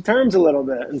change the terms a little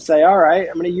bit and say, all right,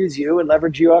 I'm going to use you and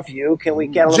leverage you off you. Can we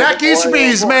get a little Jack bit more? Easterby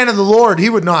is man of the Lord. He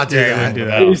would not do that.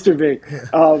 It used to be.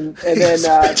 And then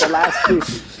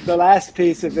the last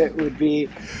piece of it would be,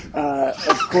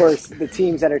 of course, the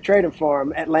teams that are trading for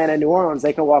him, Atlanta, New Orleans,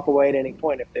 they can walk away at any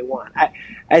point if they want.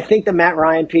 I think the Matt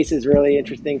Ryan piece is really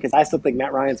interesting because I still think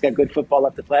Matt Ryan's got good football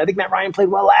left to play. I think Matt Ryan played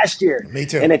well last year. Me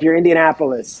too. And if you're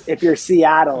Indianapolis, if you're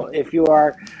Seattle, if you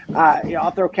are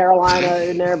I'll throw Carolina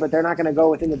in there, but they're not going to go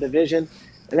within the division.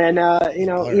 And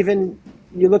then, even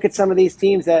you look at some of these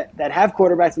teams that have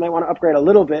quarterbacks that might want to upgrade a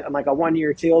little bit on like a 1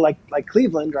 year deal, like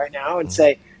Cleveland right now, and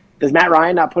say, does Matt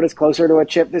Ryan not put us closer to a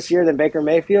chip this year than Baker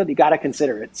Mayfield? You got to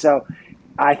consider it. So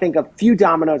I think a few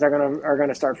dominoes are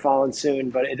gonna start falling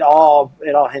soon, but it all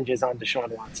hinges on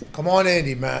Deshaun Watson. Come on,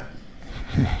 Andy, Matt.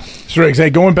 Sure, hey,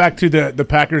 going back to the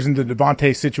Packers and the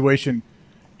Davante situation,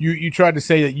 you tried to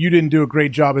say that you didn't do a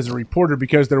great job as a reporter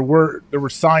because there were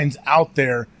signs out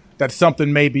there that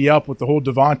something may be up with the whole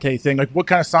Davante thing. Like, what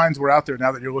kind of signs were out there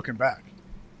now that you're looking back?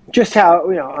 Just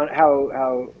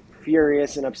how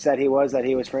furious and upset he was that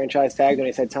he was franchise tagged, and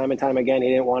he said time and time again he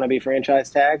didn't want to be franchise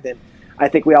tagged. And I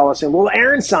think we all assume, well,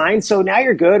 Aaron signed, so now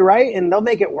you're good, right? And they'll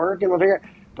make it work, and we'll figure it.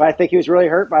 But I think he was really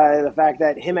hurt by the fact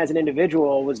that him as an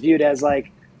individual was viewed as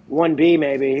like 1B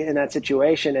maybe in that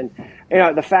situation.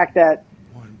 And, the fact that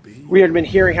we had been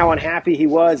hearing how unhappy he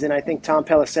was, and I think Tom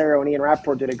Pelissero and Ian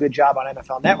Rappaport did a good job on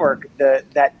NFL Network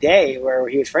that day where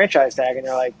he was franchise tagged, and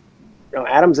they're like,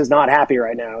 Adams is not happy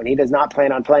right now, and he does not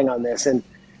plan on playing on this. And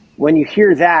when you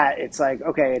hear that, it's like,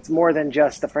 okay, it's more than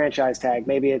just the franchise tag.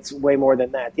 Maybe it's way more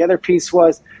than that. The other piece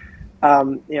was, I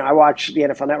watch the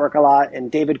NFL Network a lot,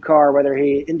 and David Carr, whether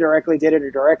he indirectly did it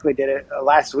or directly did it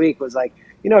last week, was like,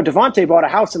 Davante bought a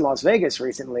house in Las Vegas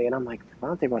recently, and I'm like,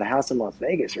 Davante bought a house in Las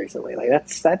Vegas recently? Like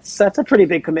that's a pretty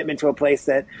big commitment to a place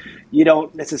that you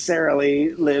don't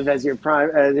necessarily live as your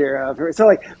prime. So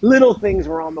like little things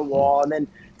were on the wall, and then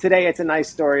today it's a nice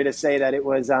story to say that it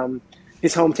was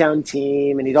his hometown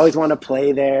team, and he'd always wanted to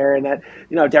play there, and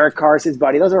that Derek Carr's his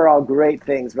buddy. Those are all great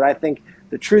things, but I think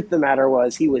the truth of the matter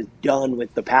was he was done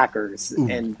with the Packers,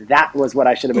 and that was what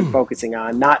I should have been focusing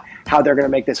on, not how they're going to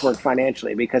make this work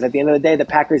financially, because at the end of the day, the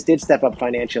Packers did step up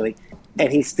financially,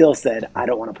 and he still said, I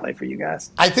don't want to play for you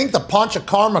guys. I think the Poncha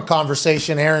Karma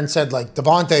conversation, Aaron said, like,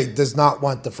 Davante does not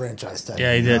want the franchise tag.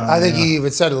 Yeah, he did. I think he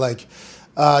even said it like,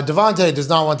 Davante does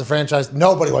not want the franchise.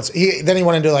 Nobody wants. Then he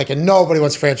went into like, and nobody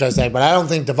wants a franchise tag. But I don't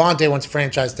think Davante wants a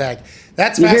franchise tag.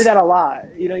 You hear that a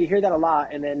lot. You hear that a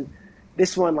lot, and then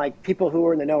this one, like people who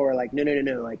are in the know are like, no,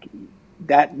 like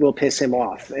that will piss him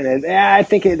off. And I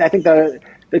think the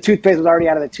toothpaste was already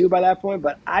out of the tube by that point.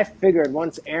 But I figured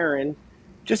once Aaron,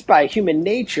 just by human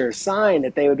nature, signed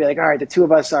that they would be like, all right, the two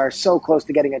of us are so close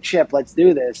to getting a chip. Let's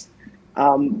do this.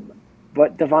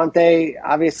 But Davante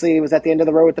obviously was at the end of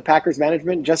the road with the Packers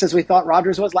management, just as we thought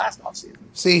Rodgers was last offseason.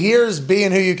 See, here's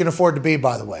being who you can afford to be,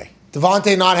 by the way.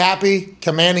 Davante not happy,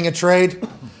 commanding a trade.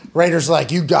 Raiders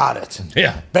like, you got it.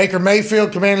 Yeah. Baker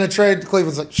Mayfield commanding the trade.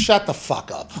 Cleveland's like, shut the fuck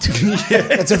up.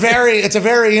 It's a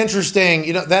very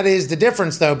interesting, that is the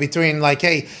difference though between like,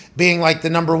 hey, being like the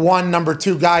number one, number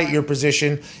two guy at your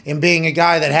position and being a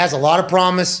guy that has a lot of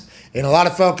promise and a lot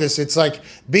of focus. It's like,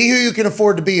 be who you can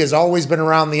afford to be has always been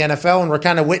around the NFL, and we're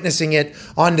kind of witnessing it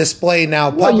on display now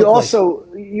publicly.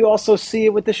 Well, you also see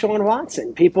it with Deshaun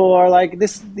Watson. People are like,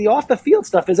 the off the field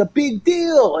stuff is a big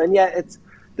deal, and yet it's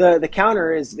the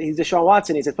counter is he's Deshaun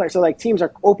Watson, he's a player. So like teams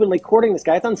are openly courting this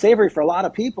guy. It's unsavory for a lot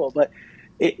of people, but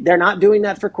they're not doing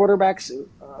that for quarterbacks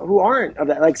who aren't of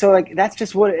that. Like so, like that's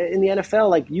just what in the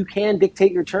NFL. Like you can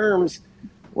dictate your terms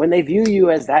when they view you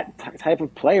as that type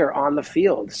of player on the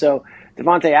field. So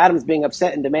Davante Adams being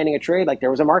upset and demanding a trade, like there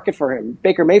was a market for him.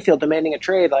 Baker Mayfield demanding a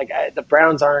trade, like the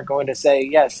Browns aren't going to say,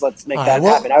 yes, let's make that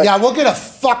happen. We'll get a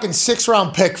fucking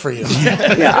 6th-round pick for you.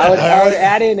 I would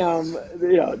add in,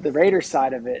 the Raiders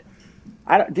side of it.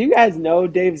 Do you guys know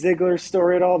Dave Ziegler's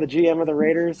story at all? The GM of the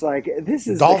Raiders, like this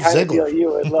is Dolph the kind Ziegler. of deal you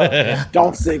would love.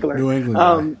 Dolph Ziegler, New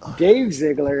England. Dave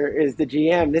Ziegler is the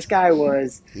GM. This guy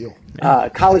was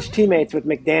college teammates with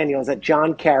McDaniels at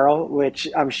John Carroll, which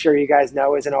I'm sure you guys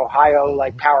know is an Ohio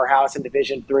like powerhouse in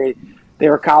Division III. They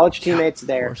were college teammates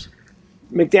there.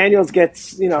 McDaniels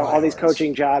gets all these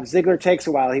coaching jobs. Ziegler takes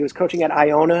a while. He was coaching at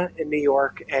Iona in New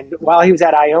York, and while he was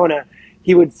at Iona,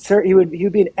 he would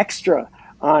be an extra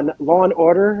on Law and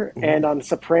Order and on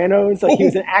Sopranos. Like he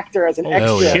was an actor as an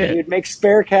extra. He would make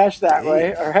spare cash that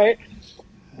way. All right.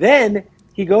 Then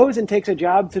he goes and takes a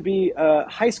job to be a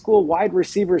high school wide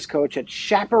receivers coach at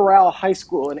Chaparral High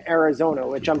School in Arizona,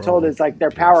 which I'm told is like their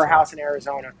powerhouse in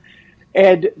Arizona,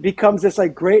 and becomes this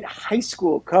like great high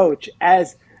school coach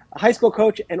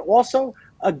and also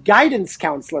a guidance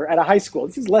counselor at a high school.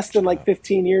 This is less than like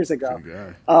 15 years ago.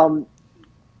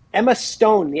 Emma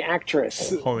Stone, the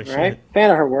actress, Holy right? shit. Fan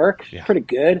of her work. She's pretty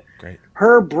good. Great.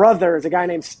 Her brother is a guy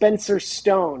named Spencer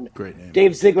Stone. Great name.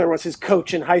 Dave Ziegler was his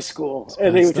coach in high school,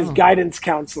 and he was his guidance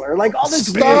counselor. Like all this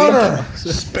Stoner.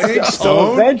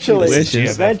 Oh, eventually,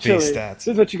 Delicious. this FB stats.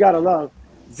 is what you got to love.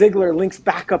 Ziegler links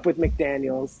back up with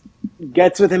McDaniels.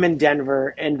 gets with him in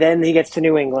Denver, and then he gets to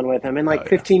New England with him. And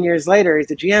 15 years later, he's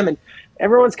the GM, and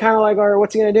everyone's kind of like, all right,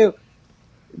 what's he going to do?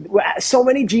 So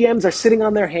many GMs are sitting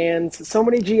on their hands. So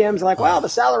many GMs are like, wow, the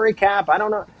salary cap, I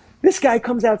don't know. This guy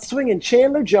comes out swinging.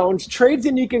 Chandler Jones trades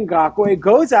Yannick Ngakoue,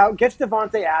 goes out, gets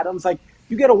Davante Adams. Like,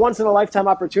 you get a once-in-a-lifetime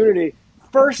opportunity.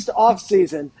 First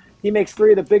offseason, he makes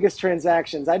 3 of the biggest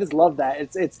transactions. I just love that.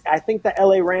 I think the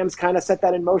LA Rams kind of set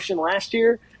that in motion last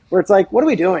year, where it's like, what are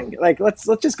we doing? Like, let's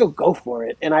just go for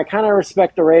it. And I kind of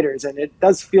respect the Raiders, and it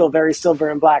does feel very silver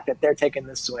and black that they're taking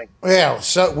this swing. Yeah,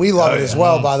 so we love it as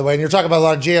well, by the way. And you're talking about a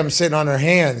lot of GMs sitting on their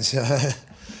hands.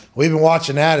 We've been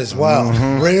watching that as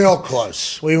well. Real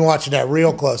close. We've been watching that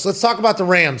real close. Let's talk about the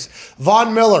Rams.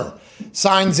 Von Miller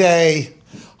signs a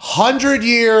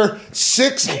 100-year,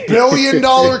 $6 billion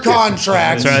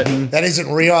contract. That's right. That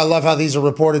isn't real. I love how these are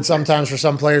reported sometimes for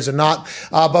some players and not.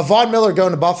 But Von Miller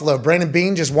going to Buffalo. Brandon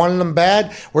Beane just wanted them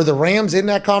bad. Were the Rams in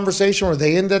that conversation? Were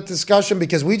they in that discussion?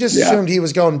 Because we just assumed he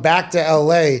was going back to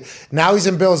L.A. Now he's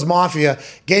in Bills Mafia.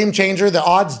 Game changer. The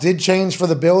odds did change for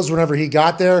the Bills whenever he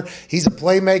got there. He's a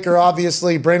playmaker,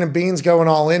 obviously. Brandon Beane's going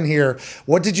all in here.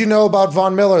 What did you know about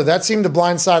Von Miller? That seemed to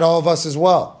blindside all of us as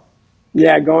well.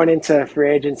 Yeah, going into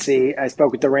free agency, I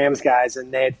spoke with the Rams guys,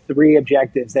 and they had 3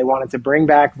 objectives. They wanted to bring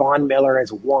back Von Miller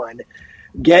as 1,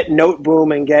 get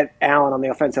Noteboom and get Allen on the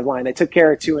offensive line. They took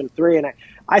care of 2 and 3, and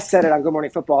I said it on Good Morning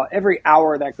Football. Every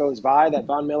hour that goes by that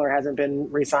Von Miller hasn't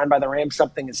been re-signed by the Rams,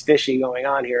 something is fishy going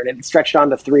on here, and it stretched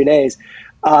on to 3 days.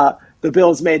 The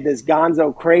Bills made this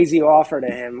gonzo crazy offer to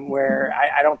him where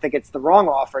I don't think it's the wrong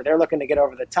offer. They're looking to get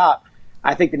over the top.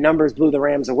 I think the numbers blew the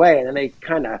Rams away, and then they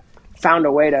kind of found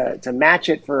a way to match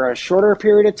it for a shorter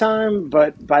period of time.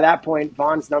 But by that point,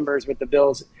 Von's numbers with the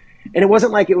Bills, and it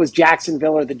wasn't like it was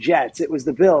Jacksonville or the Jets. It was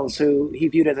the Bills who he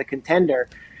viewed as a contender.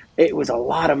 It was a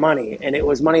lot of money, and it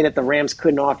was money that the Rams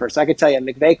couldn't offer. So I could tell you,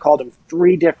 McVay called him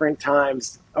 3 different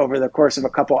times over the course of a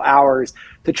couple hours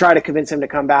to try to convince him to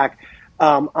come back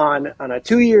on a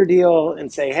 2-year deal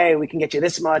and say, hey, we can get you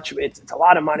this much. It's a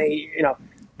lot of money, you know.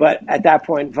 But at that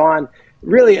point, Von –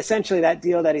 really, essentially, that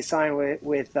deal that he signed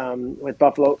with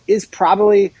Buffalo is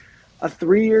probably a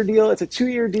 3-year deal. It's a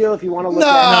 2-year deal if you want to look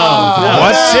at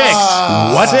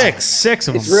it. What? 6? 6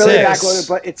 of them. It's really backloaded,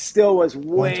 but it still was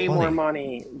way more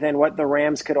money than what the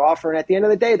Rams could offer. And at the end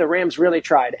of the day, the Rams really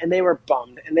tried, and they were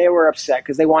bummed, and they were upset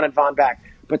because they wanted Von back.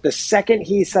 But the second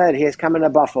he said he is coming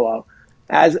to Buffalo,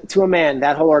 as to a man,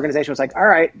 that whole organization was like, all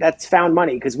right, that's found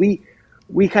money, because we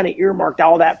kind of earmarked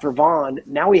all that for Von.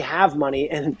 Now we have money,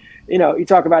 and you know, you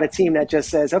talk about a team that just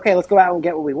says, okay, let's go out and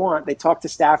get what we want. They talk to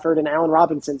Stafford, and Allen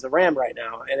Robinson's a Ram right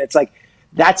now. And it's like,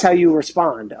 that's how you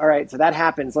respond. All right, so that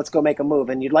happens. Let's go make a move.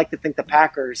 And you'd like to think the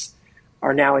Packers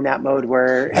are now in that mode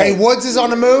where, hey, Woods is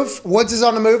on the move. Woods is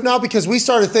on the move now, because we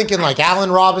started thinking like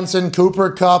Allen Robinson, Cooper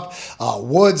Kupp,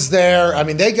 Woods there. I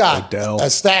mean, they got a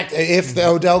stack if the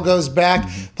Odell goes back.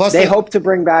 Plus, they hope to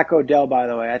bring back Odell, by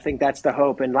the way. I think that's the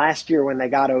hope. And last year when they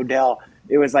got Odell,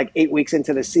 it was like 8 weeks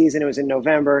into the season. It was in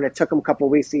November, and it took them a couple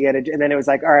of weeks to get it. And then it was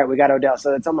like, all right, we got Odell.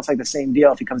 So it's almost like the same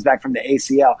deal if he comes back from the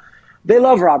ACL. They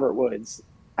love Robert Woods.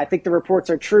 I think the reports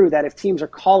are true that if teams are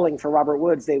calling for Robert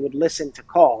Woods, they would listen to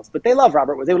calls. But they love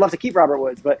Robert Woods. They would love to keep Robert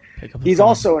Woods. But he's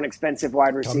also an expensive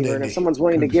wide receiver. And if someone's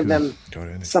willing to give them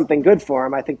something good for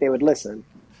him, I think they would listen.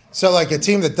 So, like, a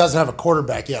team that doesn't have a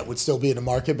quarterback yet would still be in the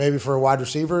market maybe for a wide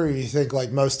receiver? Or you think, like,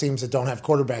 most teams that don't have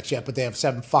quarterbacks yet, but they have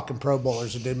 7 fucking Pro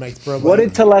Bowlers who did make the Pro Bowl? What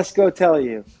did Telesco tell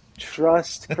you?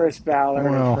 Trust Chris Ballard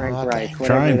and Frank Reich.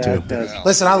 Trying to.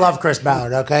 Listen, I love Chris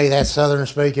Ballard, okay? That's Southern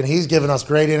speaking. He's given us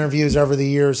great interviews over the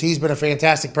years. He's been a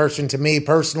fantastic person to me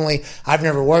personally. I've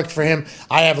never worked for him.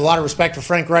 I have a lot of respect for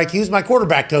Frank Reich. He was my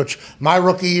quarterback coach my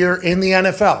rookie year in the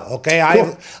NFL, okay? I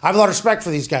have a lot of respect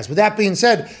for these guys. With that being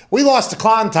said, we lost to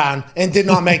Clowntown and did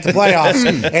not make the playoffs,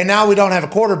 and now we don't have a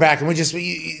quarterback, and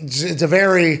it's a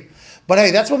very... But,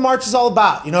 hey, that's what March is all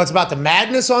about. You know, it's about the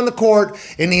madness on the court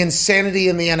and the insanity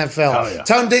in the NFL. Oh, yeah.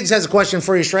 Tone Diggs has a question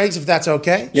for you, Schrags, if that's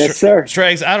okay. Yes, sir.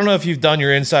 Schrags, I don't know if you've done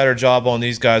your insider job on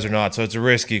these guys or not, so it's a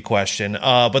risky question.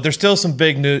 But there's still some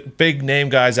big name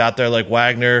guys out there like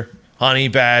Wagner, Honey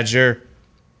Badger,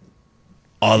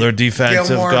 other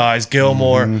defensive guys,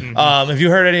 Gilmore. Mm-hmm. Have you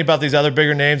heard any about these other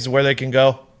bigger names and where they can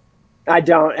go? I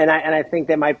don't, and I think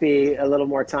there might be a little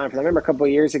more time for them. I remember a couple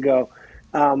of years ago,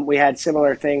 we had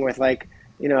similar thing with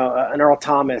an Earl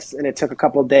Thomas, and it took a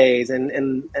couple of days,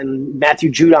 and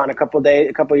Matthew Judon a couple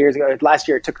of years ago. Last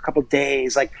year it took a couple of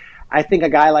days. Like, I think a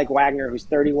guy like Wagner, who's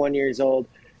 31 years old,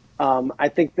 I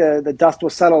think the dust will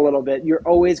settle a little bit. You're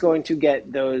always going to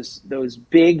get those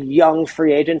big young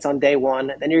free agents on day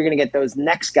one. Then you're going to get those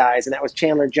next guys, and that was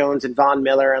Chandler Jones and Von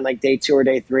Miller on like day 2 or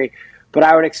day 3. But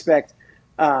I would expect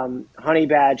Honey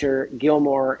Badger,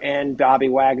 Gilmore, and Bobby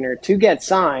Wagner to get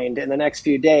signed in the next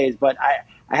few days. But I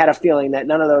had a feeling that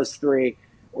none of those three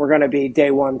were going to be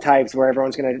day one types where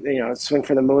everyone's going to swing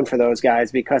for the moon for those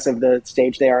guys because of the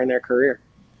stage they are in their career.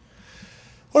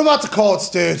 What about the Colts,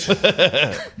 dude?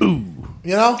 Ooh.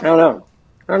 You know? I don't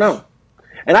know.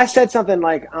 And I said something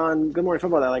like on Good Morning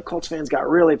Football that like Colts fans got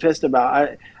really pissed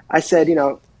about. I said,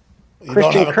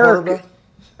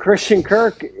 Christian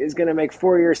Kirk is going to make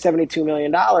 4 years, $72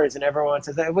 million. And everyone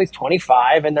says, well, he's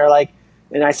 25. And they're like,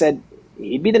 and I said,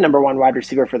 he'd be the number one wide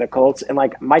receiver for the Colts. And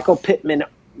like Michael Pittman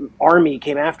Army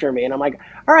came after me. And I'm like,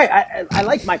 all right, I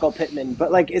like Michael Pittman,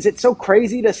 but like, is it so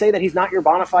crazy to say that he's not your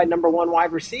bona fide number one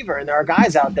wide receiver? And there are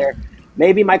guys out there.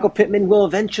 Maybe Michael Pittman will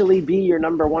eventually be your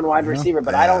number one wide receiver,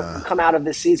 but I don't come out of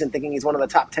this season thinking he's one of the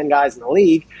top 10 guys in the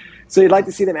league. So you'd like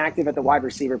to see them active at the wide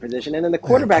receiver position. And in the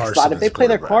quarterback spot, if they play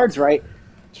their cards right,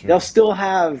 they'll still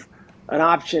have an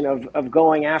option of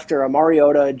going after a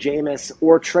Mariota, Jameis,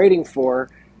 or trading for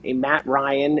a Matt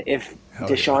Ryan if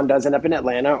Deshaun does end up in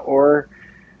Atlanta, or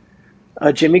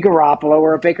a Jimmy Garoppolo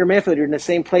or a Baker Mayfield. You're in the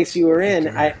same place you were in.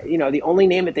 The only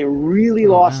name that they really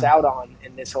lost out on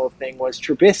in this whole thing was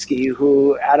Trubisky,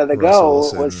 who out of the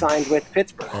was signed with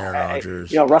Pittsburgh. Aaron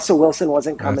Rodgers. Russell Wilson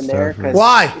wasn't coming there because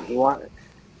why? He wanted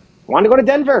to go to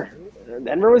Denver.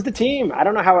 Denver was the team. I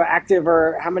don't know how active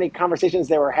or how many conversations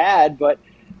they were had, but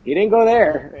he didn't go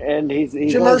there. And he's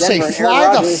Jim Irsay,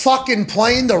 fly the fucking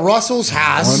plane to Russell's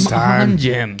house. One time.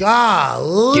 Jim.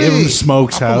 Golly. Give him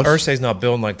Smoke's house. Ursay's not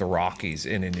building like the Rockies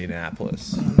in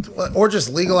Indianapolis. Or just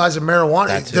legalizing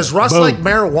marijuana. too. Does Russ like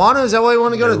marijuana? Is that why you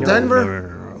want to go to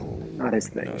Denver? Not his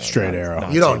thing. Straight arrow.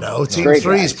 You don't know. Team Great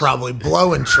 3 is guys. probably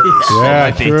blowing trees.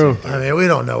 Yeah, true. I mean, we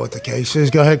don't know what the case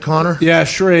is. Go ahead, Connor. Yeah,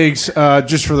 Schrags,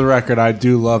 just for the record, I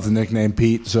do love the nickname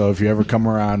Pete, so if you ever come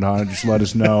around on it, just let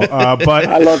us know. But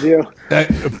I love you. I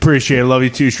appreciate it. Love you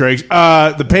too, Schrags.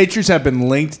 The Patriots have been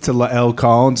linked to L.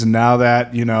 Collins, and now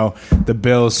that, the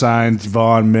Bills signed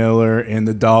Von Miller and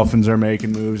the Dolphins are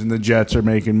making moves and the Jets are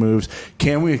making moves,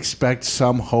 can we expect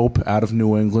some hope out of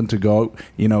New England to go,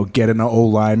 get an O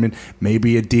lineman,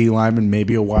 maybe a D lineman,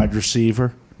 maybe a wide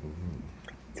receiver?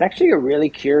 It's actually a really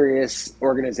curious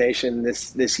organization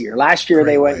this year. Last year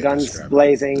they went guns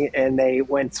blazing and they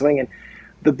went swinging.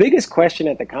 The biggest question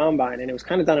at the Combine, and it was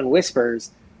kind of done in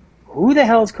whispers, who the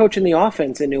hell is coaching the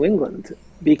offense in New England?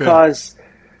 Because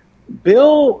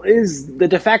Bill is the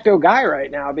de facto guy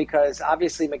right now because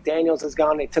obviously McDaniels is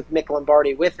gone. They took Nick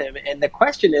Lombardi with him. And the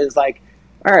question is like,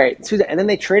 all right, and then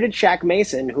they traded Shaq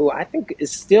Mason, who I think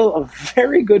is still a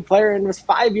very good player and was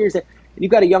 5 years there. And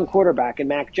you've got a young quarterback in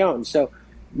Mac Jones. So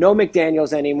no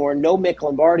McDaniels anymore, no Mick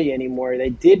Lombardi anymore. They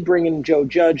did bring in Joe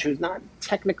Judge, who's not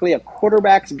technically a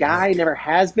quarterback's guy, never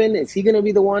has been. Is he going to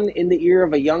be the one in the ear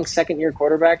of a young second-year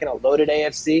quarterback in a loaded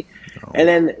AFC? Oh. And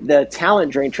then the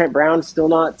talent drain, Trent Brown still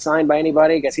not signed by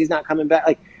anybody. I guess he's not coming back.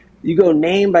 Like, you go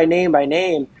name by name by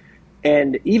name.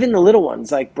 And even the little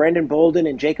ones like Brandon Bolden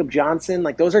and Jacob Johnson,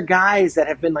 like those are guys that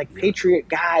have been like Patriot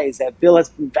guys that Bill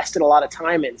has invested a lot of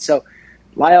time in. So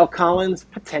Lyle Collins,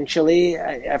 potentially,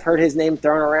 I've heard his name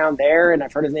thrown around there, and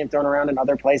I've heard his name thrown around in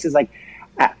other places. Like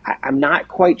I'm not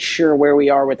quite sure where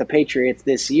we are with the Patriots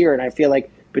this year, and I feel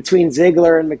like between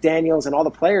Ziegler and McDaniels and all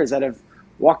the players that have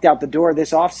walked out the door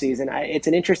this offseason, it's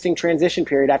an interesting transition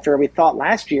period after we thought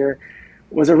last year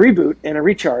was a reboot and a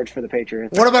recharge for the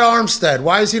Patriots. What about Armstead?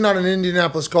 Why is he not an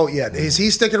Indianapolis Colt yet? Is he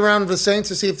sticking around with the Saints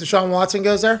to see if Deshaun Watson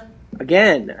goes there?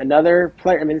 Again, another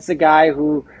player. I mean, it's a guy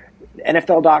who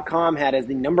NFL.com had as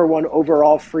the number one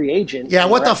overall free agent. Yeah,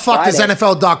 what the fuck is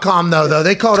NFL.com, though?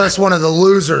 They called us one of the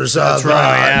losers. That's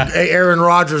right, Aaron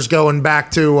Rodgers going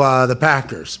back to the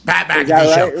Packers. Back to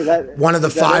the show. One of the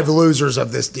 5 losers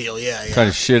of this deal, yeah. What kind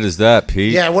of shit is that,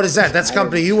 Pete? Yeah, what is that? That's a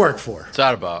company you work for. What's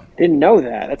that about? Didn't know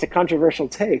that. That's a controversial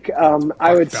take.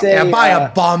 I would say... Yeah, buy a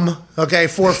bum, okay,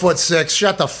 4'6".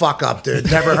 Shut the fuck up,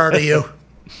 dude. Never heard of you.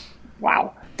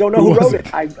 Wow. Don't know who wrote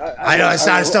it. I know. I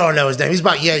still don't know his name. He's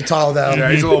about yay tall, though.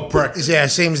 Yeah, he's a little prick. Yeah,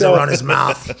 seems to run his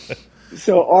mouth.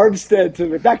 So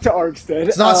Armstead, back to Armstead.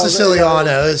 It's not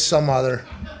Siciliano. It's some other.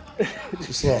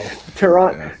 Just a little.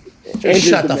 Toronto. Just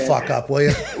shut the fuck up, will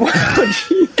you?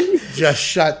 Just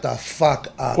shut the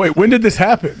fuck up. Wait, when did this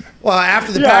happen? Well,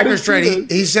 after the Packers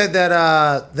trade, he said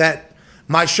that that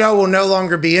my show will no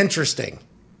longer be interesting.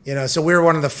 So we were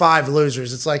one of the 5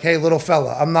 losers. It's like, hey, little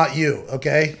fella, I'm not you,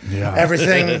 okay? Yeah.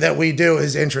 Everything that we do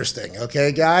is interesting,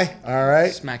 okay, guy? All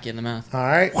right? Smack you in the mouth. All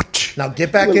right? Now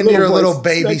get back into your little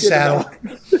baby saddle.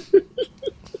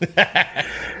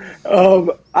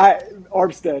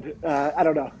 Armstead, I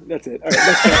don't know. That's it.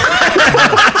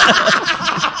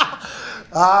 All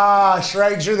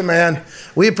Schrager, you're the man.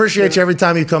 We appreciate you every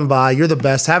time you come by. You're the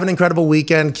best. Have an incredible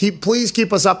weekend. Please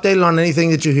keep us updated on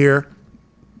anything that you hear.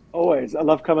 Always. I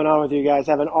love coming on with you guys.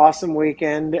 Have an awesome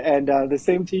weekend, and the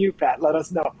same to you, Pat. Let us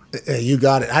know. You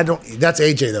got it. That's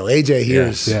AJ though. AJ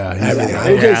hears everything.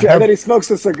 AJ said that he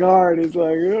smokes a cigar, and he's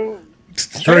like, oh.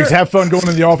 Striggs, have fun going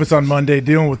to the office on Monday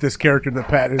dealing with this character that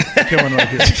Pat is killing right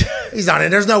here. He's not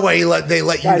in. There's no way they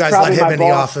let you Guy's guys let probably him my in the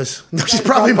boss. office. No, she's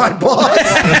probably my boss.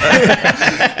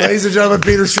 Ladies and gentlemen,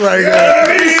 Peter Schrager.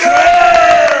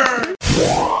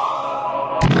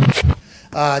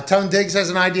 Tone Diggs has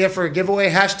an idea for a giveaway.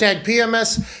 Hashtag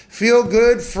PMS Feel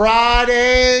Good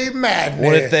Friday Madness.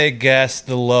 What if they guess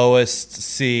the lowest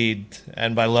seed?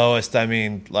 And by lowest, I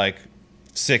mean like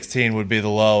 16 would be the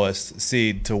lowest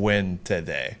seed to win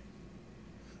today.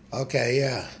 Okay,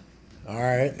 yeah. All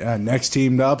right. Yeah, next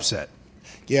team to upset.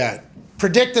 Yeah.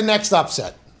 Predict the next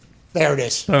upset. There it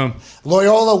is. Boom.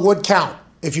 Loyola would count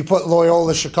if you put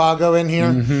Loyola Chicago in here.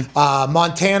 Mm-hmm.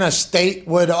 Montana State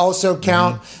would also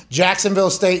count. Jacksonville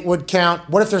State would count.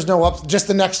 What if there's no just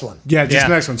the next one? Yeah, just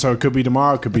next one. So it could be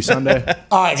tomorrow, it could be Sunday.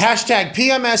 All right, hashtag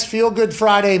PMS Feel Good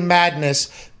Friday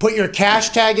Madness. Put your cash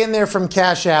tag in there from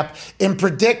Cash App and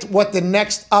predict what the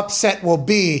next upset will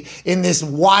be in this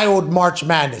wild March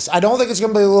Madness. I don't think it's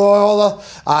going to be Loyola.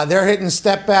 They're hitting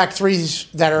step back threes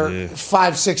that are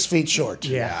 5-6 feet short.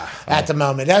 At the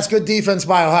moment. That's good defense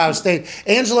by Ohio State.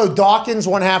 Angelo Dawkins,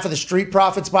 one half of the Street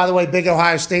Profits, by the way, big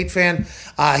Ohio State fan.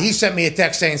 He sent me a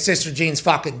text saying Sister Jean's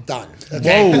fucking done.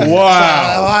 Okay? Whoa,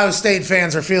 wow. So, Ohio State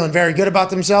fans are feeling very good about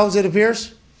themselves, it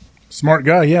appears. Smart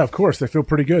guy, yeah, of course. They feel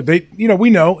pretty good. We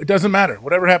know it doesn't matter.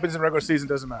 Whatever happens in regular season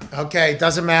doesn't matter. Okay,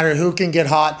 doesn't matter who can get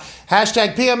hot.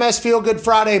 Hashtag PMS Feel Good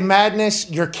Friday Madness,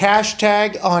 your cash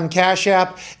tag on Cash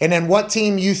App, and then what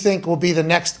team you think will be the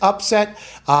next upset.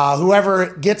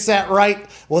 Whoever gets that right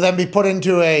will then be put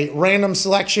into a random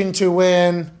selection to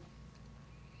win.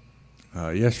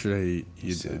 Yesterday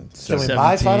you did. Can we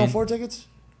buy Final Four tickets?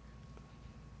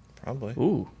 Probably.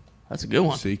 Ooh, that's a good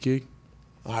one. SeatGeek.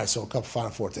 All right, so a couple Final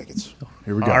Four tickets.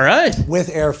 Here we go. All right. With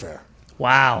airfare.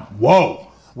 Wow. Whoa.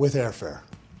 With airfare.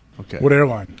 Okay. What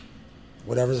airline?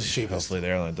 Whatever's the cheapest. Hopefully the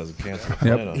airline doesn't cancel.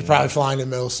 Yep. You're probably flying in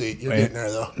the middle seat. You're getting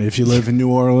there, though. If you live in New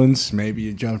Orleans, maybe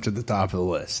you jump to the top of the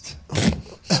list.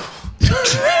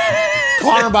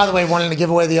 Connor, by the way, wanted to give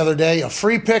away the other day a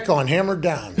free pick on Hammered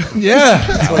Down. Yeah.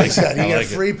 That's what he said. You I get like a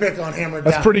free pick on Hammered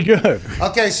That's Down. pretty good.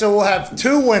 Okay, so we'll have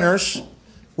two winners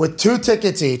with 2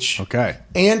 tickets each. Okay.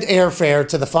 And airfare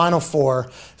to the Final Four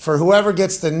for whoever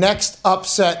gets the next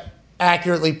upset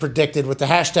accurately predicted with the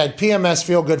hashtag PMS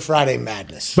Feel Good Friday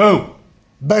Madness. Boom.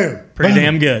 Boom. Pretty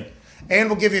damn good. And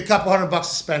we'll give you a couple $100 to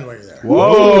spend while you're there.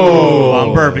 Whoa.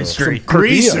 On Bourbon Street.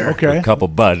 Greaser. Okay. A couple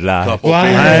Bud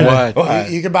Light.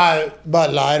 You can buy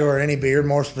Bud Light or any beer,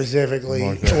 more specifically,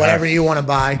 whatever you want to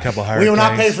buy. Couple We will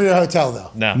not Hurricanes. pay for your hotel, though.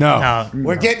 No. No.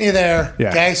 We're getting you there, Yeah.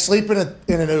 okay? Sleep in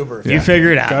an Uber. You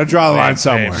figure it out. Gotta draw the line Hey,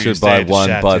 somewhere. hey, Should stay buy at the one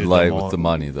Chateau Bud de Light Mont. with the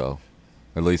money though.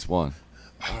 At least one.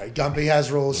 All right, Gumpy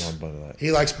has rules. One Bud Light.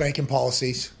 He likes banking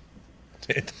policies.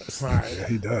 It does. All right.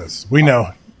 He does. We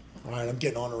know. All right, I'm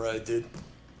getting on the road, dude.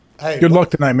 Hey, Good luck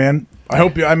tonight, man. I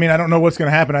hope you. I mean, I don't know what's going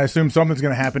to happen. I assume something's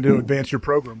going to happen to advance your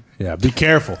program. Yeah, be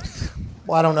careful.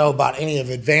 Well, I don't know about any of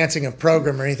advancing a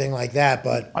program or anything like that,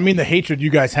 but I mean, the hatred you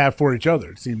guys have for each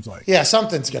other. It seems like. yeah,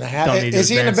 something's going to Don't happen. need to Is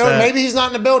he in the advance building? that. Maybe he's not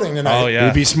in the building tonight. Oh, yeah.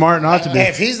 You'd be smart not to be. Hey,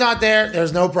 if he's not there,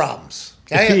 there's no problems.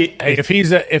 Okay? If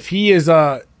he is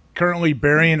currently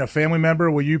burying a family member,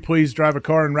 will you please drive a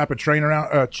car and wrap a chain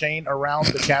around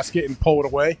the casket and pull it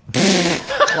away?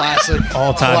 Classic.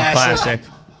 All-time classic.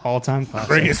 All-time classic.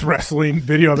 Greatest wrestling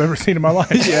video I've ever seen in my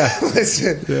life. Yeah.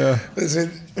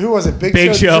 Listen. Who was it?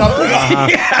 Big Show. Jumping?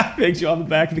 Yeah. Big Show on the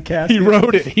back of the casket. He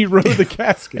rode it. He rode the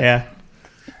casket. Yeah.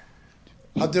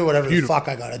 I'll do whatever the fuck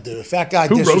I got to do. If that guy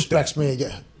Who wrote disrespects me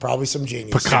again, probably some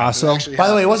genius. Picasso. By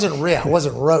the way, it wasn't real. It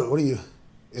wasn't wrote. What are you?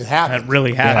 It happened. That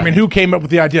really happened. I mean, who came up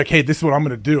with the idea? Okay, this is what I'm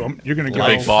going to do. You're going to go.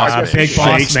 Big boss. Big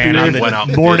boss man on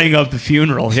the morning of the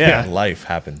funeral. Yeah. Life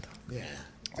happened.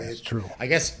 That's true. I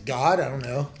guess God. I don't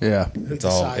know. Yeah. Who It's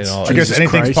all. decides? It all I guess Jesus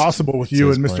anything's Christ. possible with you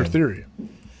his and Mr. plan. Theory.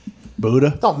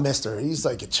 Buddha. Don't mister. He's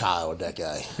like a child. That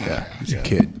guy. Yeah, he's a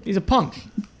kid. He's a punk.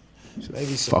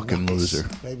 Maybe some Fucking knuckles. loser.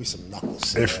 Maybe some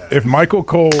knuckles. If Michael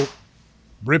Cole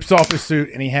rips off his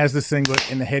suit and he has the singlet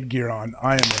and the headgear on,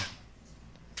 I am in.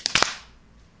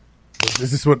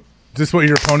 Is this what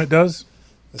your opponent does?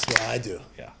 That's what I do.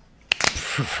 Yeah.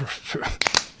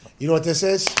 You know what this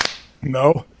is?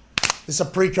 No. This is a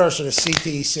precursor to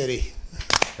CTE City.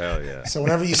 Hell yeah. So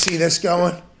whenever you see this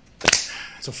going,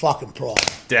 it's a fucking problem.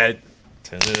 Dead.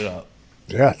 Tended it up.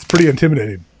 Yeah, it's pretty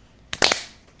intimidating.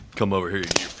 Come over here, you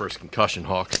get your first concussion,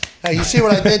 Hawk. Hey, you see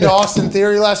what I did to Austin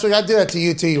Theory last week? I did that to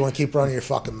you too. You want to keep running your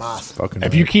fucking mouth?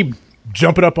 If you keep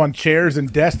jumping up on chairs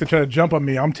and desks to try to jump on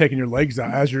me, I'm taking your legs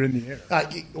out as you're in the air.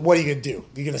 What are you gonna do?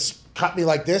 You gonna cut me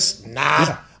like this?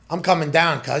 Nah, I'm coming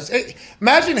down. Cuz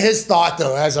imagine his thought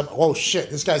though, as oh shit,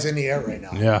 this guy's in the air right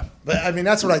now. Yeah, but I mean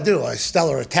that's what I do. I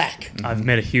stellar attack. I've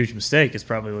made a huge mistake. Is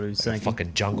probably what he was thinking.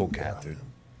 Fucking jungle cat, dude.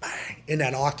 In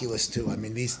that Oculus too. I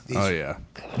mean these. Oh yeah,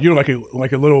 you're like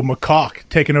a little macaque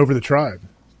taking over the tribe.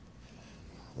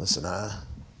 Listen,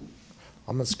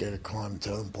 I'm not scared to climb the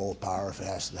totem pole of power if it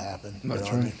has to happen. You That's know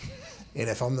what I right. mean? And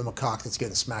if I'm the macaque that's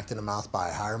getting smacked in the mouth by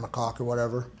a higher macaque or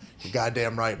whatever, you're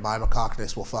goddamn right. My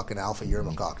macaqueness will fucking alpha your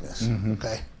macaqueness. Mm-hmm.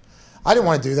 Okay. I didn't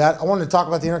want to do that. I wanted to talk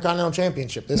about the Intercontinental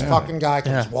Championship. This fucking guy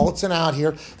comes waltzing out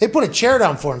here. They put a chair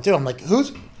down for him too. I'm like, who's?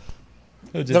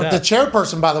 Who did The that?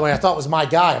 chairperson, by the way, I thought was my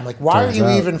guy. I'm like, why Turns are you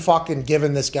out. even fucking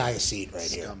giving this guy a seat right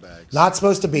here? Not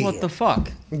supposed to be What here. the fuck?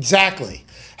 Exactly.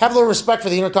 Have a little respect for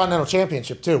the Intercontinental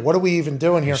Championship, too. What are we even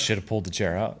doing here? He should have pulled the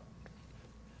chair out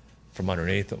from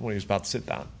underneath it when he was about to sit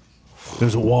down.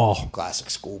 There's a wall. Classic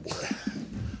schoolboy.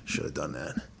 Should have done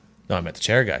that. No, I meant the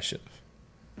chair guy should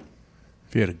have.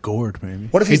 If you had a gourd, maybe.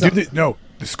 What if Hey, he's not?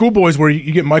 the schoolboys where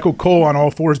you get Michael Cole on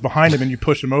all fours behind him and you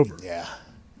push him over. Yeah.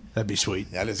 That'd be sweet.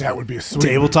 That would be a sweet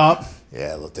Tabletop.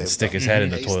 Yeah, a little table. Stick his head in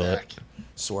the toilet.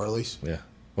 Swirlies. Yeah.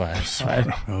 Well,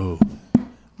 Oh,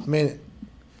 I mean,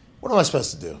 what am I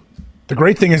supposed to do? The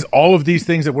great thing is all of these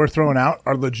things that we're throwing out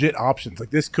are legit options. Like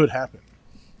this could happen.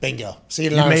 Bingo. See you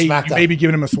You tonight on may SmackDown. be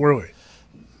giving him a swirly.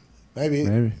 Maybe.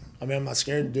 maybe. I mean, I'm not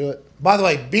scared to do it. By the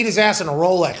way, beat his ass in a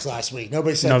Rolex last week.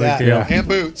 Nobody said No big that. deal. And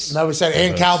boots. Nobody said,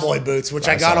 and cowboy boots, which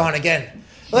I got on again.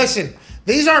 Listen,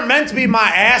 these aren't meant to be my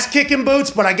ass-kicking boots,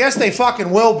 but I guess they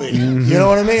fucking will be. Mm-hmm. You know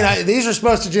what I mean? These are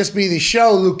supposed to just be the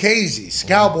show Lucchese's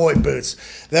cowboy boots.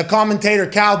 The commentator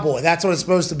cowboy. That's what it's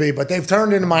supposed to be. But they've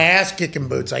turned into my ass-kicking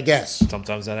boots, I guess.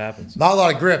 sometimes that happens. Not a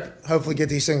lot of grip. Hopefully get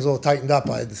these things a little tightened up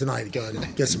tonight to go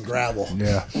and get some gravel.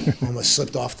 Yeah. Almost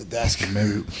slipped off the desk.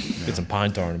 Maybe Get some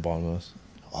pine tar in the bottom of this.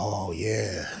 Oh,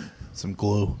 yeah. some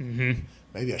glue.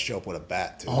 Maybe I show up with a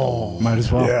bat, too. Might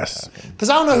as well. Yes. Because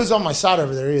I don't know who's on my side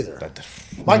over there either.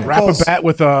 Mike Wrap a Cole's- bat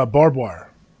with barbed wire.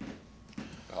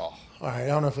 All right, I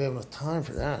don't know if we have enough time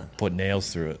for that. Put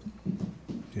nails through it.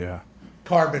 Yeah.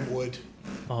 Carbon wood.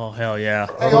 Oh hell yeah!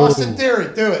 Hey, Austin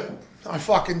Theory, do it. I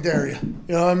fucking dare you.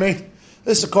 You know what I mean?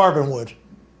 This is a carbon wood.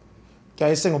 Okay,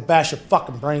 this thing will bash your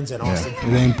fucking brains in, Austin.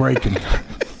 It ain't breaking.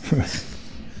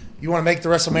 You want to make the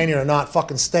WrestleMania or not,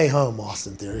 fucking stay home,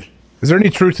 Austin Theory. Is there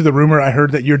any truth to the rumor? I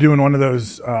heard that you're doing one of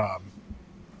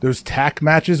those tack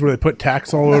matches where they put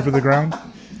tacks all over the ground.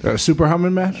 Super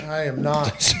humming match? I am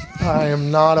not. I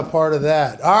am not a part of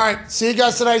that. All right. See you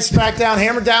guys tonight, SmackDown.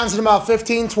 Hammer Down's in about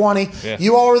 15-20. Yeah.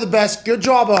 You all are the best. Good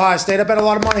job, Ohio State. I bet a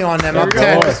lot of money on them. There Up we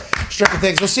go. 10. Stripping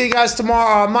things. We'll see you guys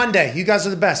tomorrow, Monday. You guys are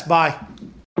the best. Bye.